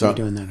 That's you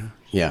doing that, huh?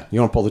 Yeah.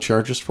 You want to pull the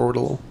charges forward a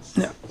little?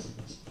 No.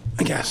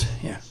 I guess.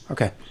 Yeah.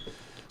 Okay.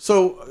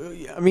 So,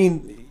 I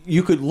mean,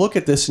 you could look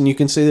at this and you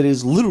can say that it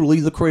is literally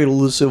the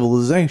cradle of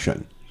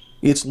civilization.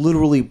 It's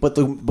literally, but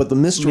the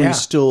mystery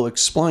is still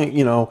explain.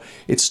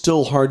 It's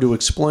still hard to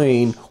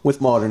explain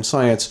with modern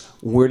science.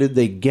 Where did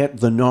they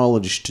get the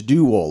knowledge to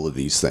do all of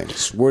these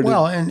things?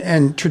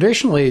 And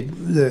traditionally,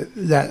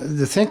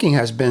 the thinking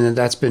has been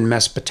that's been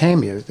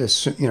Mesopotamia.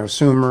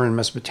 Sumer and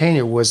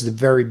Mesopotamia was the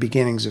very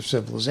beginnings of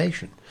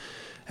civilization,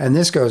 and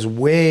this goes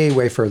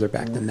way further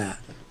back than that.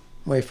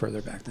 Way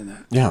further back than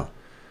that. Yeah.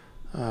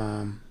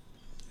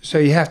 So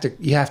you have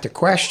to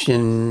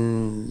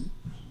question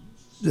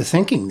the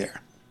thinking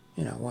there.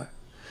 What?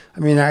 I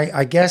mean,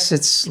 I guess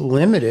it's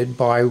limited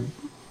by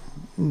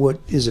what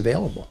is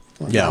available,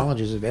 what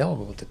knowledge is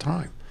available at the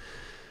time,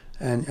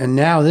 and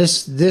now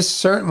this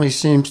certainly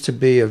seems to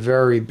be a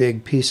very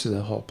big piece of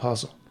the whole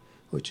puzzle,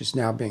 which is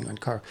now being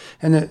uncovered.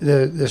 And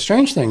the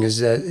strange thing is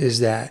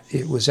that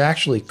it was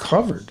actually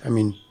covered. I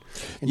mean,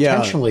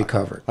 intentionally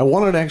covered. I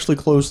wanted to actually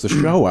close the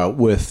show out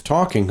with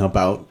talking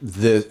about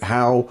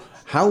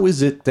how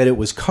is it that it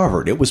was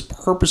covered? It was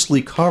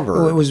purposely covered.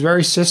 Well, it was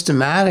very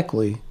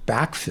systematically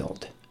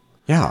backfilled.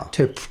 Yeah.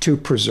 To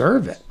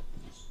preserve it,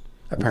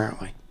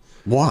 apparently.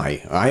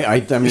 Why? I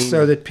mean,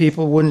 so that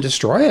people wouldn't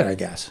destroy it, I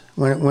guess.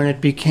 When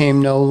it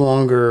became no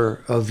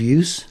longer of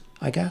use,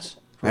 I guess.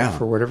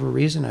 For whatever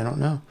reason, I don't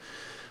know.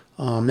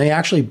 They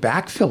actually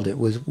backfilled it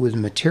with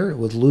material,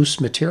 with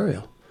loose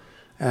material,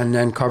 and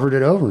then covered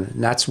it over.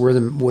 And that's where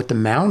what the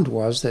mound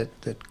was that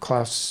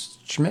Klaus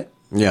Schmidt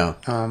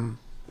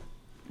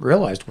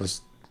realized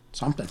was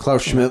something.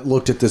 Klaus Schmidt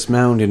looked at this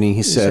mound and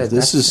he said,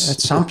 "This is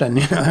it's something.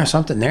 There's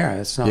something there.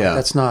 It's not. Yeah.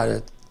 That's not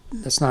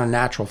a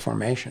natural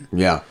formation.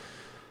 Yeah."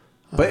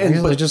 But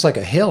it's just like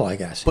a hill, I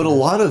guess. But a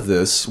lot of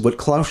this, what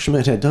Klaus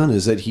Schmidt had done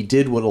is that he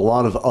did what a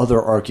lot of other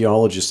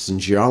archaeologists and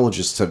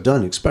geologists have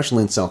done,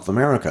 especially in South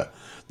America.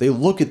 They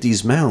look at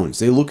these mounds,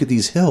 they look at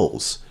these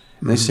hills,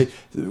 and they say,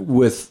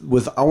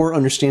 with our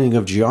understanding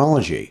of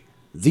geology,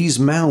 these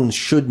mounds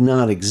should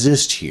not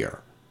exist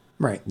here.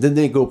 Right. Then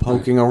they go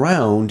poking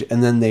around,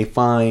 and then they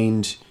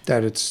find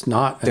that it's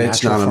not a that natural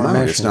it's not formation. A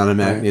mound. It's not a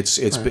mound. Right.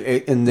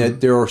 It's and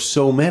that there are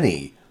so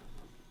many.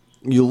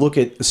 You look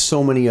at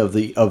so many of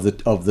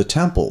the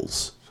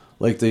temples,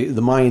 like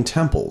the Mayan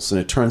temples, and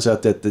it turns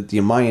out that the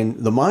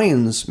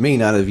Mayans may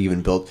not have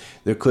even built.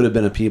 There could have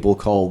been a people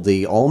called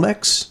the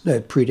Olmecs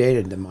that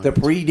predated the Mayans. That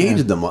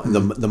predated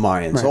the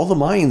Mayans. Right. All the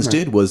Mayans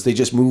did was they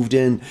just moved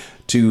in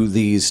to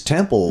these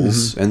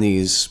temples and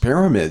these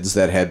pyramids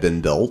that had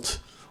been built,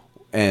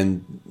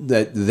 and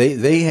that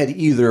they had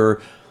either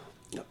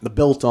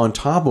built on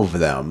top of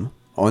them,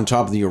 on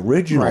top of the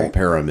original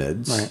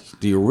pyramids,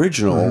 the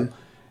original.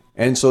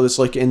 And so it's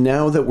like, and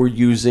now that we're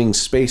using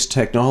space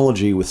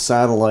technology with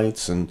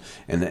satellites and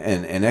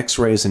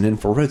X-rays and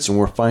infrareds, and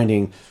we're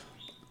finding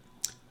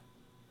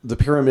the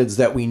pyramids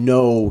that we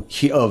know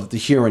of the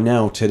here and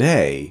now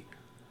today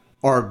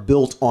are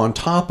built on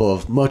top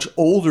of much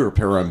older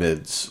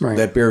pyramids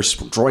that bear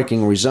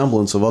striking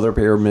resemblance of other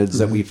pyramids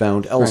that we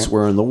found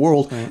elsewhere in the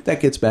world.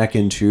 That gets back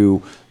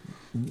into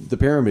the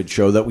pyramid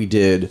show that we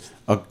did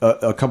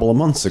a couple of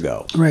months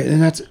ago. Right,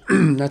 and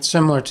that's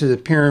similar to the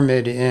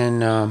pyramid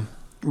in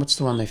what's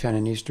the one they found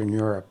in Eastern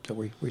Europe that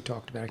we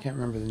talked about? I can't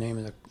remember the name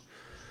of the.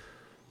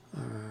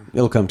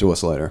 It'll come to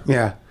us later.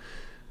 Yeah,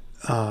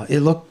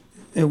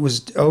 it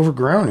was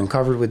overgrown and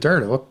covered with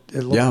dirt.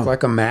 It looked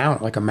like a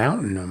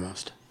mountain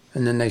almost.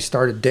 And then they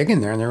started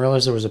digging there, and they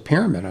realized there was a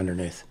pyramid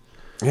underneath.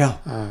 Yeah.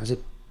 Is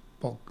it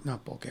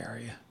not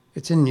Bulgaria?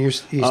 It's in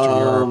Eastern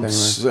Europe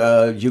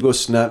anyway.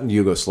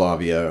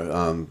 Yugoslavia,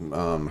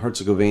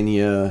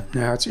 Herzegovina.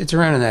 No, it's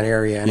around in that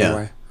area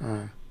anyway.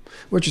 Yeah.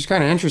 Which is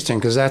kind of interesting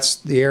because that's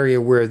the area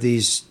where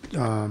these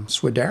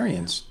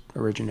Swidarians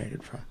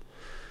originated from.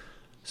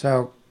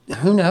 So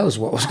who knows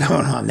what was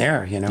going on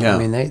there? You know, Yeah. I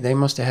mean, they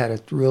must have had a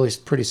really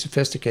pretty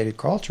sophisticated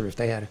culture if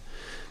they had.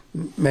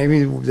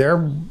 Maybe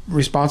they're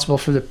responsible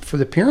for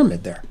the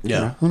pyramid there.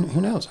 Yeah. You know? Who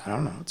knows? I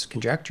don't know. It's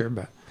conjecture,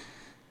 but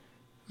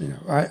you know,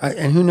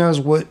 and who knows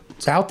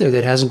what's out there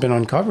that hasn't been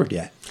uncovered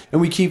yet. And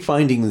we keep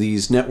finding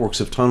these networks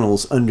of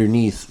tunnels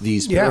underneath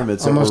these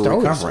pyramids that we're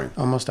recovering.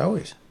 Almost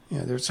always.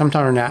 Yeah, there's some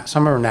are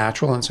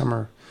natural and some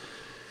are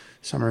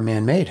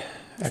man-made,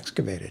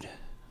 excavated.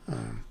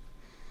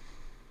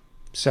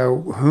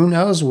 So who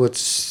knows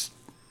what's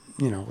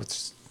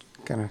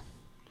gonna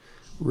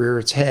rear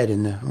its head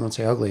in the, I won't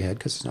say ugly head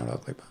because it's not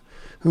ugly, but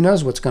who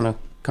knows what's going to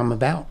come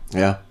about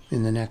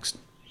in the next,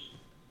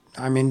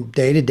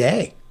 day to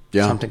day,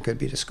 something could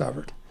be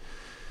discovered.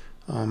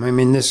 I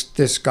mean,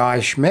 this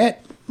guy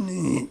Schmidt,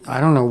 I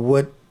don't know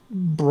what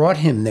brought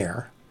him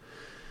there,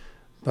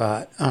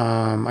 but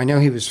I know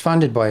he was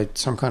funded by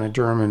some kind of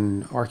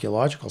German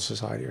archaeological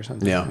society or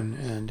something,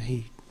 and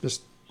he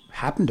just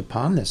happened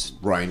upon this.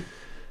 Right.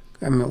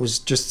 I mean, it was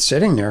just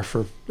sitting there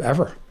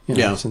forever.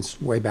 Since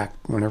way back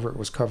whenever it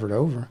was covered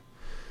over.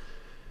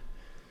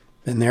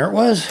 And there it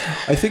was.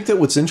 I think that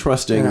what's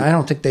interesting... And I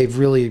don't think they've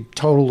really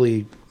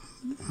totally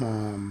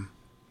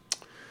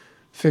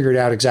figured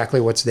out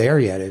exactly what's there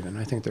yet even.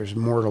 I think there's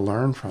more to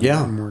learn from it.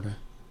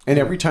 And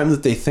every time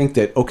that they think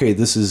that, okay,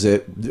 this is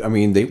it, I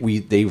mean,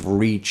 they've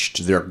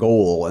reached their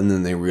goal, and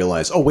then they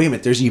realize, oh, wait a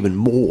minute, there's even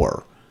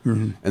more.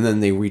 Mm-hmm. And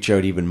then they reach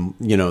out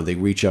they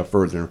reach out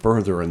further and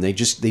further, and they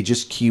just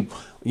keep,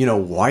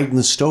 widen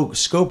the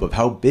scope of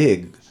how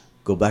big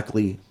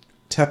Gobekli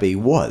Tepe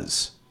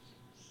was,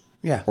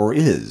 or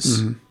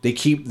is. Mm-hmm. They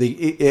keep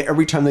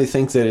every time they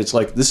think that it's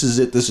like this is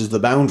it, this is the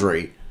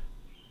boundary.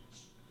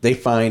 They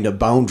find a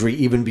boundary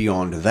even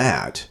beyond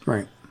that.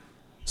 Right.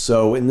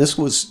 So, and this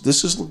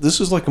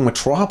is like a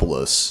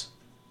metropolis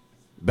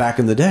back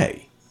in the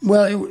day.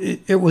 Well,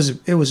 it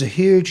was a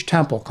huge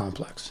temple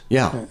complex.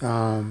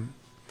 Yeah.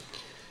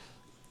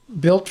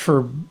 Built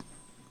for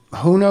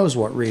who knows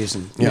what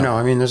reason.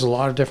 There's a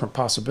lot of different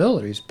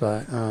possibilities,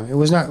 but it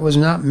was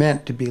not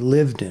meant to be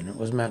lived in. It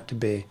was meant to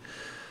be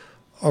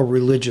a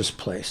religious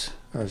place,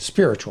 a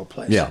spiritual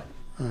place. Yeah.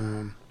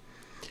 And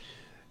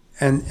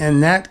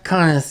that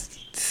kind of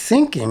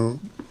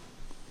thinking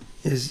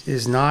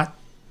is not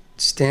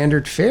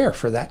standard fare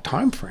for that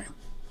time frame.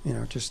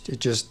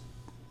 Just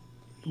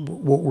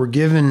what we're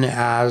given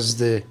as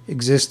the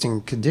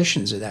existing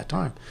conditions at that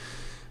time.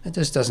 It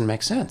just doesn't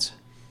make sense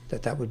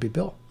that would be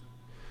built.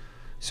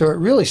 So it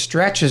really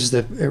stretches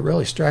the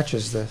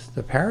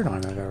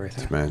paradigm of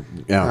everything.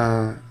 Man,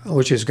 yeah.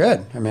 Which is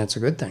good. I mean, it's a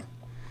good thing.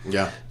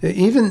 Yeah.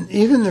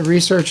 Even the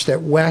research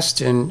that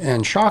West and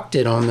Schock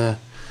did on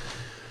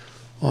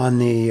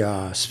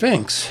the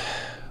Sphinx,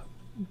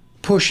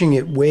 pushing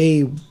it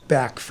way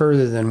back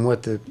further than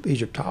what the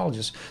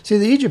Egyptologists. See,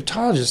 the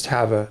Egyptologists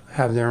have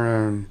their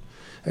own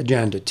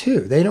agenda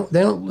too. They don't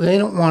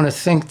want to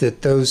think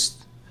that those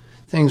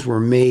things were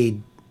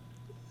made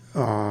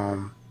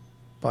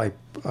by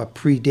a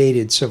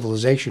predated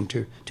civilization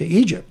to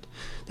Egypt.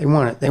 They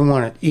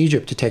wanted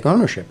Egypt to take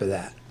ownership of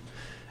that,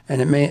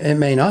 and it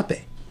may not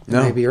be. It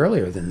may be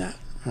earlier than that.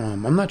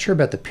 I'm not sure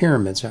about the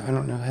pyramids. I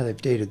don't know how they've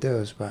dated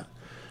those, but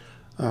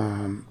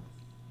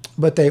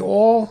they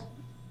all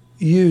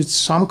used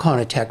some kind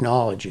of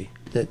technology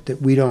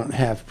that we don't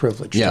have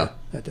privilege to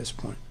at this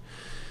point.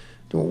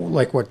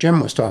 Like what Jim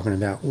was talking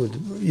about,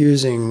 with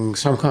using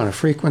some kind of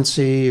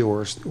frequency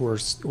or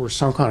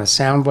some kind of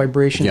sound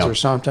vibrations or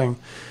something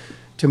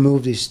to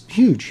move these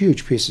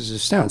huge pieces of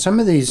stone. Some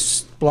of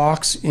these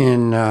blocks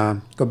in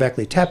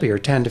Gobekli Tepe are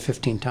 10 to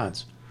 15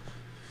 tons.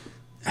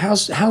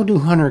 How do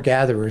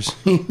hunter-gatherers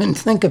even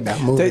think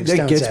about moving stones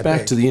that gets that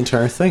back big? to the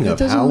entire thing of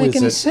how is it... It doesn't make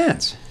any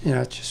sense.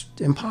 It's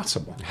just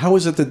impossible. How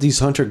is it that these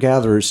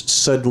hunter-gatherers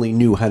suddenly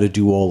knew how to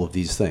do all of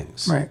these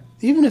things? Right.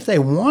 Even if they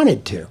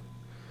wanted to.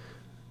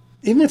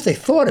 Even if they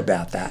thought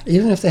about that.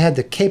 Even if they had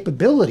the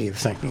capability of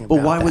thinking about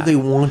that. But why would they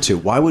want to?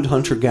 Why would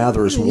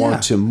hunter-gatherers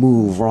want to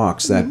move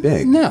rocks that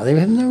big? No, they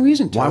have no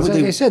reason to. Why would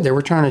like I said, they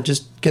were trying to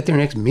just get their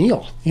next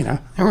meal. They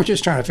were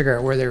just trying to figure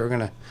out where they were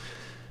going to...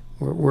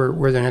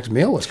 Where their next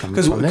meal was coming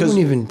from. They wouldn't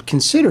even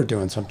consider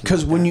doing something.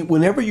 Because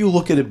whenever you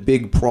look at a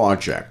big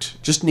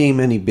project, just name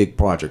any big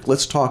project.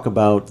 Let's talk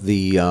about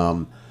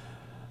the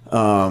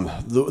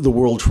the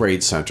World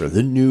Trade Center,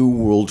 the new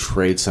World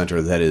Trade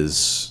Center that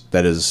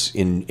is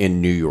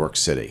in New York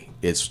City.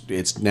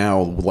 It's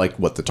now like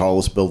what the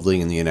tallest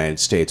building in the United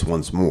States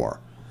once more.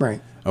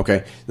 Right.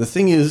 Okay. The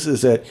thing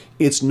is that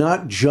it's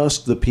not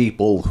just the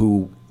people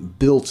who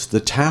built the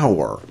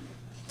tower,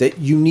 that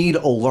you need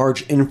a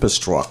large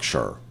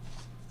infrastructure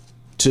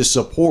to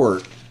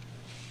support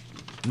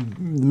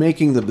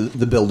making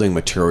the building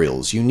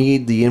materials. You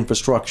need the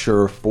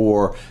infrastructure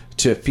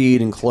to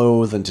feed and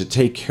clothe and to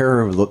take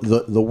care of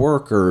the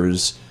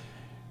workers.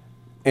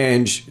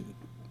 And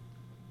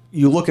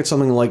you look at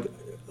something like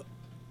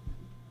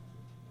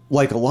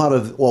a lot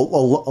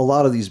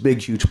of these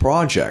big, huge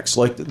projects,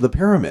 like the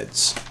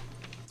pyramids.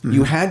 Mm-hmm.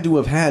 You had to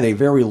have had a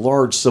very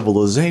large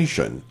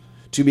civilization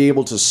to be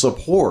able to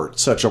support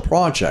such a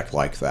project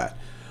like that.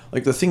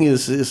 Like, the thing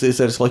is that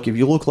it's like, if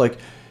you look like,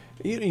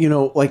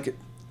 like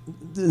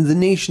the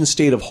nation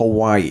state of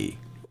Hawaii,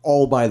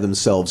 all by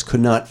themselves could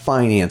not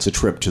finance a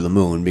trip to the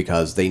moon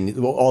because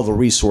all the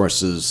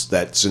resources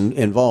that's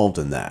involved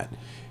in that.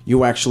 You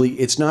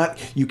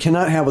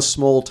cannot have a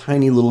small,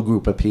 tiny little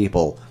group of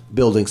people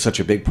building such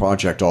a big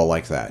project all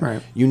like that.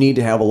 Right. You need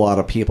to have a lot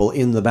of people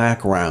in the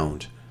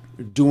background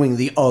doing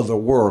the other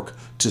work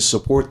to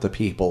support the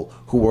people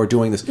who are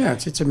doing this. Yeah,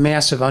 it's a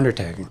massive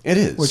undertaking. It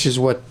is. Which is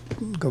what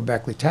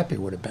Gobekli Tepe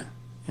would have been.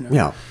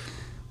 Yeah.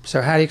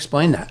 So how do you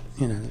explain that?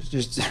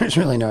 There's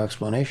really no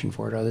explanation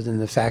for it other than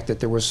the fact that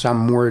there was some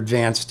more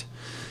advanced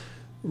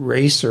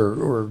race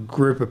or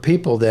group of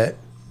people that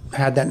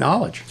had that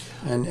knowledge,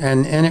 and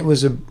it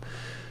wasn't.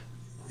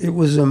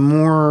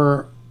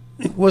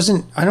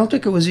 I don't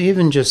think it was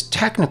even just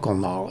technical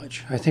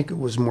knowledge. I think it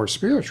was more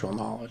spiritual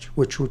knowledge,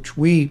 which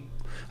we're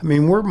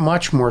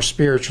much more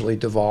spiritually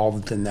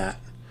devolved than that.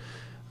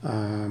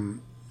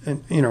 And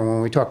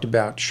when we talked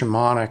about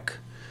shamanic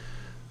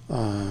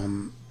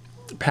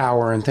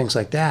power and things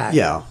like that,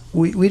 yeah,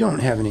 we don't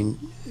have any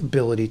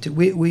ability to.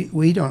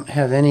 We don't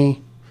have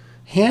any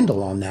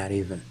handle on that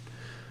even.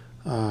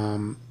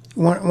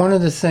 One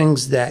of the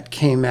things that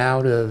came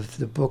out of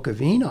the Book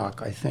of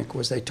Enoch, I think,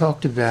 was they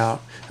talked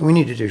about, and we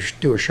need to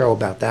do a show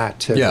about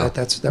that too. Yeah.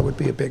 That would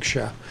be a big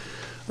show.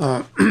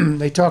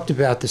 They talked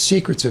about the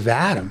secrets of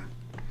Adam.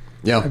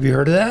 Yeah. Have you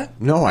heard of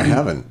that? No, I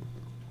haven't.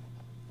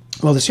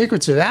 Well, the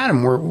secrets of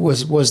Adam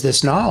was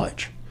this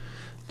knowledge,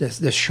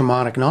 this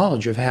shamanic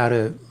knowledge of how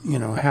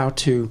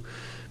to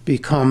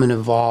become an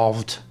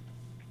evolved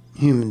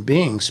human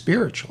being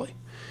spiritually,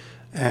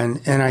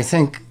 and I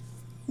think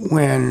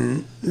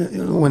when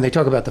they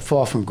talk about the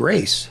fall from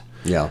grace,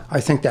 yeah, I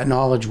think that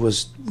knowledge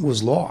was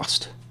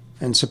lost,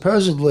 and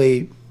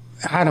supposedly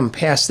Adam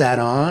passed that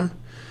on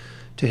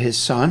to his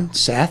son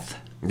Seth.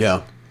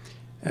 Yeah.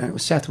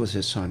 Seth was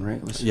his son,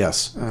 right?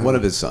 Yes, one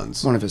of his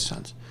sons. One of his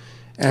sons.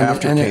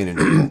 After Cain and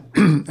Abel.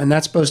 And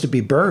that's supposed to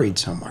be buried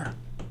somewhere.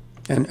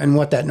 And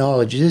what that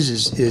knowledge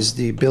is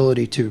the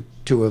ability to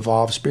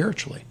evolve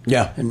spiritually.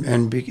 Yeah.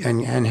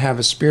 And have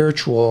a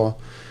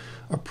spiritual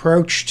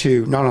approach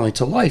to not only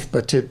to life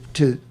but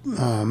to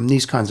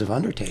these kinds of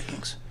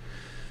undertakings.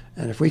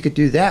 And if we could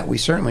do that, we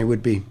certainly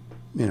would be,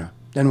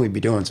 then we'd be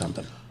doing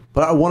something.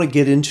 But I want to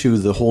get into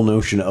the whole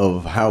notion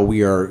of how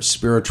we are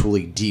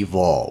spiritually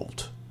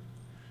devolved.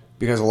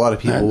 Because a lot of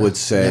people would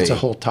say that's a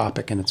whole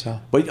topic in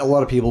itself. But a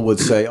lot of people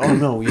would say, "Oh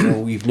no,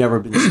 we've never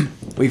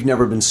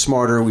been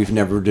smarter, we've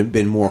never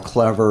been more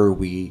clever."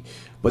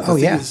 But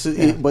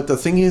the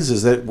thing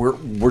is that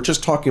we're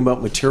just talking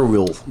about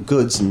material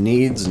goods and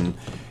needs and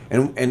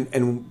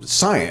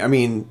science. I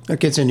mean, that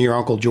gets into your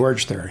Uncle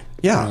George theory.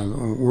 Yeah,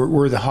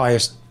 we're the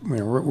highest.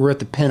 We're at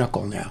the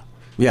pinnacle now.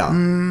 Yeah, I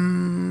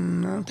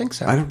don't think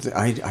so. I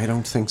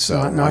don't think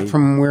so. Not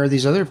from where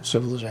these other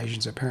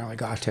civilizations apparently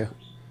got to.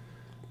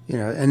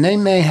 And they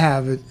may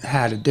have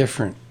had a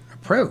different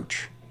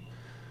approach,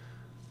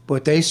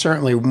 but they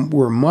certainly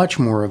were much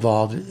more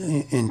evolved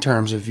in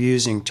terms of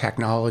using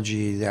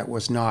technology that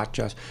was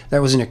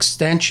an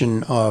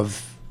extension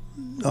of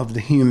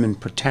the human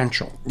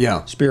potential.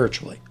 Yeah,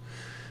 spiritually,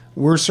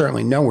 we're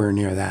certainly nowhere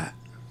near that.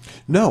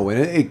 No,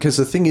 because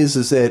the thing is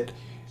that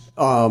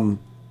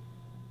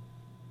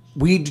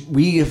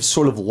we have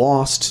sort of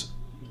lost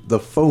the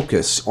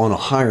focus on a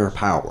higher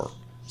power,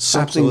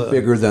 something Absolutely.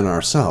 Bigger than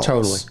ourselves.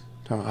 Totally.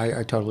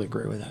 I totally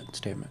agree with that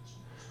statement.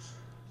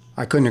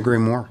 I couldn't agree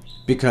more.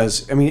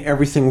 Because,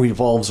 everything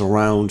revolves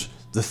around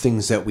the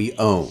things that we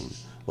own,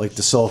 like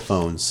the cell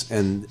phones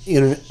and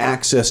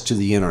access to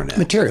the internet.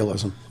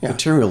 Materialism. Yeah.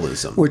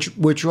 Materialism.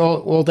 Which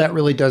all that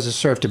really does is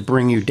serve to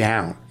bring you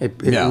down.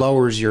 It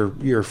lowers your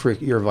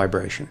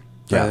vibration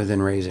rather than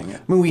raising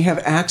it. We have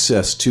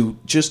access to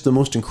just the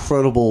most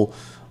incredible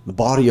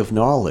body of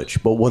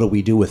knowledge, but what do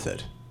we do with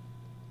it?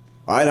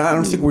 I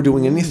don't think we're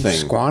doing anything.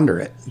 Squander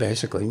it,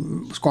 basically.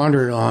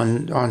 Squander it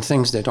on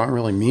things that don't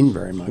really mean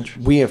very much.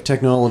 We have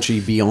technology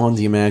beyond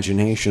the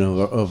imagination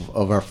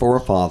of our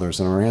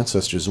forefathers and our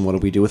ancestors, and what do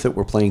we do with it?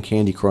 We're playing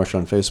Candy Crush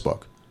on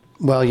Facebook.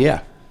 Well,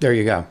 yeah, there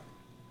you go.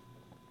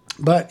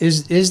 But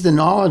is the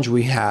knowledge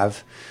we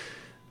have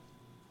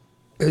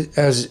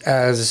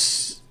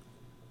as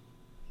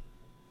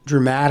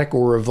dramatic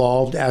or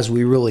evolved as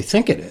we really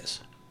think it is?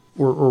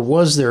 Or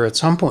was there at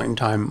some point in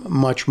time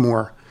much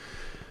more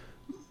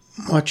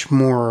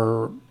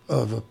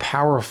of a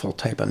powerful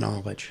type of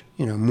knowledge,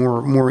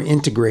 more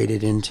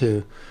integrated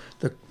into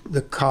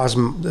the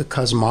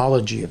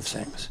cosmology of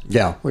things?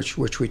 Yeah.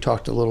 Which we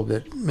talked a little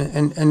bit,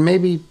 and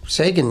maybe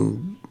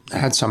Sagan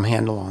had some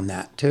handle on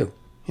that too.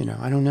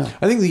 I don't know.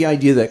 I think the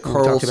idea that We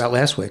talked about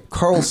last week.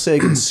 Carl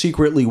Sagan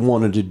secretly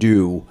wanted to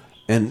do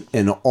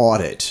an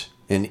audit,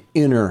 an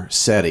inner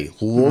SETI,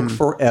 look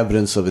for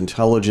evidence of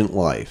intelligent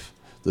life,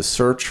 the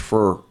search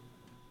for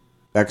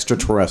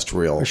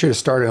extraterrestrial. I should have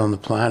started on the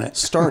planet.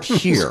 Start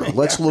here.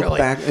 Let's look really.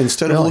 back.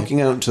 Instead of looking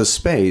out into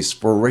space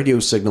for radio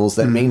signals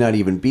that may not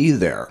even be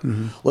there,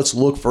 let's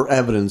look for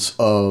evidence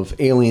of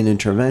alien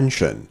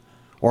intervention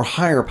or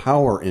higher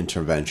power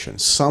intervention,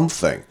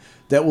 something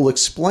that will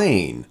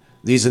explain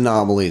these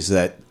anomalies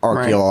that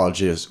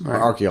archaeologists And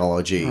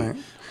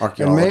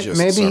archaeologists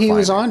maybe are he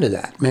was finding. onto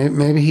that.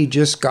 Maybe he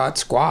just got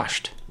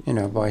squashed,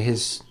 by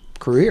his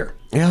career.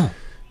 Yeah.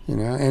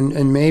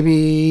 And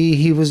maybe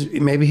he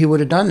would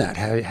have done that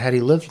had he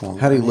lived longer.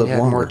 Had he lived had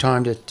longer. more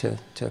time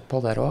to pull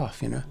that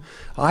off.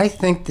 I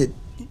think that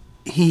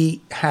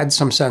he had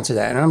some sense of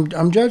that, and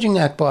I'm judging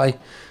that by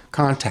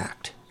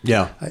Contact.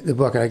 Yeah. The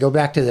book, and I go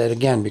back to that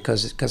again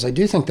because I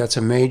do think that's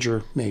a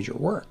major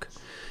work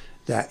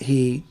that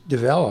he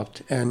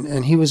developed,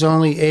 and he was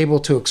only able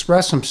to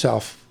express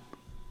himself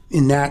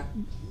in that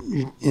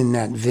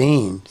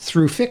vein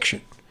through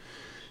fiction.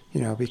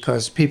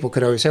 Because people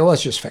could always say, well,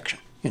 it's just fiction.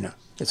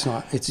 It's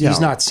not. He's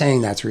not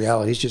saying that's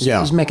reality.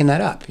 He's making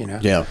that up.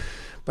 Yeah.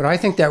 But I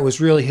think that was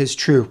really his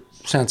true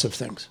sense of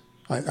things.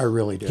 I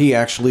really do. He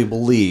actually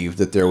believed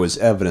that there was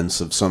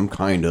evidence of some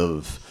kind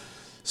of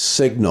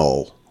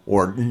signal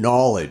or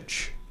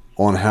knowledge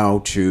on how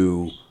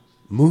to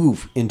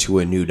move into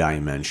a new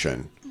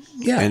dimension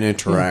and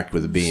interact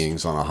with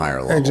beings on a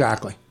higher level.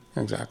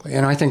 Exactly.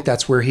 And I think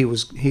that's where he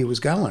was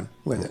going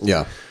with it.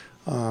 Yeah.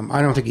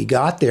 I don't think he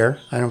got there.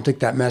 I don't think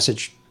that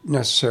message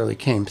necessarily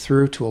came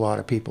through to a lot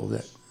of people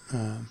that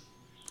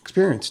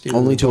experienced it.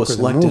 Only to a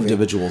select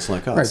individuals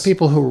like us. Right,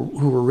 people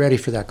who were ready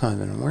for that kind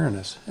of an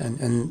awareness.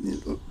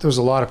 And there's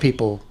a lot of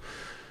people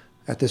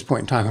at this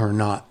point in time who are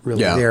not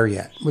really there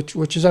yet,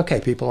 which is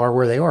okay. People are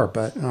where they are.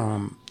 But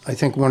I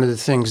think one of the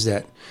things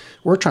that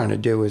we're trying to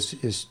do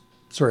is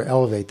sort of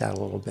elevate that a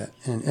little bit.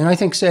 And I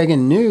think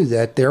Sagan knew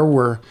that there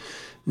were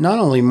not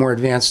only more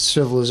advanced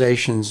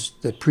civilizations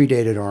that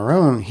predated our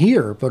own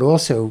here, but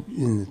also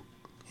in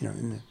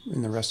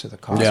the rest of the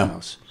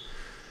cosmos.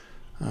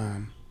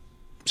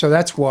 So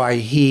that's why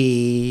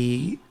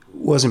he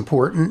was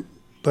important,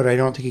 but I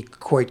don't think he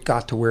quite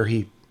got to where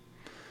he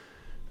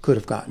could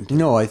have gotten to.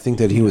 No, I think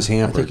that he was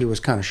hampered. I think he was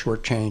kind of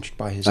shortchanged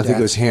by his I think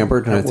it was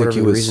hampered, and I think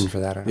he was... the reason for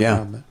that, I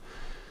don't know.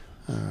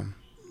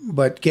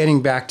 But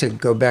getting back to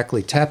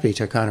Gobekli Tepe,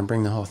 to kind of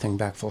bring the whole thing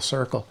back full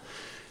circle,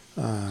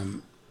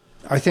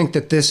 I think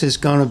that this is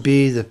going to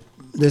be the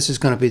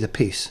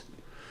piece.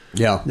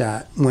 Yeah.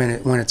 That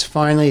when it's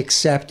finally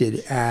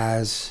accepted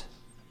as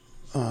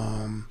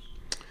an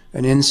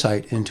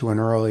insight into an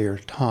earlier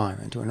time,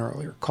 into an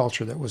earlier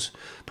culture that was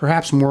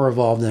perhaps more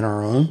evolved than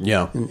our own.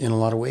 Yeah. In a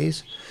lot of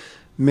ways,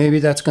 maybe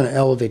that's going to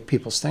elevate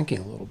people's thinking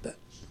a little bit.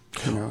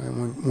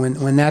 And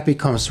when that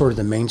becomes sort of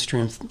the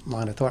mainstream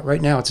line of thought.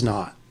 Right now, it's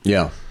not.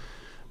 Yeah.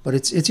 But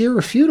it's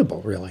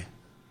irrefutable, really.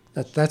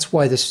 That's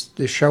why this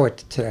show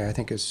today, I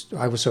think,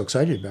 I was so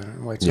excited about it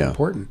and why it's so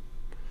important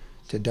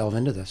to delve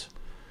into this.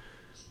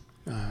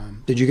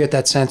 Did you get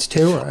that sense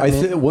too?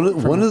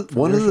 One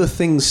of the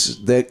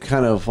things that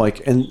kind of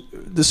like, and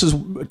this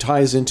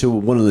ties into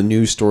one of the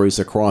news stories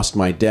that crossed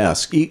my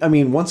desk. I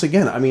mean, once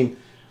again,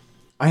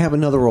 I have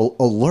another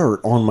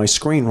alert on my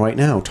screen right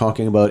now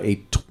talking about a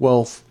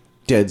 12th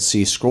Dead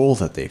Sea Scroll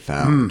that they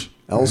found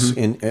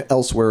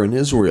elsewhere in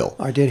Israel.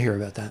 I did hear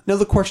about that. Now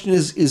the question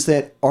is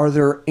that are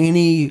there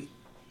any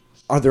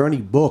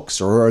books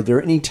or are there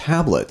any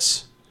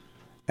tablets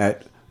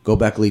at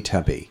Gobekli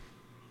Tepe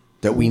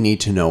that we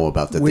need to know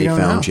about that they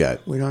found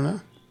yet? We don't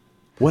know.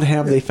 What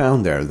have they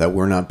found there that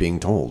we're not being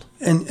told?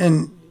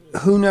 And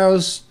who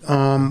knows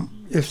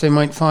if they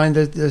might find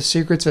the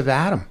secrets of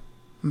Adam?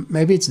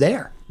 Maybe it's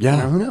there.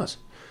 Yeah. Who knows?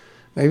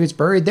 Maybe it's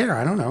buried there.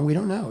 I don't know. We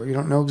don't know. We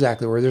don't know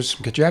exactly where. There's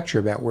some conjecture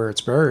about where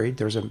it's buried.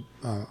 There's a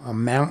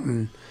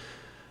mountain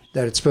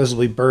that it's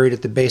supposedly buried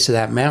at the base of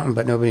that mountain,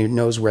 but nobody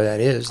knows where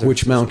that is.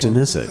 Which mountain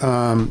is it?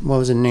 What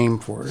was the name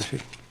for it?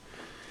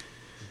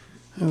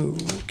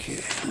 Okay.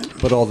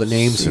 But all the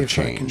names have if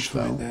I can changed,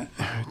 find though.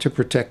 that. To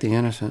protect the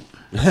innocent.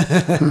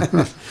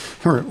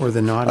 or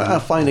the naughty. A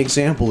fine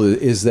example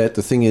is that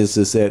the thing is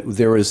that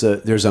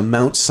there's a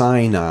Mount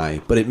Sinai,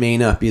 but it may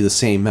not be the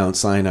same Mount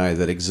Sinai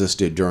that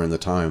existed during the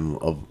time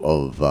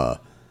of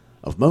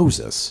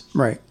Moses.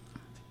 Right.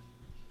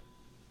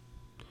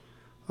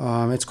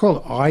 It's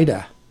called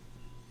Ida.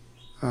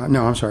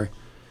 No, I'm sorry.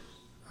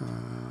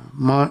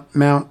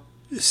 Mount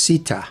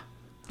Sita.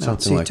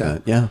 Something like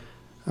that, yeah.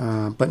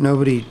 But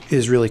nobody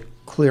is really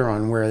clear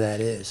on where that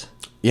is.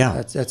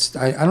 Yeah. That's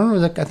I don't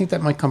know. I think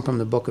that might come from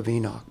the Book of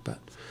Enoch, but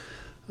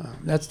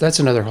That's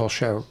another whole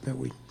show that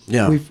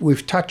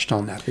we've touched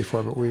on that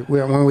before, but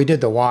when we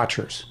did the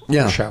Watchers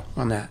show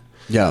on that.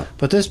 Yeah.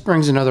 But this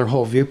brings another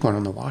whole viewpoint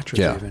on the Watchers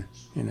even.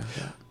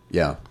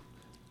 Yeah.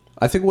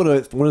 I think one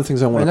of the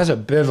things I want to... And that's a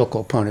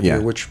biblical point of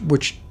view,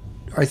 which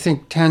I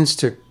think tends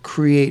to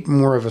create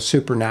more of a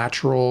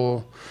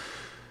supernatural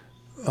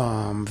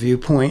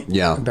viewpoint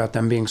about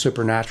them being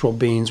supernatural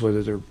beings,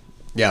 whether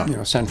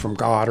they're sent from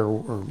God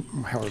or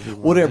however you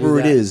want whatever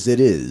to do it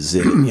is,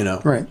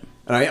 right.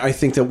 And I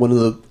think that one of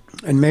the...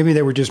 And maybe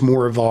they were just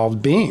more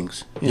evolved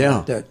beings.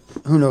 That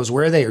who knows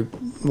where they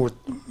were,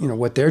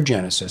 what their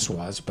genesis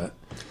was, but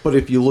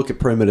if you look at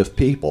primitive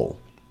people,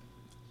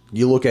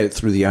 you look at it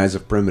through the eyes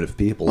of primitive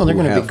people. Well, they're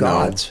going to be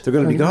gods. They're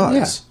going to be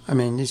gods. Yeah. I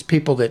mean, these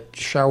people that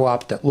show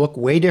up that look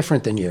way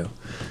different than you,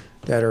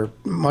 that are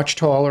much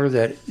taller,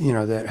 that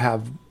that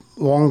have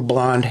long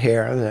blonde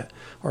hair, that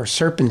are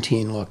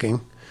serpentine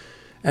looking,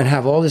 and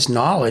have all this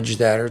knowledge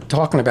that are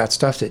talking about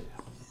stuff that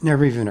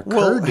never even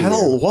occurred to you.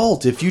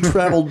 Walt, if you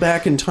traveled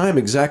back in time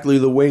exactly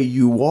the way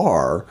you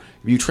are,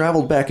 if you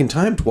traveled back in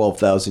time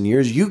 12,000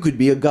 years, you could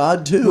be a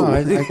god too. Well,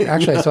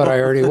 I thought I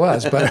already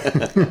was, but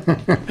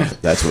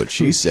that's what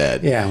she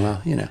said. Yeah,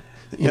 well, you know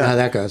how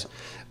that goes.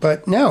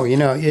 But no,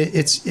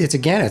 it's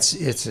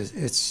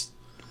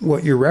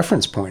what your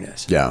reference point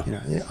is. Yeah.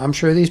 I'm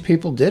sure these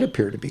people did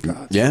appear to be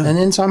gods. Yeah. And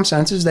in some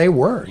senses they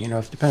were.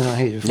 It depends on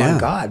how you define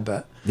God,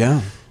 but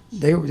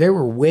they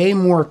were way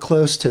more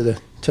close to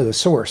the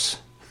source.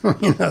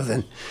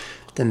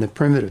 Than the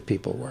primitive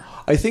people were.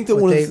 I think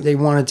that they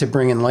wanted to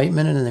bring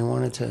enlightenment in, and they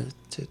wanted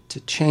to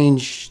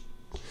change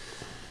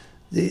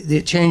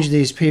change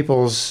these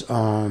people's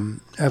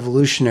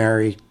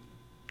evolutionary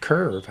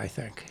curve. I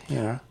think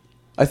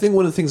I think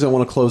one of the things I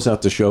want to close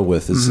out the show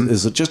with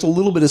is just a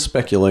little bit of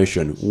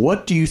speculation.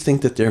 What do you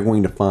think that they're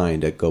going to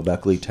find at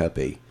Gobekli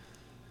Tepe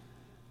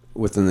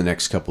within the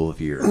next couple of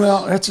years?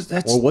 Well,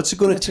 that's or what's it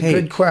going to take?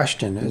 A good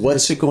question.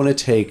 What's it going to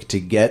take to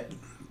get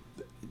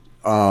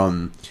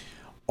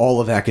all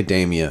of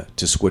academia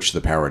to switch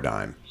the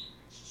paradigm?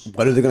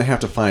 What are they going to have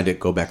to find at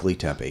Gobekli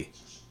Tepe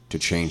to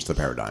change the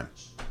paradigm?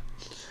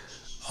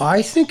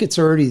 I think it's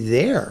already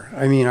there.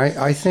 I mean,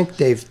 I think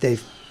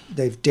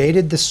they've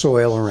dated the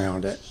soil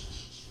around it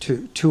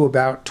to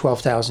about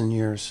 12,000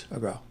 years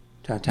ago,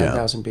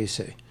 10,000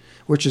 BC,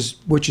 which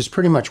is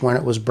pretty much when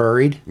it was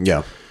buried.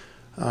 Yeah.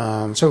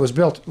 So it was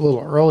built a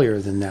little earlier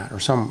than that,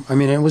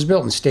 it was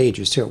built in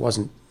stages too. It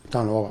wasn't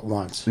done all at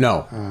once.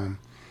 No.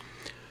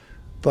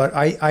 But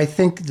I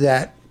think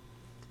that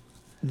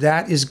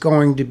is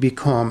going to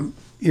become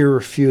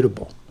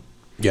irrefutable.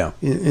 Yeah.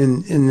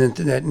 In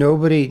that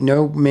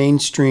no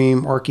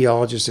mainstream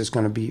archaeologist is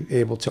going to be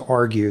able to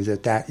argue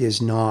that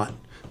is not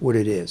what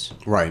it is.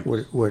 Right.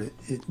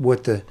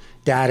 What the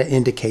data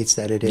indicates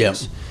that it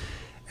is. Yep.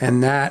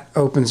 And that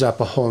opens up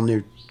a whole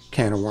new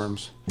can of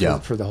worms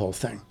for the whole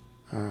thing.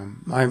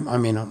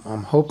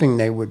 I'm hoping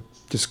they would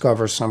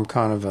discover some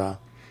kind of a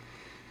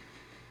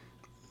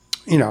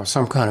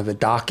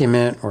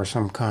document or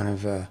some kind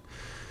of a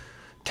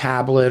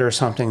tablet or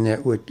something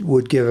that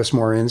would give us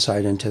more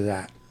insight into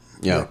that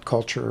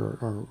culture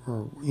or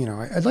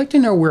I'd like to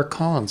know where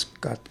Collins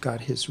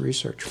got his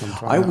research from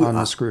on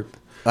this group.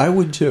 I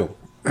would too.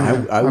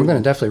 I'm going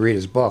to definitely read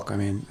his book. I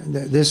mean,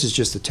 this is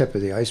just the tip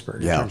of the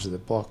iceberg in terms of the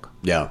book.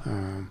 Yeah.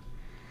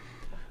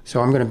 So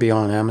I'm going to be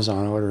on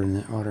Amazon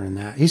ordering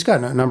that. He's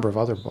got a number of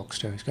other books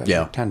too. He's got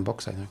like 10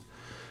 books, I think.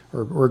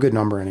 Or a good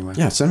number anyway.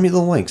 Yeah, send me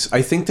the links.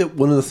 I think that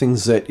one of the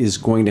things that is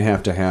going to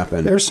have to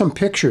happen. There's some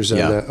pictures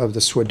of the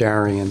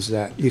Swidarians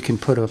that you can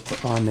put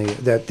up on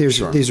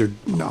these are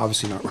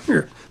obviously not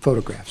real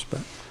photographs,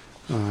 but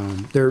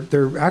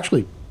they're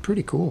actually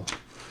pretty cool.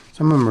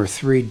 Some of them are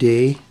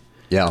 3D.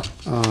 Yeah.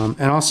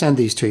 And I'll send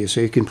these to you so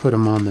you can put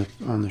them on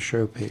the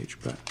show page.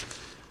 But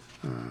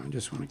I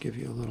just want to give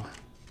you a little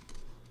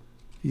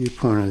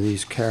viewpoint of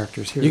these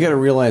characters here. You got to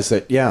realize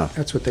that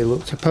that's what they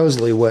look.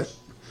 Supposedly what.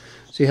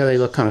 See how they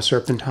look kind of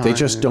serpentine? They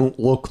just don't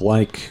look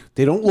like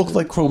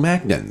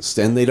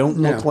Cro-Magnons, and they don't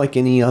look like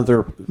any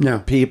other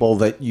people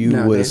that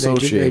you would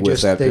associate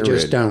with that period.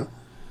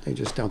 They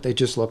just don't. They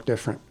just look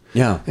different.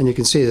 Yeah. And you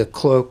can see the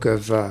cloak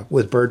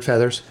with bird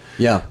feathers.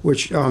 Yeah.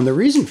 Which the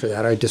reason for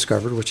that I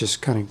discovered, which is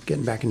kind of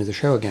getting back into the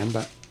show again,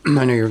 but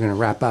I know you're going to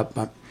wrap up,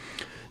 but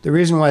the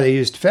reason why they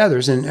used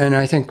feathers, and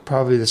I think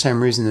probably the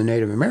same reason the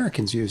Native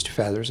Americans used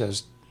feathers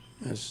as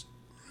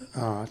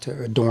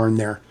to adorn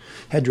their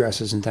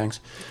headdresses and things,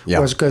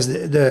 was because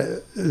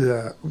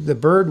the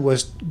bird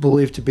was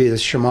believed to be the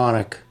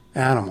shamanic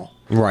animal,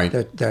 right?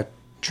 That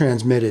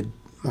transmitted,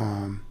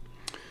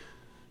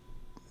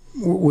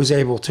 was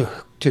able to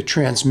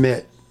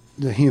transmit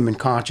the human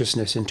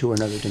consciousness into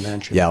another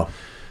dimension. Yeah.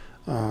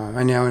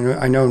 I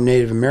know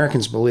Native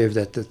Americans believe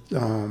that the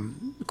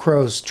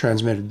crows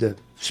transmitted the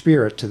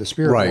spirit to the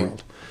spirit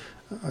world.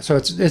 So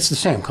it's the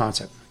same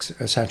concept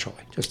essentially,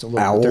 just a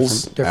little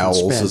different owls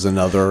spin. Is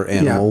another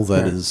animal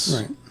that is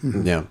right.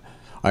 Mm-hmm. Yeah.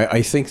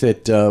 I think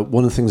that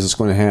one of the things that's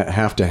going to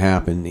have to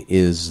happen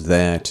is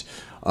that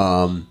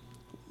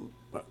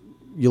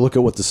you look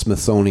at what the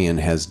Smithsonian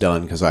has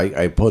done, because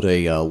I put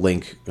a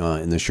link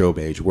in the show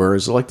page,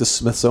 whereas like the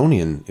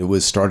Smithsonian, it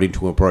was starting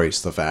to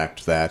embrace the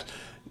fact that,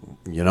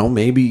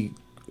 maybe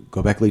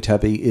Gobekli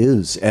Tepe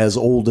is as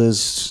old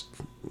as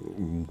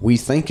we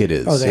think it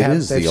is. Oh,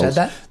 they've said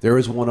that? There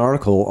is one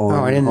article on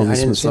I didn't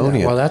Smithsonian. See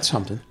that. Well, that's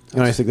something.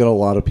 And I think that a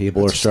lot of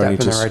people are starting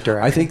to. Step in the right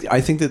direction.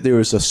 I think that there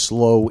is a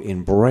slow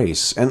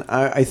embrace, and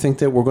I think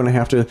that we're going to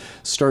have to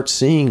start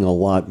seeing a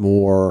lot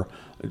more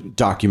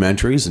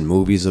documentaries and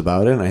movies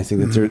about it. And I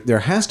think that there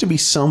has to be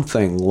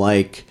something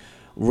like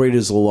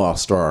Raiders of the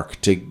Lost Ark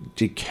to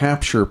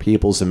capture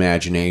people's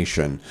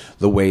imagination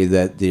the way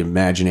that the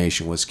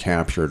imagination was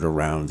captured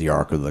around the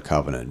Ark of the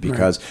Covenant.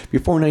 Because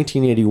before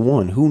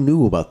 1981, who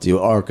knew about the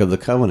Ark of the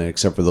Covenant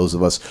except for those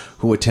of us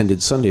who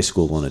attended Sunday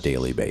school on a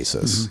daily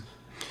basis? Mm-hmm.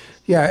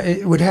 Yeah,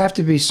 it would have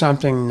to be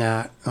something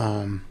that,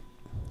 I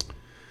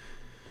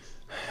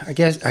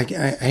guess, I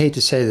hate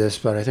to say this,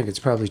 but I think it's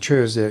probably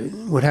true, is that it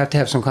would have to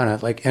have some kind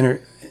of like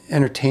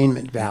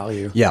entertainment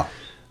value. Yeah.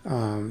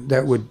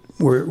 That would,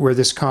 where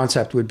this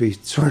concept would be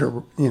sort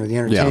of, the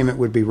entertainment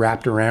would be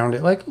wrapped around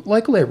it, like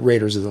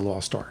Raiders of the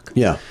Lost Ark.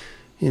 Yeah.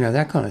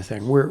 That kind of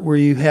thing, where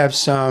you have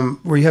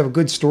a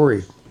good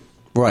story,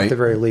 right, at the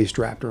very least,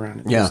 wrapped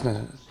around it. Yeah. It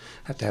doesn't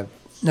have to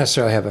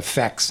necessarily have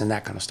effects and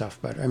that kind of stuff,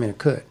 but I mean, it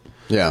could.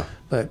 Yeah.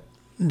 But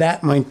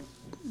that might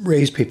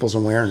raise people's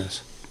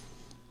awareness.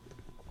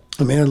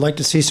 I mean, I'd like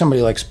to see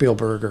somebody like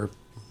Spielberg or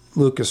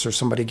Lucas or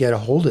somebody get a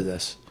hold of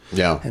this.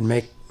 Yeah. And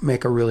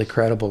make a really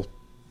credible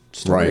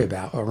story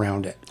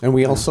around it. And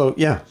we also,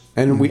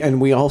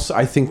 we also,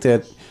 I think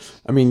that,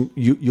 I mean,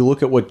 you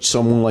look at what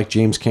someone like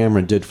James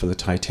Cameron did for the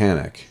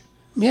Titanic.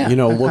 Yeah.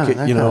 Look at,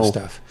 kind of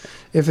stuff.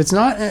 If it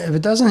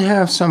doesn't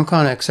have some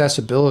kind of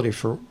accessibility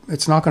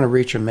it's not going to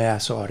reach a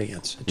mass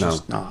audience. It's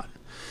just not.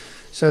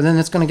 So then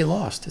it's going to get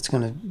lost. It's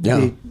going to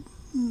be,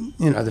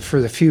 for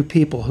the few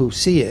people who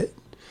see it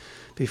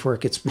before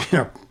it gets,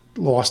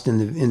 lost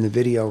in the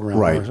video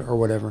realm or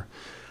whatever.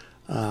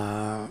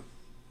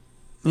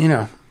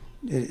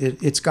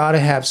 It's got to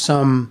have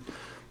some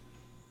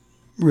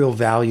real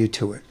value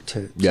to it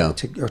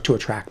to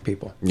attract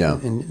people. Yeah.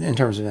 In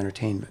terms of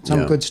entertainment,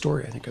 some good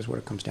story, I think, is what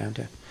it comes down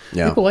to.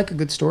 Yeah. People like a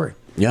good story.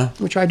 Yeah.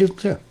 Which I do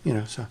too.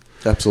 So.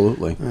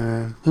 Absolutely.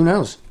 Who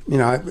knows?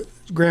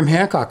 Graham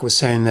Hancock was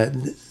saying that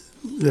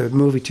the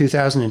movie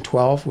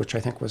 2012, which I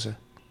think was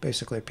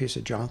basically a piece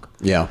of junk.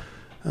 Yeah.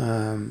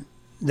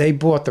 They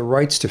bought the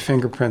rights to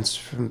fingerprints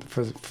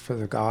for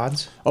the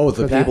gods. Oh,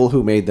 the people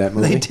who made that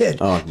movie? They did.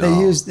 Oh,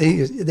 no.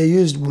 They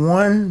used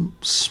one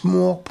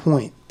small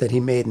point that he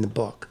made in the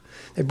book.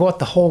 They bought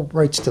the whole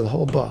rights to the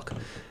whole book.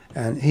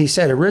 And he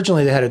said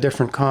originally they had a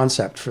different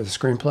concept for the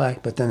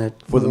screenplay, but then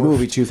it for the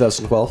movie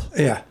 2012.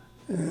 Yeah,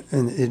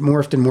 and it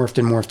morphed and morphed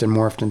and morphed and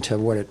morphed into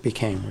what it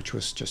became, which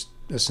was just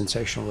a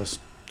sensationalist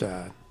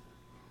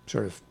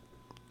sort of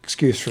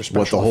excuse for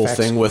special effects. What, the whole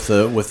thing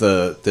with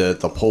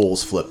the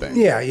poles flipping?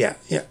 Yeah.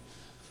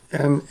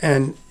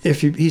 And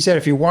he said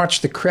if you watch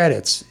the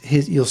credits,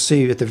 you'll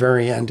see at the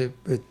very end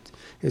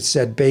it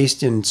said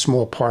based in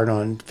small part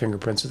on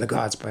Fingerprints of the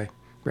Gods by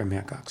Graham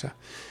Hancock.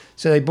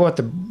 So they bought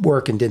the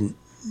work and didn't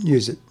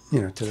use it,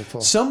 to the full.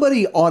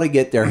 Somebody ought to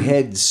get their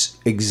heads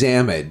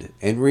examined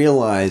and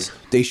realize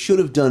they should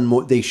have done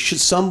more.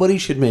 Somebody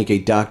should make a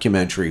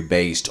documentary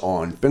based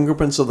on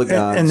Fingerprints of the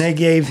Gods. And they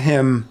gave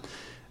him,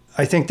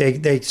 I think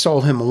they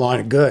sold him a line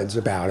of goods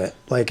about it.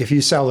 Like, if you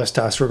sell this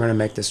to us, we're going to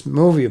make this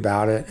movie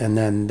about it. And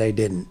then they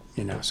didn't,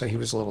 So he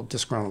was a little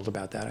disgruntled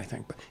about that, I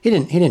think. But he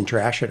didn't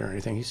trash it or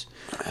anything. He's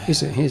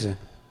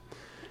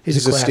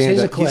a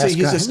stand-up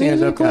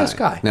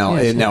guy. Now,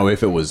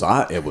 if it was me,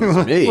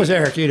 it was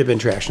Eric, you'd have been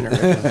trashing it.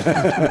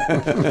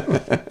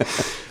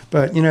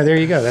 But there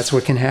you go. That's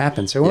what can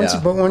happen. So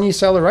but when you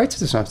sell the rights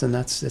to something,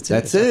 that's it.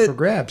 It's up for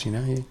grabs.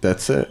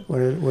 That's it. What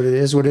it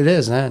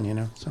is.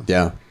 Then So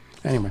yeah.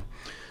 Anyway.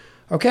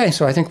 Okay,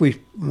 so I think we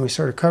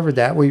sort of covered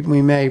that. We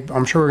may.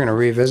 I'm sure we're going to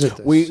revisit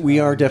this. We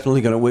are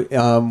definitely going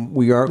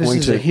to. This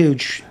is a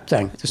huge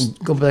thing. This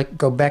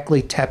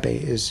Gobekli Tepe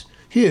is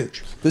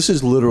huge. This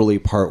is literally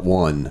part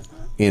one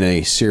in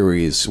a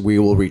series. We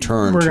will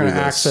return. We're going to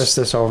access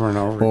this over and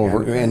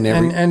over again.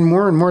 And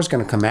more is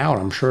going to come out,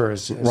 I'm sure,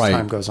 as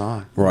time goes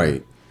on.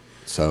 Right.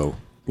 So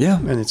yeah,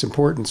 and its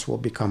importance will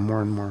become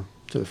more and more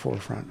to the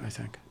forefront, I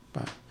think.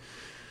 But.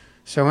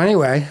 So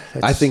anyway,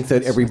 I think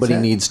that everybody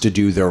needs to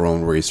do their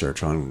own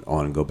research on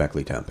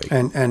Gobekli Tepe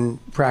and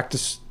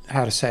practice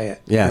how to say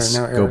it. Yes,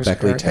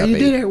 Gobekli Tepe. You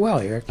did it well,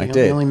 Eric. I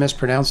did. You only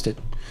mispronounced it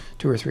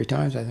 2 or 3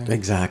 times, I think.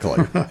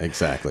 Exactly.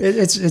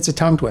 It's a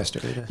tongue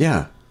twister.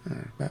 Yeah.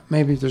 But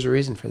maybe there's a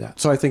reason for that.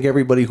 So I think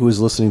everybody who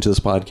is listening to this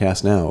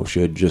podcast now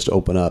should just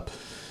open up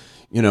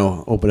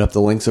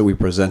the links that we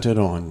presented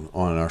on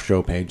our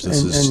show page.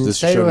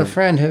 Say to a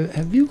friend,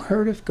 have you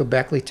heard of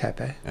Gobekli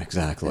Tepe?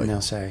 Exactly. And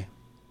they'll say,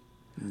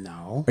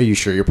 no. Are you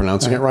sure you're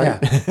pronouncing it right?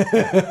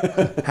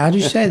 Yeah. How'd you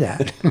say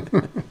that?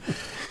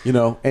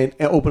 And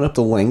open up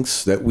the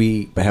links that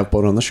we have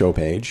put on the show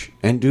page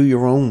and do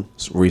your own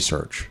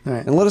research.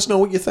 Right. And let us know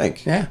what you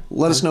think. Yeah.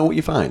 Let us know what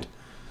you find.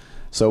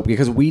 So,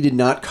 because we did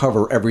not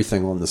cover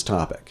everything on this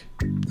topic.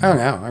 Oh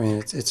no, I mean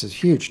it's a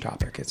huge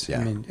topic. Yeah.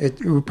 I mean it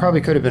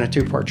probably could have been a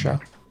 2-part show.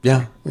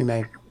 Yeah. We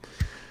may.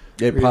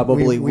 It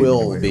probably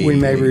will be. We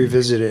may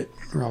revisit it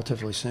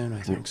relatively soon,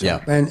 I think. So.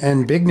 Yeah.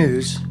 And big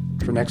news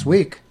for next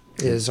week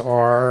is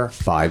our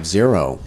 5-0.